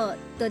確保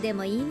とで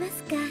も言いま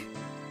すか。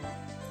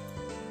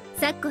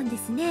昨今で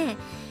すね、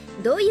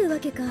どういうわ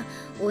けか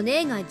お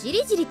姉がじ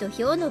りじりと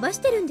票を伸ばし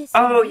てるんです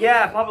よ、ね。Oh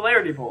yeah,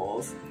 popularity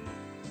polls.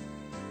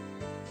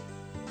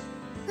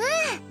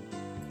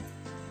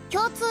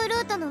 共通ル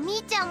ートのみ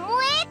ーちゃん萌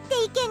えっ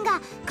て意見が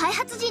開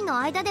発陣の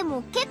間で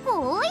も結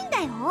構多いん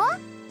だよ。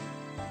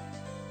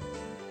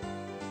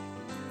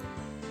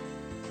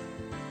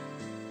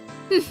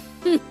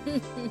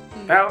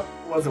That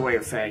was a way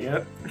of saying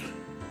it.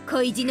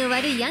 恋路の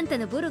悪いあんた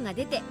のボロが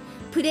出て、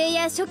プレイ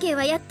ヤー処刑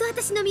はやっと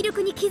私の魅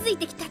力に気づい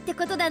てきたって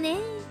ことだね。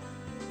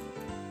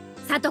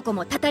さとこ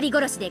もたたり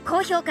殺しで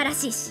高評価ら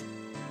しいし、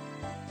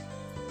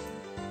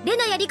レ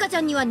ナやリカちゃ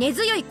んには根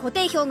強い固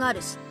定票があ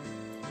るし、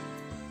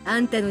あ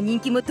んたの人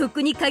気もとっ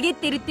くに陰っ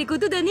てるってこ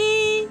とだね。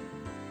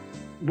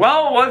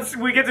Well, once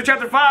we get to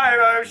chapter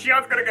 5,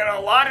 Shion's gonna get a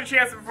lot of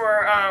chances for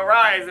a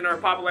rise in her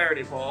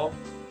popularity poll.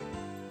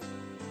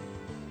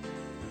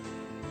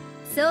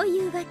 そう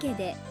いうわけ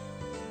で、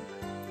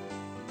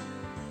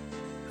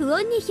不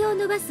穏に票を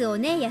伸ばすお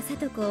姉やさ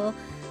とこを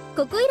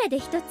ここいらで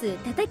一つ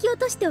叩き落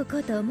としておこ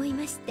うと思い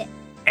まして。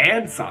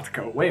And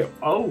Satoko, wait,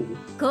 oh.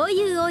 こう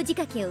いう大仕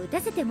掛けを打た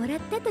せてもらっ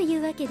たとい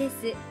うわけで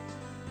す。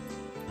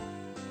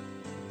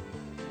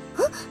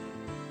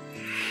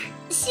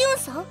シオン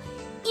さん、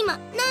今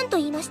何と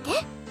言いまして？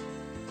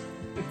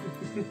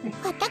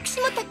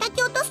私も叩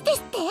き落とすです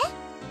って？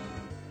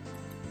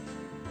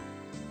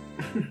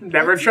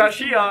 Never trust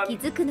気 Shion.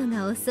 づくの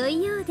が遅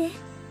いようで。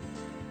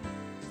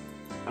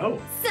Oh.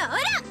 そら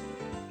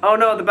Oh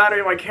no, the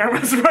battery on my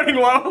camera's running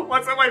low.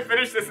 Let's hope I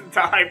finish this in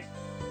time.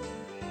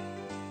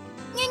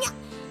 にゃにゃ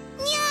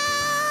にゃ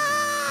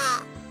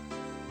ー。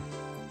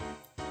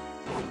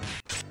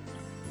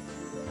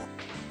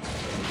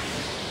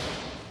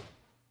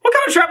 What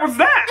kind of trap was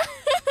that?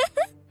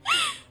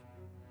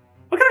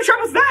 What kind of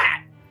trap was that?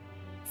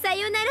 さ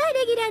よなら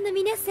レギュラーの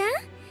皆さん、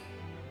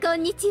こ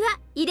んにちは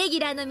イレギ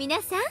ュラーの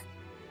皆さん。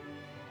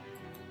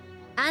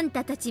あん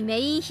たたちメ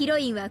インヒロ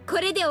インはこ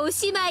れでお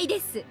しまいで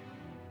す。 Shion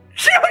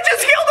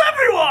just killed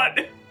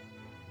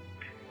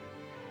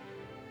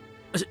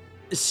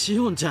everyone! シ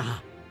オンちゃ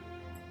ん、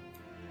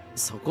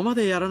そこま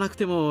でやらなく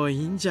てもい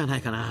いんじゃな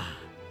いかな。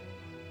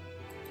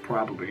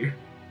 Probably.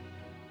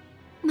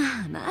 ま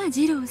あまあ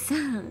二郎さ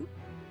ん、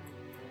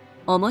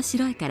面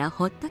白いから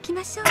ほっとき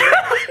ましょう。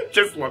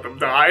 Just let them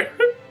die.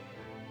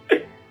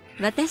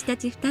 私た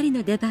ち二人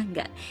の出番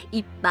が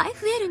いっぱい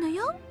増えるの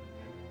よ。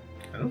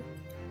 Oh,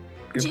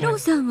 二郎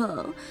さん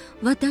は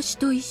私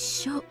と一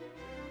緒。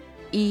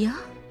いや。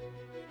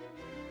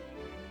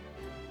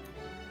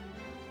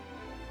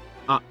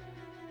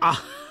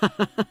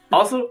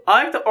Also,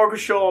 I like the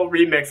orchestral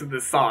remix of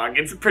this song.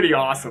 It's pretty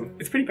awesome.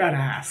 It's pretty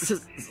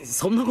badass.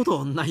 そんなこ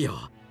とないよ。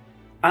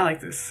I like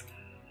this.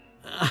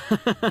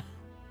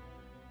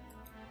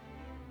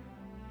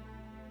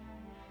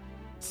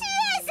 シ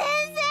エ先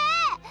生、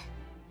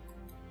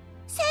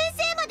先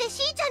生まで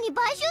しーちゃんに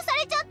買収さ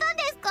れちゃったん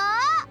ですか？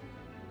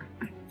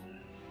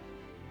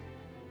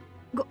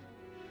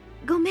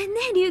ごめんね、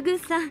竜宮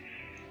さん。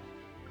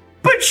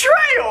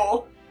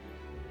 Betrayal!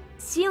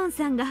 シオン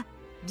さんが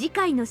次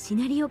回のシ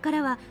ナリオか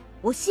らは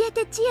教え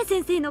て千恵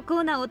先生のコ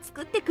ーナーを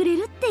作ってくれ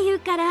るっていう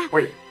から。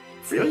 Wait,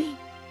 つい really?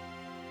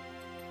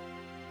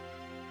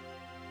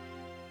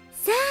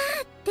 さ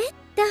ーてっ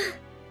と、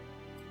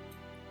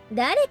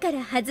誰か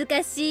ら恥ず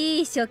か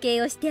しい処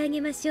刑をしてあげ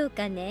ましょう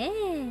かね。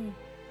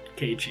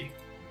 Keiichi.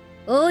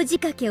 大仕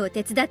掛けを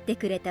手伝って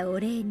くれた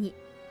お礼に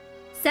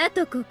さ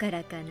とこか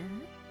らかな。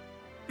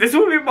 This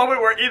will be a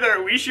moment where either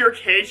Uishi or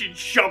Keiichi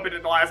jump in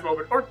at the last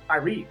moment, or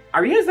Irene.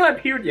 Irene has not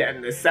appeared yet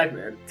in this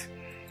segment.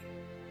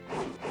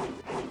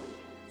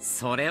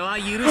 それは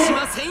許し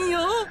ませんよ。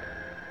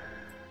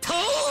トーン。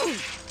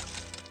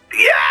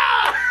 Yeah!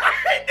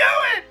 I knew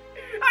it!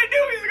 I knew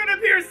he was gonna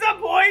appear at some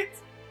point!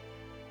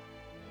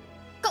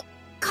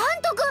 監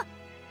督、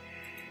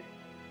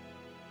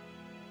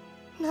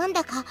なん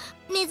だか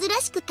珍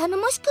しく頼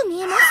もしく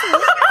見えます。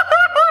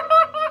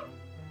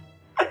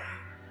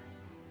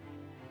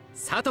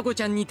さとこ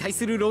ちゃんに対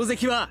する狼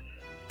藉は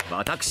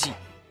私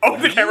Oh,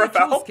 the camera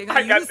fell. 介が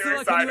I got 許す too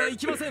わけにはい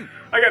きま excited. せん。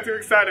 I got too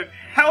excited.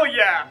 Hell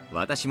yeah!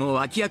 私も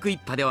脇役一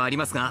派ではあり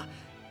ますが、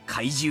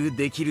懐柔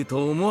できる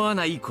と思わ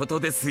ないこと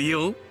です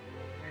よ。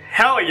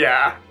 Hell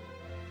yeah!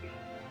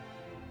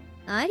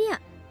 ありゃ、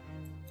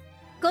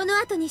この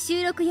後に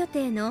収録予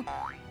定の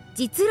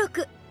実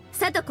録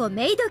里子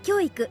メイド教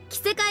育着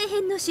せ替え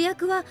編の主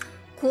役は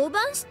降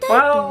板したいと。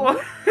Well,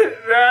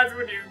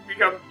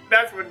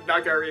 that's when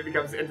Dr. Ari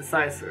becomes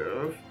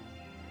indecisive.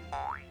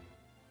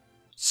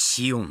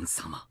 シオン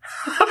様。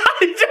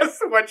I just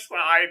switched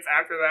sides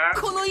after that.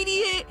 この入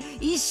りへ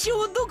一生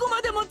どこ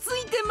までもつ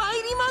いてまい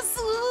ります。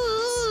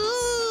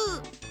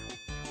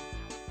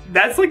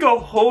That's like a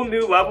whole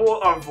new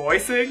level of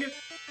voicing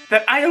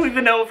that I don't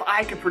even know if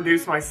I could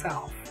produce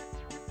myself.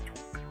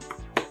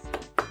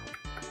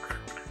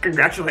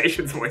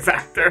 Congratulations, voice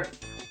actor.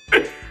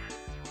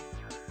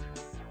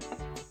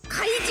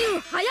 怪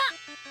獣早っ。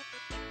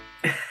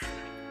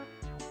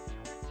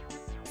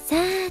さ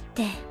ー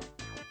て、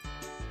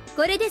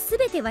これで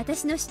全て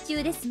私の支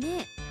柱です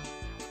ね。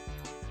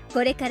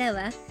これから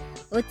は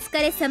お疲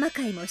れ様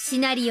会もシ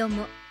ナリオ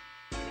も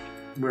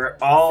We're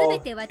all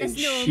全て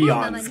私の思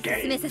うままに進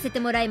めさせて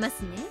もらいま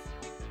すね。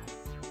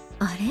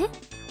あれ？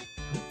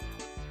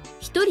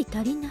一人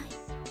足りない。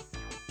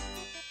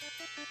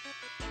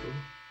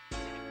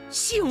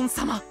シオン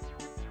様、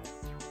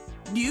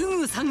竜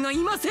宮さんがい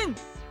ません。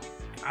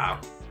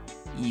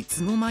い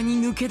つの間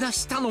に抜け出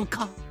したの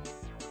か。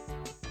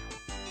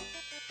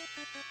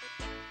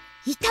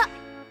いた。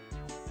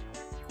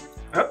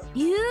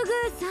竜宮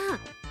さん、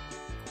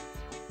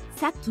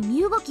さっき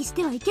身動きし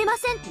てはいけま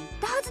せんって言っ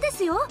たはずで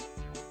すよ。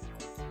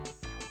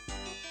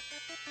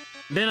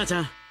レナち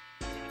ゃん、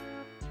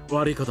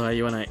悪いことは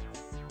言わない。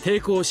抵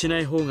抗しな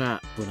い方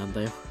が無難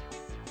だよ。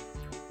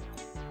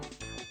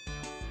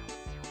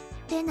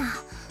レナ、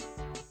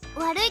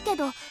悪いけ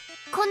ど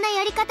こんな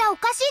やり方お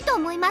かしいと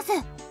思います。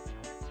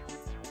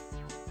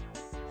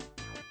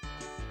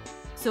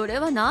それ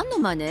は何の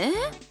真似？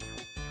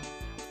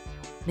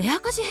目明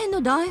かし編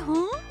の台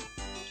本？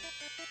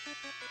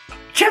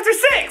 Chapter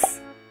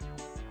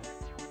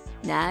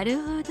 6! な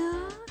るほど。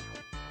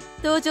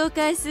登場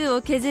回数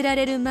を削ら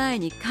れる前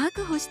に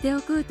確保して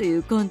おこうとい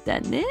う魂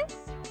胆ね。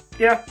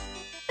Yeah.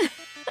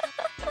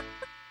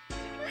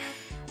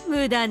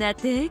 無駄な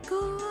抵抗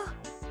を。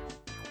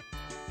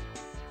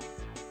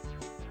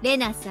レ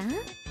ナさん、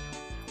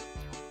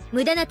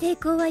無駄な抵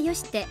抗はよ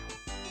して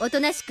おと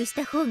なしくし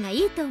た方が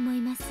いいと思い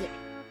ます。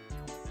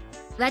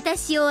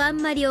私をあん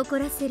まり怒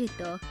らせる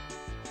と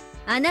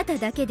あなた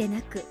だけで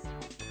なく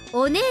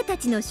お姉た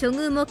ちの処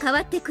遇も変わ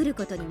ってくる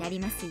ことにな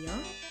りますよ。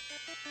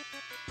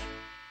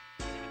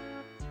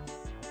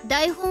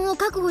台本を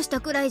確保した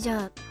くらいじ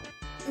ゃ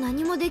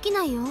何もでき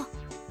ないよ。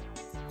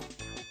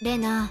レ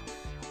ナ、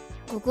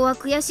ここは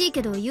悔しい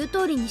けど言う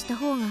通りにした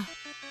方が。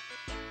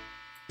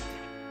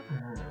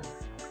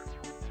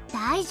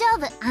大丈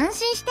夫、安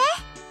心して。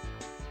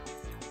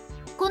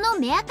この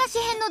目明かし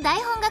編の台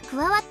本が加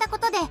わったこ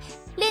とで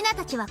レナ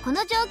たちはこ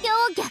の状況を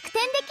逆転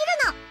でき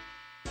るの。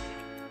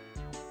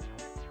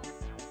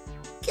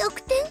逆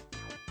転？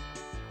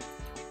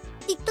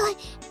一体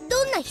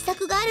どんな秘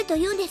策があると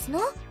いうんですの？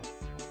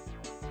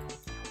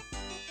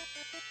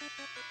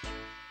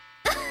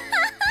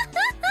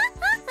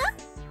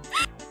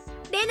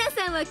レナ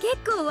さんは結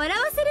構笑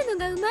わせるの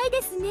がうまい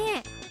です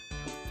ね。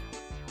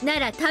な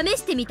ら試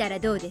してみたら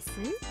どうです？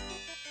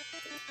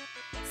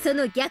そ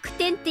の逆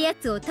転ってや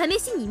つを試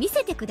しに見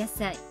せてくだ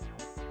さい。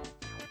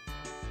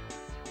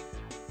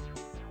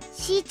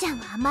しーちゃん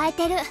は甘え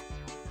てる。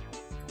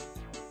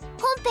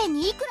本編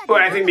にいくら出番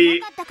がな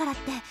かったからっ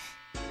て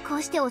こ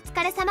うしてお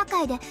疲れ様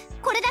会で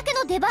これだけ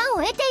の出番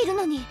を得ている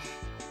のに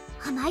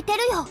甘えてる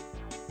よ。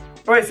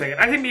Wait a second,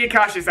 I think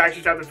Miyakashi is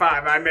actually chapter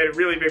 5. I made a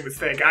really big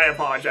mistake. I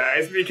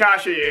apologize.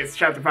 Miyakashi is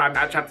chapter 5,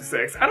 not chapter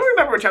 6. I don't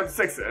remember what chapter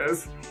 6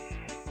 is.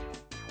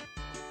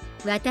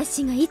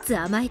 私がいつ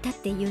甘えたっ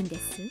て言うんで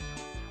す？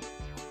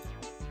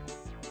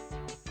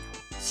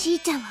しー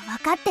ちゃんは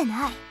分かって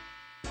ない。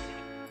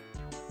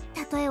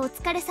たとえお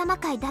疲れ様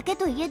会だけ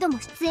といえども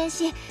出演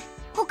し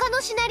他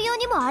のシナリオ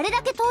にもあれ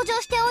だけ登場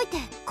しておいて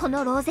こ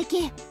の狼藉。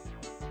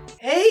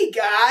 Hey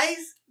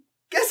guys!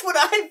 Guess what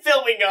I'm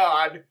filming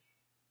on?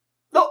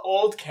 The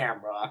old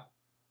camera.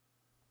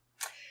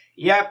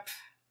 Yep.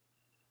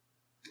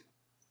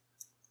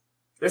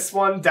 This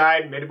one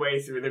died midway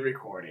through the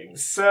recording,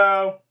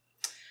 so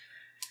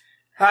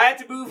I had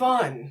to move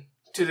on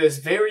to this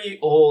very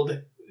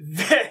old,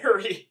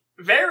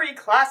 very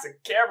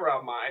classic camera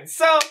of mine.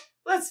 So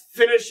let's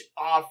finish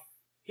off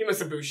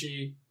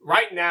Himatsubushi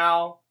right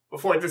now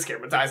before this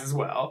camera dies as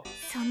well.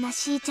 そんな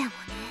しーちゃんを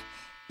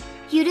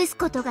ね、許す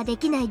ことがで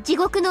きない地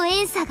獄の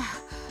怨嗟が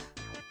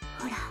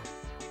ほら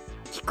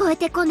聞こえ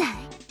てこない？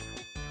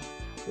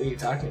 What are you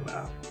talking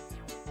about?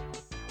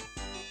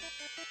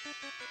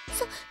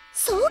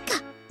 そうか、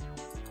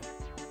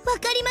わ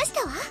かりまし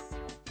たわ。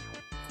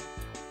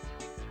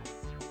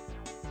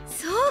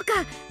そう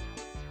か、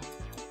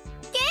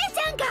ケイち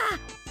ゃんか。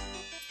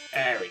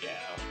 There we go.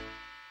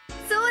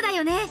 そうだ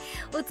よね。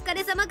お疲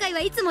れ様会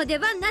はいつも出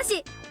番な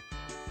し。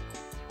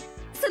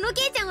その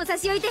ケイちゃんを差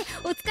し置いて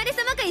お疲れ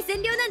様会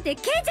占領なんて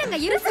ケイちゃんが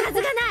許すは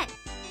ずがない。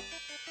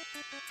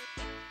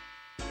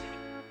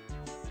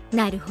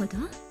なるほど。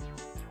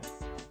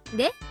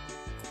で、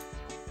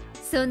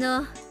そ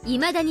の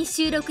未だに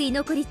収録居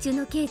残り中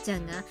のケイちゃ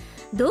んが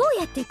どう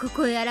やってこ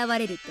こへ現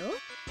れると？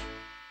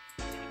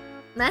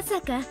ま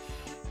さか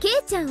ケイ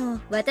ちゃんを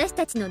私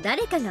たちの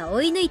誰かが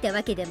追い抜いた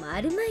わけでも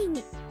あるまい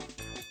に。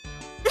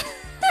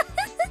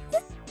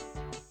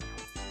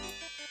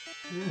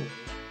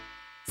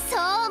そう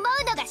思う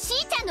のがし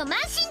ーちゃんの慢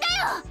心だ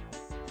よ。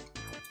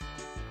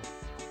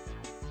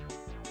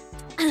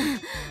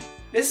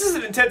This is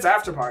an intense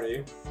after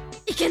party.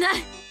 いけない。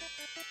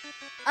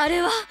あ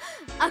れは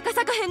赤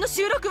坂編の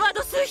収録ワー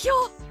ド数表。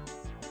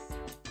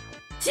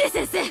知恵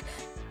先生、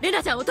レ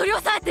ナちゃんを取り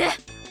押さえて。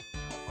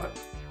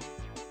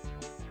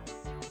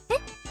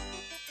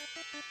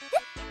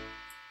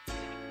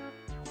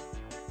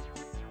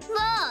もう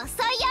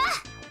遅いよ。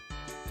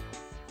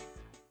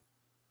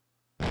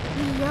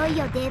いよい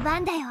よ出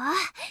番だよ。ケイ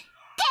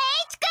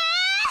チくん。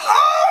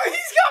Oh,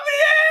 he's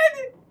coming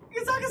in!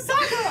 It's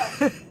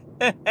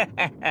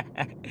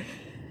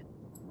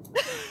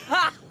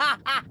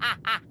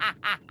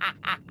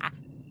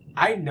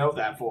I know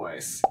that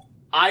voice.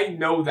 I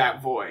know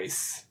that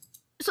voice.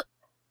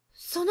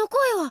 その声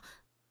は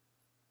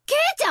ケイ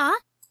ちゃん？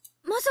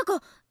まさか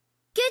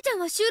ケイちゃん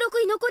は収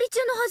録居残り中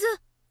のは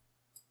ず。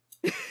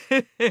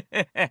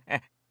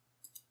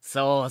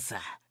そうさ、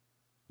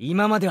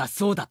今までは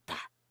そうだった。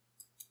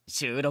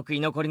収録居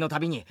残りのた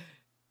びに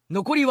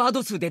残りワー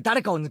ド数で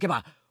誰かを抜け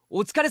ば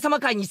お疲れ様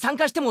会に参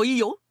加してもいい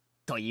よ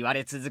と言わ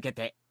れ続け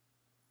て、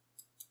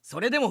そ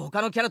れでも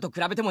他のキャラと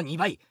比べても2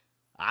倍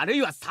ある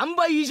いは3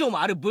倍以上も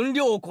ある分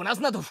量をこな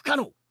すなど不可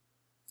能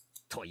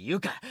とい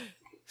うか、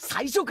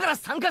最初から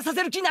参加さ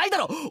せる気ないだ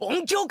ろ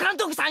音響監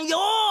督さんよ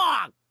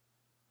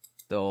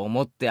と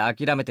思って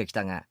諦めてき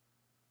たが、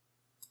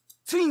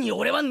ついに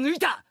俺は抜い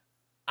た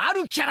あ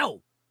るキャラを。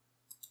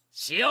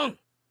シオン、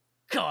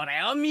こ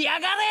れを見やが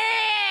れ。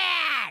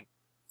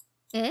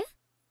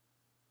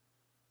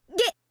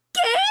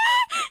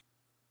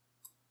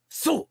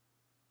そう、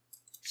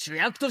主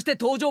役として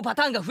登場パ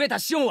ターンが増えた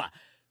シオンは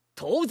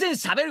当然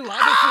喋るワー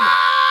ド数も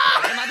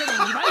これまでの2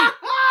倍。し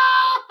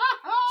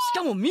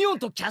かもミオン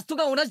とキャスト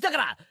が同じだか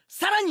ら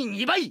さらに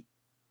2倍。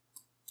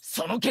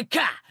その結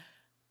果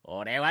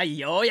俺は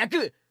ようや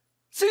く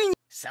ついに、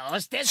そ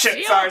してシオン、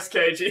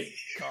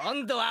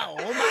今度はお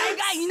前が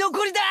居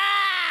残りだ。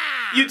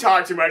You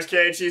talk too much,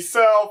 Keiichi, so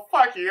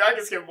fuck you. I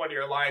can skip one of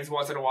your lines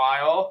once in a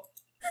while.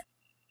 嘘。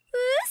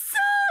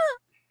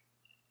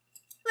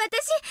私、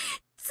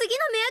次の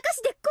目明か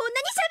しでこん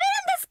なに喋る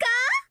んですか？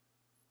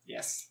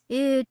 Yes.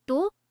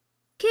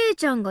 ケイ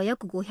ちゃんが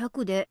約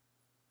500で。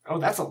Oh,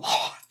 that's a lot.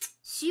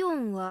 シオ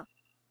ンは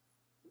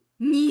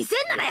2700超え。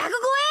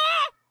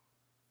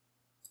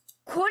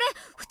これ、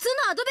普通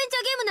のアドベンチ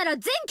ャーゲームなら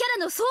全キャ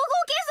ラの総合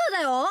係数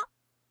だよ。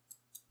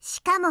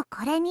しかも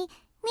これにミー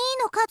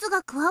の数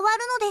が加わる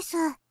のです。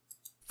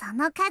そ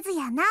の数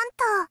やなんと。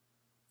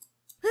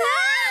うわ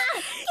ー！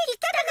聞き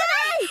たくな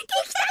い！聞きた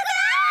く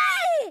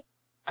ない！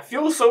 I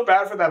feel so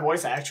bad for that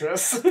voice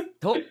actress.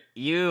 と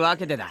いうわ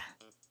けでだ。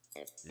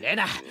レ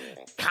ナ、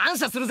感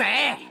謝する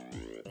ぜ。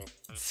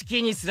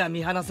月にすら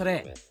見放さ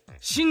れ、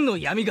真の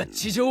闇が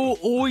地上を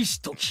覆い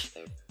しとき、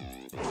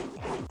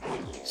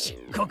漆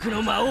黒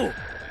の魔王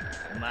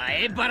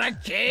前原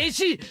圭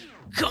一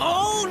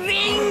降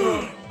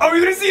臨。 Are we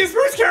gonna see his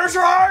first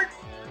character art?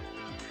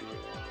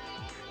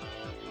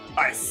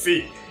 I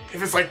see.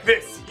 If it's like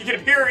this, he can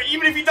appear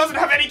even if he doesn't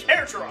have any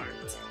character art.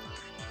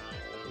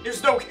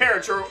 There's no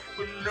character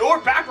nor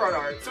background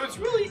art, so it's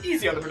really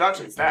easy on the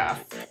production staff.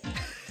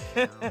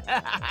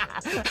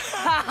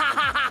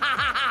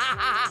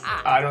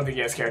 I don't think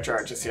he has character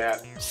art just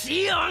yet.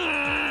 シオ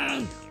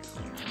ン、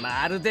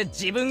まるで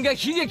自分が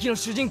悲劇の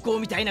主人公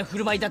みたいな振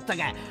る舞いだった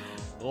が、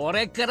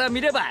俺から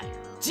見れば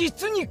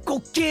実に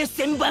滑稽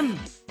千万。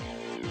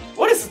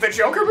 What is this,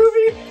 the Joker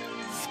movie?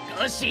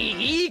 少し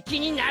いい気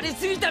になり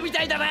すぎたみ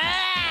たいだな。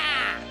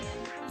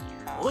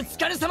お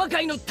疲れ様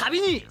会の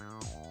旅に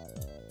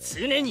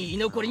常に居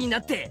残りにな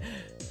って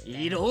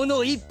異老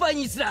の一杯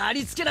にすらあ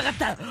りつけなかっ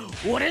た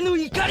俺の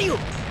怒りを、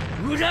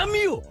恨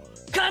みを、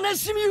悲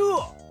しみ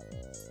を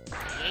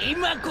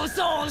今こ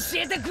そ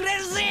教えてくれ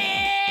るぜ。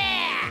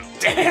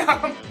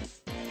 Damn!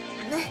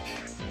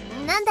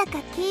 なんだか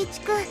圭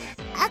一くん、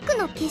悪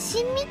の化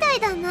身みたい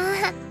だ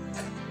な。化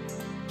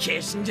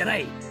身じゃな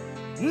い、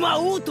魔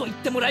王と言っ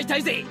てもらいた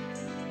いぜ。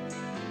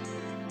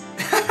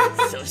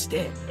そし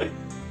て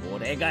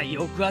俺が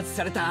抑圧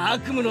された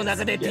悪夢の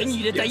中で手に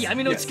入れた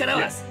闇の力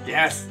は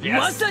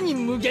まさに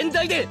無限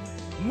大で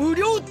無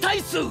量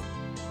大数。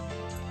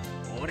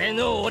俺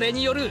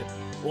による、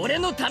俺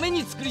のため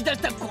に作り出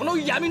したこの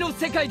闇の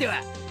世界で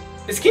は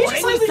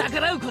俺に逆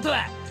らうこと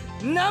は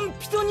何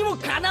人にも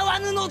かなわ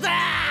ぬのだ。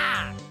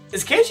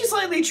 Is Keiichi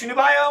slightly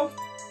Chunibyo?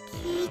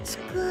 圭一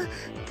く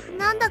ん、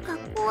なんだか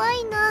怖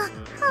いな。は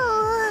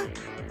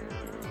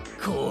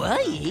あ、怖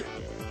い？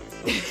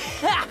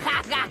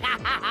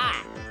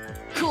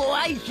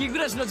怖い日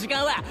暮らしの時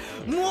間は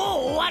もう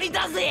終わり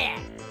だぜ。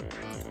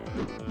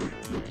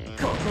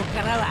ここ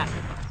からは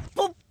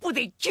ポップ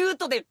でキュー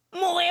トで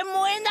萌え萌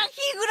えな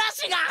日暮ら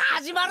しが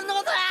始まる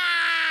のだ。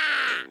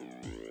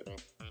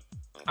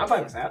I'm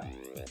fine with that.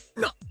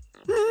 なん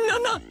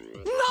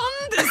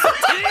ですっ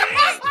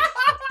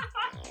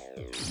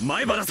て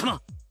前原様、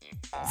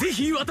ぜ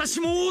ひ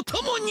私もお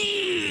供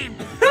に。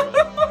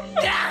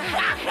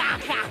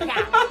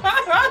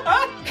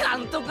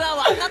監督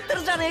は分かって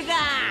るじゃねえか。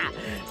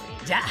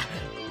じゃあ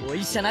お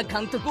医者な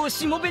監督を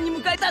しもべに迎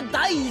えた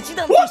第一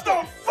弾として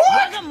我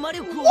が魔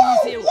力を見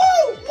せよう。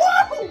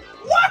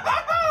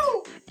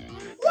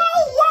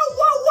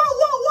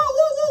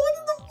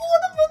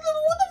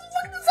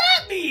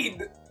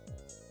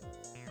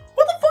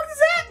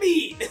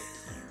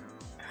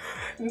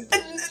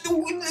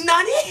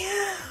Nani?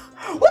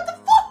 What the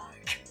fuck?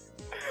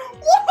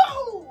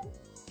 Whoa!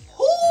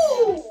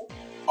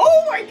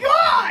 Oh my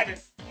god!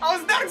 I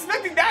was not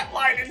expecting that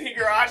line in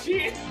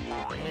Higurashi.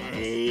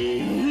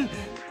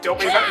 Don't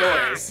make that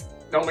noise.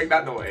 Don't make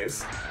that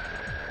noise.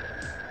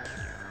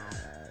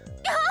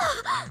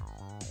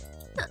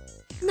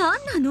 な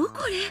んなの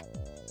これ。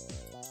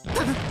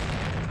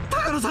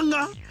高野さん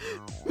が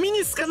ミ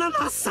ニスカなナ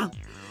ースさん、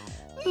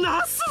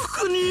ナース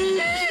服に。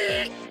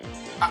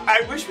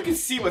I wish we could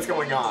see what's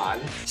going on.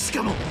 し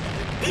かも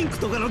ピンク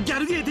とかのギャ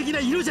ルゲー的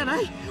な色じゃ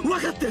ない。分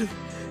かってる。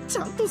ち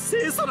ゃんと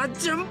清楚な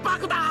純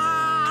白だ。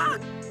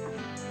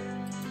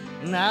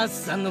ナー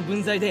スさんの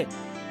分際で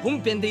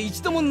本編で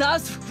一度もナー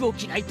ス服を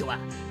着ないとは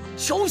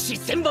笑止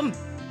千万。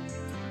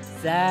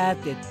さ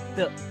て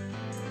と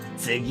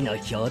次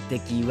の標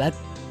的はと。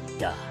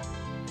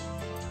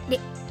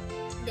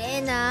レ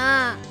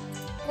ナ、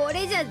こ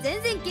れじゃ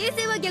全然形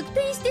勢は逆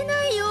転して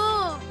ないよ。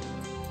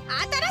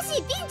新し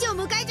いピンチを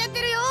迎えちゃっ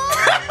てるよ。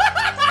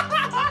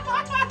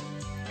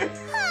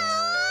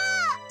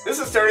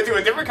This is turning into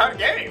a different kind of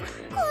game.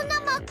 こんな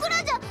真っ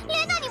暗じゃ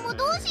レナにも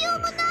どうしよう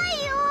もない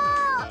よ。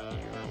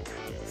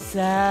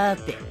さ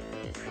て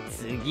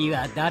次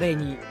は誰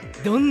に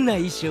どんな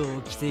衣装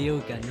を着せよ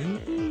うかね。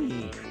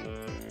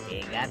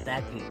手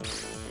堅く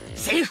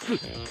制服、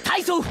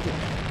体操服、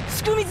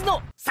すく水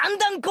の三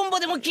段コンボ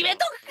でも決め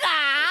とくか。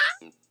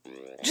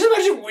 Just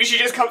imagine Wishi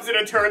just comes in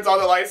and turns on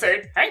the light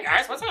saying, "Hey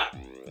guys, what's up?"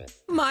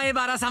 前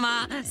原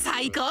様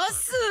最高っ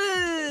す。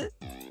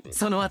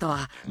その後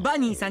はバ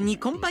ニーさんに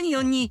コンパニ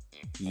オンに、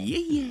いえ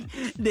いえ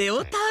レ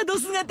オタード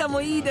姿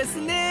もいいです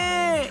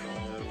ね。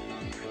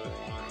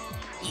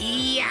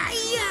いやい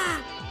や、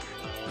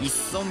いっ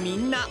そみ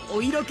んな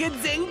お色気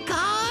全開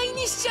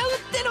にしちゃうっ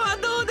てのは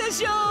どうで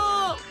しょう。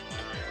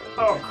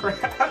 Oh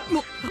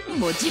crap.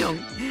 もちろん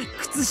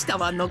靴下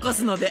は残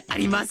すのであ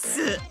りま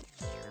す。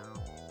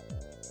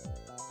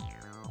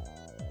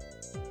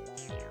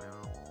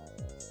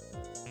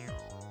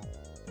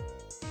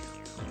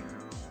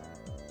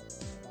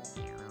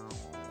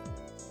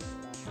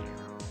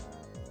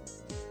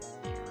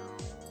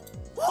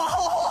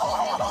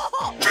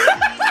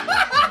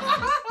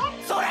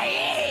そ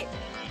れいい。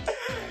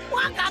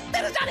分かって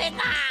るじゃねえ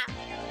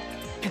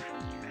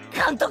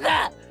か。監督、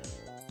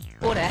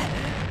俺や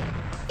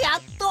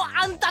っと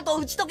あんたと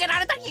打ち解けら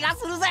れた気が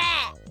するぜ。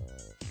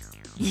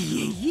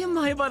いえいえ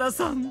前原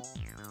さん、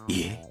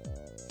いえ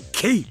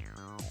ケイ、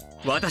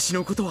私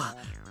のことは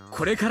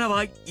これから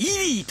はイ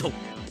リーと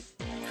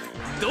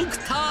ドク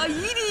ターイ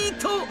リ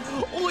ーと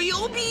お呼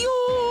びよ。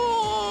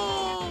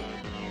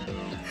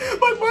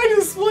My mind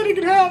is splitting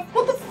in half.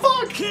 What the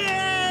fuck?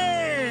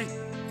 ケイ、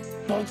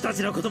僕た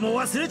ちのこと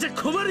も忘れちゃ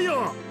困る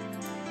よ。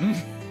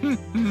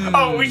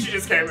Oh, Wishi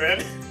just came in.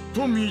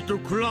 トミーと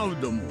クラウ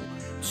ドも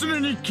常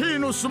に K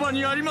のそば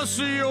にありま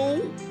すよ。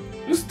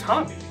Who's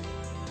Tommy?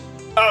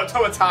 Oh,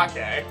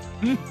 Tomatake.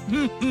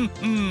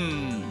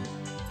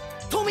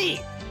 トミ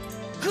ー、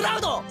クラ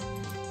ウド、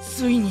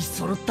ついに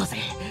揃ったぜ。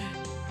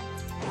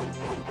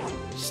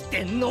四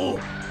天王、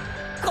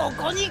こ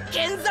こに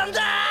見参だ。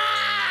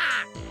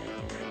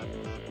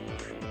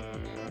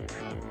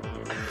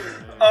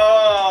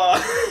Oh,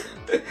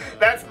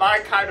 that's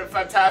my kind of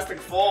Fantastic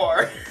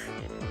Four.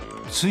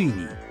 つい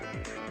に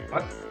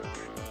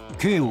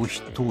K を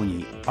筆頭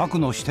に悪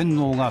の四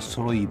天王が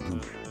揃い踏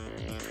み、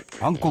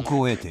暗黒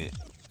を得て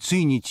つ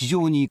いに地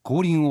上に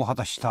降臨を果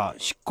たした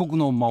漆黒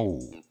の魔王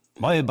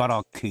前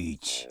原圭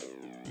一。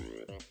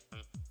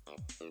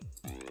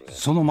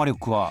その魔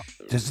力は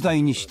絶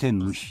大にして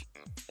無比。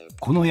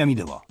この闇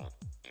では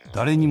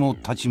誰にも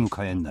立ち向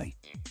かえない。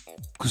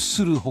屈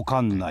するほ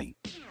かない。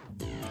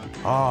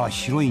ああ、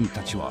ヒロイン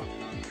たちは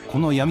こ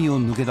の闇を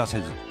抜け出せ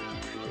ず、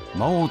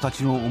魔王た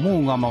ちの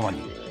思うがまま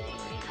に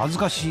恥ず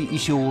かしい衣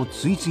装を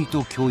次々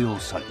と強要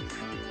され、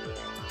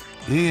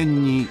永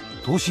遠に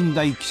等身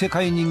大着せ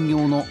替え人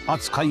形の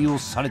扱いを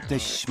されて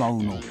しま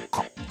うの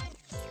か。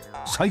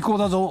最高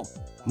だぞ、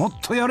もっ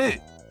とやれ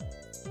っ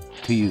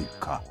ていう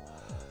か、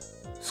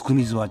すく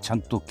水はちゃ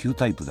んと旧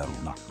タイプだろ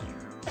うな。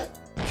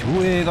競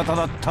泳型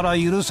だったら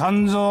許さ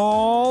ん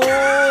ぞ。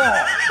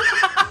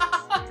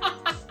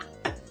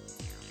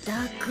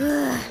ダ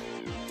ク、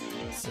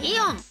シ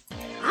オン、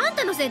あん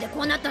たのせいでこ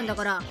うなったんだ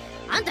から、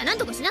あんたなん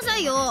とかしなさ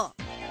いよ。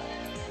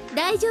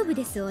大丈夫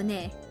ですお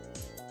ね。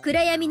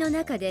暗闇の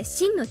中で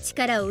真の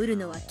力を得る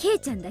のはケイ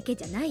ちゃんだけ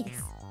じゃないで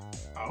す。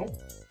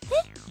え、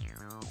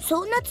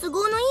そんな都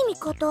合のいい味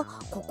方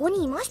ここ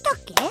にいましたっ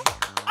け？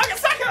アガ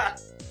サカ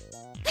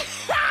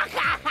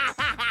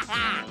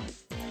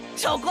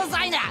チョコ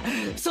サイナ、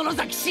その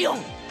先シオ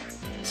ン、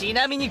ち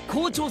なみに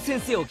校長先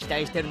生を期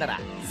待してるなら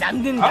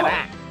残念だな。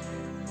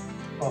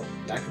Well,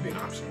 that could be an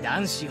option.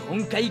 男子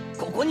本会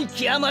ここに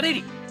極まれ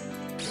り。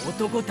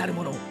男たる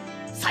者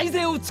最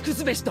善を尽く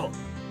すべしと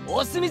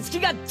お墨付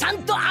きがちゃ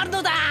んとある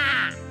のだ。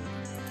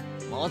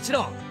もち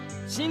ろん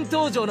新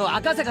登場の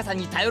赤坂さん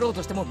に頼ろう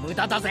としても無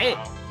駄だぜ。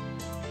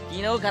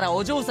昨日から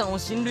お嬢さんを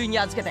親類に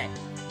預けて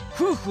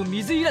夫婦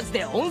水入らず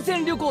で温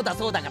泉旅行だ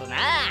そうだからな。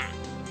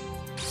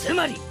つ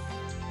まり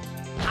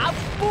八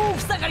方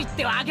塞がりっ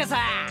てわけさ。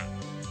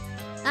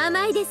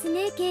甘いです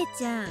ね、ケイ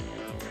ちゃん。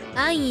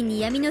安易に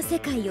闇の世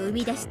界を生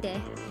み出して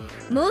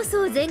妄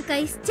想全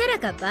開スチャラ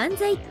か万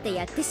歳って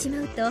やってし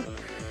まうと、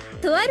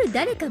とある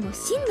誰かも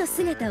真の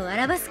姿を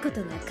表すこ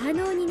とが可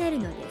能になる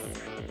ので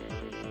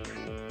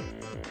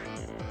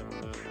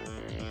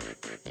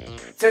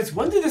す。 Since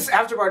when did this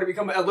afterparty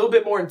become a little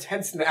bit more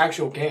intense than the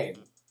actual game?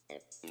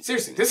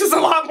 Seriously, this is a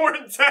lot more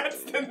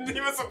intense than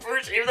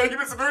Himatsubushi, even though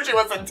Himatsubushi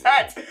was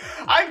intense.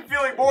 I'm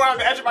feeling more on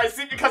the edge of my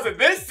seat because of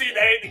this scene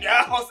than anything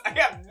else. I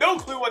have no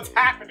clue what's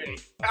happening.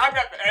 I'm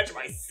at the edge of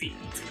my seat.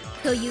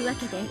 というわ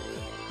けで、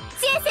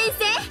知恵先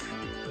生。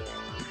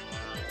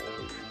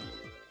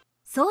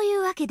そうい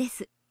うわけで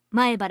す、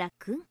前原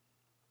くん。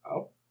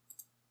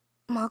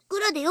真っ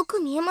暗でよく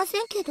見えませ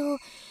んけど、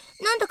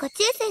なんだか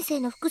知恵先生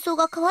の服装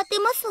が変わって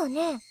ますわ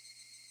ね。何で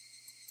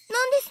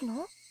す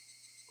の？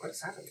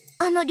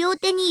あの両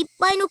手にいっ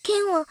ぱいの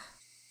剣は。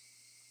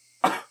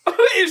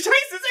Is Shay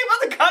Sensei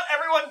about to cut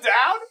everyone down?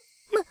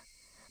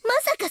 ま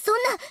さかそん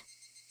な。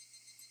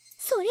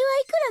それはい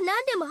くら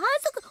なんでも反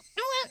則。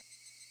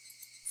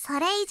そ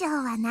れ以上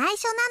は内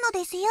緒なの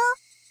ですよ。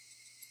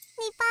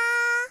ニパ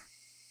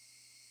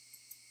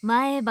ー。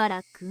前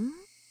原くん、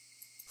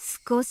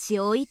少し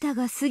お板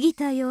が過ぎ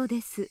たよう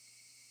です。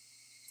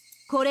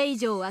これ以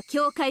上は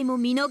教会も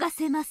見逃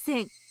せま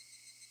せん。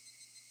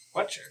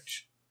What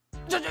church?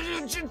 ちょ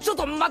っ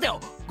と待てよ。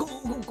こ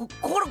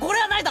れ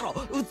はないだろ。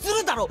映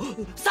るだろ。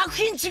作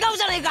品違うじゃ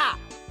ねえか。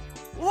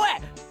おい、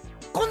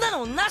こんな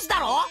のなしだ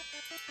ろ。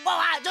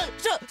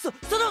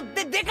その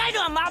でかい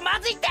のはま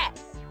ずいって。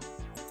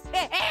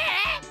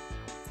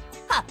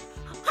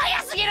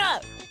早すぎる。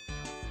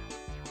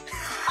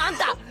あん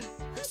た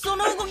そ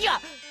の動き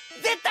は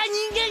絶対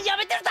人間や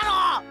めてるだ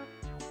ろ。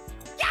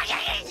ギャギャ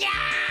ギャギャ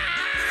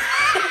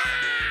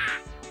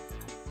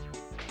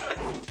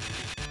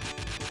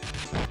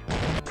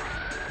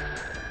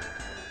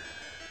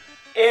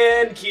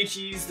And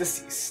Kiichi's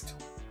deceased.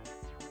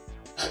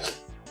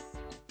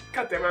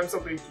 God damn it, I'm so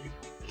big cute.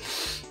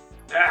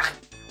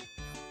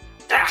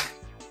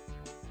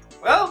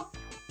 Well,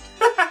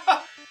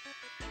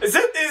 is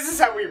this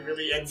how we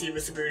really end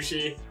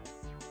Himatsubushi?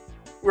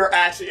 We're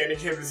actually ending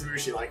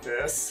Himatsubushi like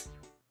this.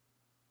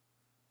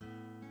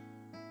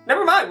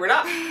 Never mind, we're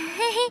not.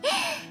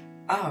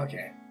 Oh,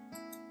 okay.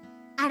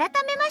 改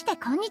めまして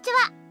こんにち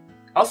は。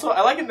 Also,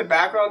 I like in the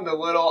background the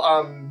little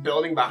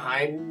building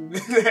behind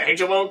the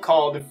Angel Mode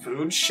called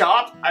Food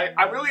Shop. I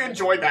really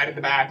enjoyed that in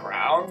the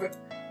background.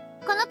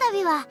 この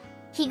度は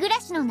日暮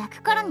の泣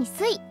く頃に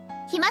水、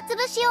暇つ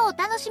ぶしをお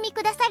楽しみ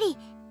くださり、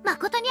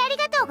誠にあり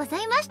がとうご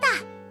ざいました。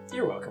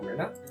 You're welcome,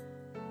 Rina.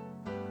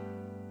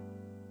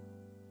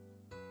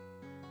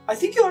 I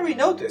think you already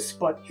know this,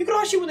 but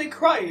Higurashi When They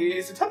Cry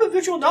is a type of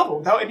visual novel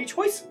without any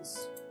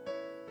choices.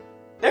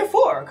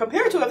 Therefore,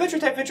 compared to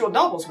adventure-type visual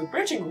novels with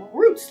branching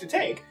routes to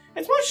take,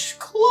 it's much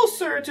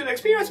closer to the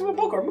experience of a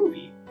book or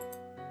movie.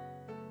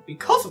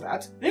 Because of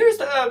that, there is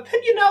the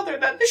opinion out there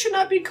that this should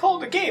not be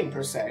called a game,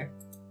 per se.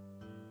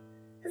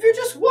 If you're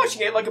just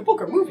watching it like a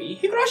book or movie,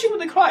 Higurashi When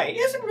They Cry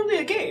isn't really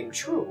a game,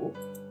 true.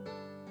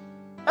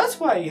 That's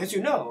why, as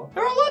you know,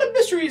 there are a lot of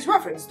mysteries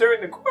referenced during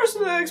the course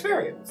of the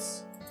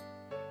experience.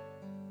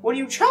 When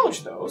you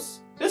challenge those,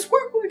 this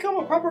work will become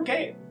a proper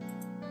game.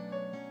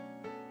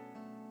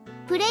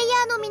 プレイ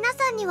ヤーの皆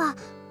さんには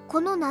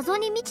この謎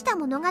に満ちた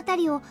物語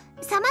を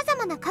さまざ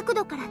まな角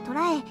度から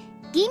捉え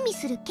吟味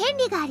する権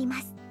利がありま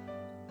す。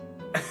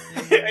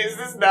 Is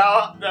this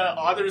now the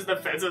author's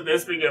defense of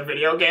this being a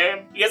video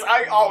game? Yes,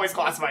 I always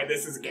classify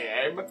this as a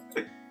game.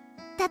 例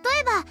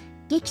えば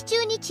劇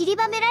中に散り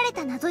ばめられ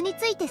た謎に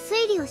ついて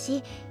推理を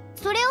し、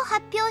それを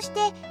発表し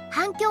て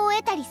反響を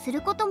得たりす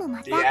ることも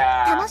また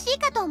楽しい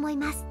かと思い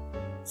ます。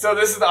 So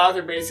this is the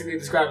author basically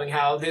describing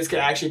how this could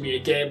actually be a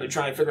game, but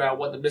trying to figure out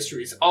what the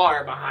mysteries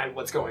are behind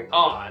what's going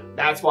on.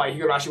 That's why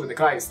Higurashi When They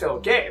Cry is still a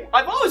game.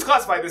 I've always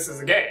classified this as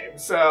a game,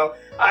 so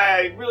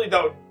I really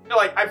don't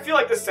like. I feel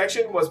like this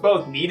section was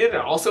both needed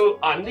and also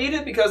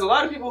unneeded because a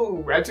lot of people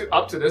who read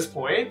up to this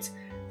point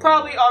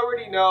probably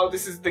already know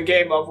this is the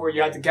game of where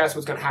you have to guess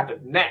what's going to happen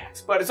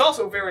next. But it's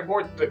also very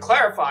important to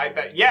clarify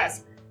that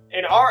yes,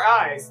 in our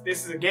eyes,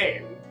 this is a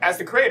game. As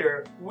the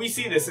creator, we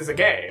see this as a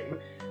game.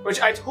 Which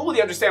I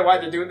totally understand why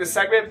they're doing this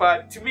segment,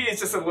 but to me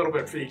it's just a little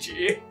bit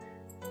preachy.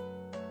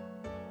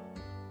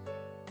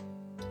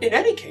 In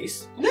any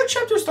case, the next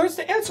chapter starts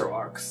the answer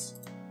arcs.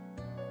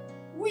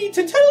 We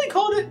tentatively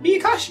called it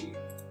Miyakashi.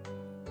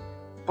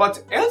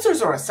 But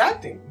answers are a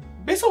sad thing.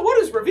 Based on what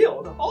is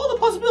revealed, all the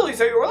possibilities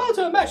that you were allowed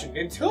to imagine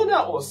until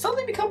now will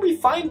suddenly become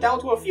refined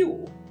down to a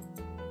few.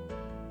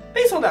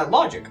 Based on that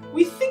logic,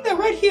 we think that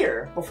right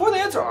here, before the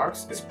answer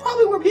arcs, is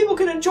probably where people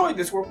can enjoy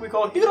this work we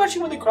call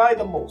Higurashi when they cry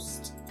the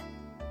most.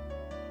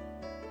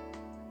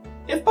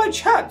 If by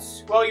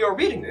chance, while you're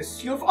reading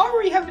this, you have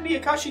already have the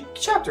Miyakashi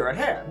chapter at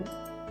hand,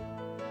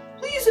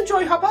 please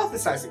enjoy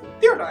hypothesizing,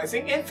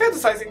 theorizing, and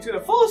fantasizing to the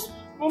fullest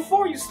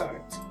before you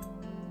start.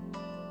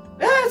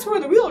 That's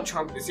where the real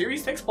charm of the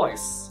series takes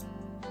place.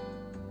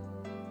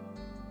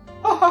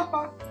 Ha ha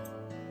ha.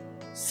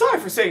 Sorry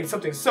for saying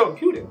something so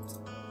impudent.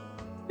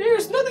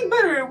 There's nothing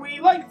better we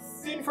like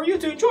than for you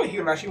to enjoy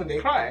Higurashi when they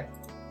cry.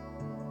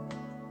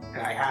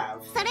 And I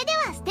have. それで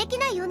は素敵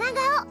な夜長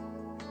を。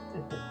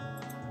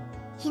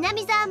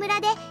Hinamizawa村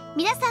で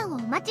皆さんをお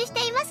待ちし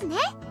ていますね。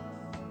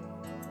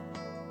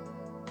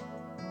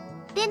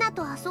レナ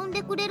と遊ん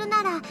でくれる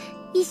なら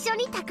一緒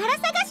に宝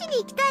探しに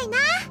行きたいな。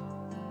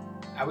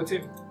I would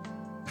too.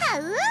 は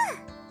う。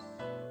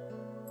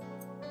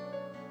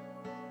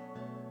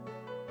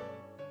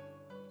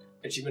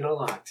Achievement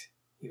unlocked.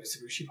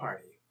 Himatsubushi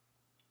party.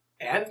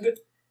 And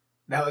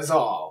that was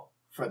all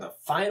for the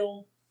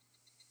final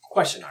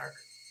question arc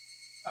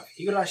of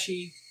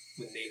Higurashi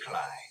when they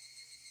cry.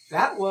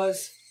 That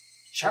was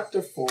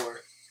Chapter 4,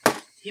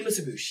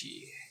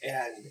 Himatsubushi.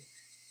 And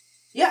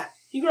yeah,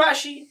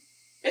 Higurashi,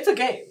 it's a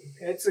game.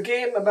 It's a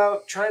game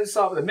about trying to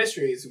solve the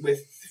mysteries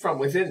from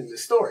within the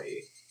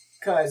story.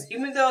 Because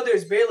even though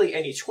there's barely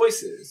any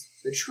choices,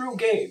 the true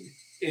game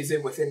is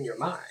within your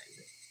mind.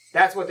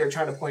 That's what they're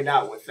trying to point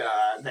out with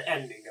the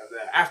ending of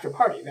the after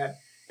party. That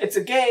it's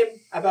a game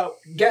about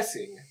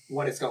guessing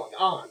what is going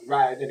on,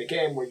 rather than a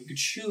game where you could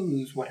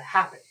choose what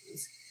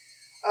happens.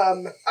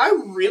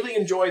 I really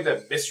enjoy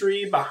the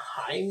mystery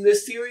behind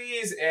this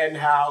series and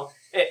how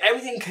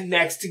everything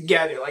connects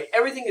together. Like,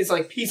 everything is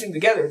like piecing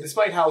together,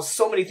 despite how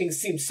so many things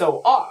seem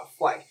so off.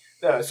 Like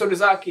the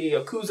Sodozaki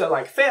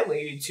Yakuza-like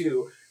family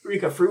to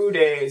Rika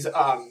Furude's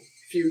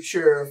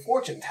future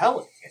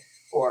fortune-telling,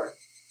 or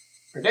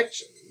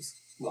predictions.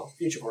 Well,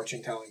 future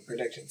fortune-telling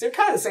predictions. They're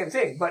kind of the same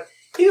thing, but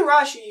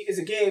Higurashi is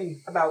a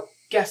game about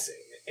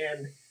guessing,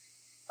 and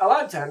a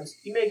lot of times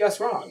you may guess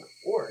wrong,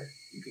 or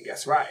you can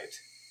guess right.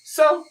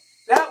 So,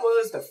 that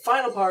was the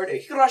final part of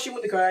Higurashi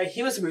when they cry,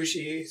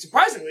 Himatsubushi.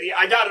 Surprisingly,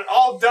 I got it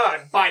all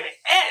done by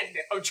the end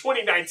of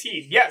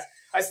 2019. Yes,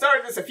 I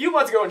started this a few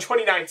months ago in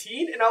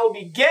 2019, and I will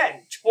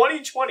begin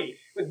 2020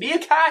 with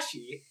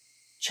Miyakashi,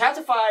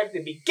 Chapter 5,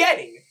 the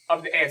beginning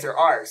of the answer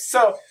arcs.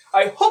 So,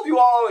 I hope you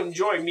all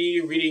enjoy me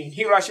reading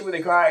Higurashi when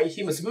they cry,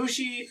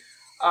 Himatsubushi.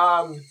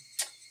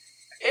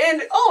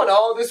 And all in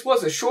all, this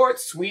was a short,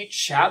 sweet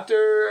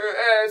chapter.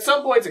 At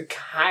some points, it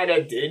kind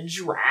of did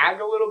drag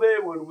a little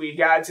bit when we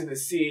got to the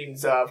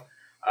scenes of,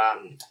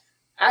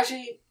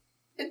 actually,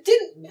 it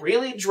didn't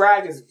really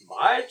drag as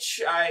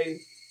much. I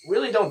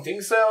really don't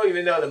think so,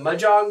 even though the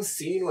Mahjong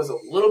scene was a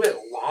little bit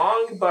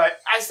long, but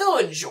I still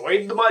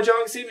enjoyed the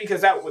Mahjong scene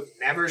because that was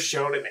never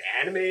shown in the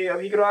anime of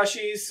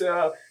Higurashi,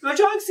 so the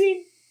Mahjong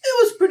scene,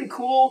 it was pretty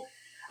cool.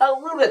 A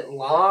little bit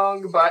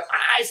long, but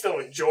I still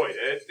enjoyed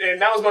it,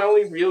 and that was my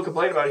only real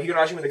complaint about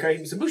Higurashi when they cry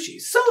Himatsubushi.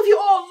 So if you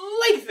all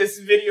like this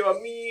video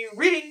of me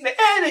reading the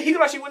end of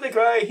Higurashi when they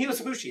cry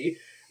Himatsubushi,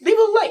 leave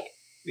a like,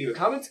 leave a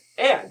comment,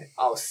 and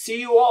I'll see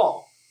you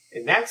all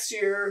in next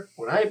year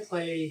when I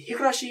play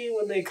Higurashi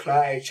when they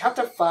cry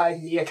Chapter 5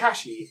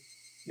 Miyakashi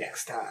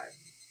next time.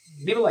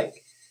 Leave a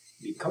like,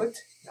 leave a comment,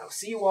 and I'll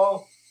see you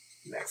all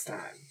next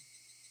time.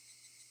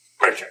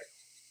 Okay.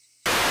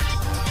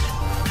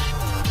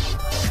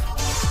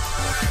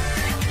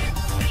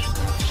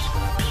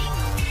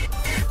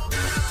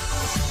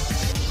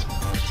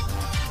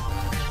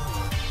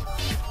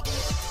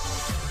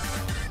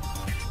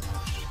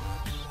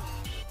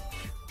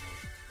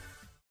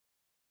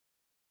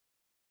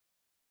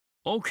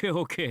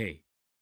 Okay.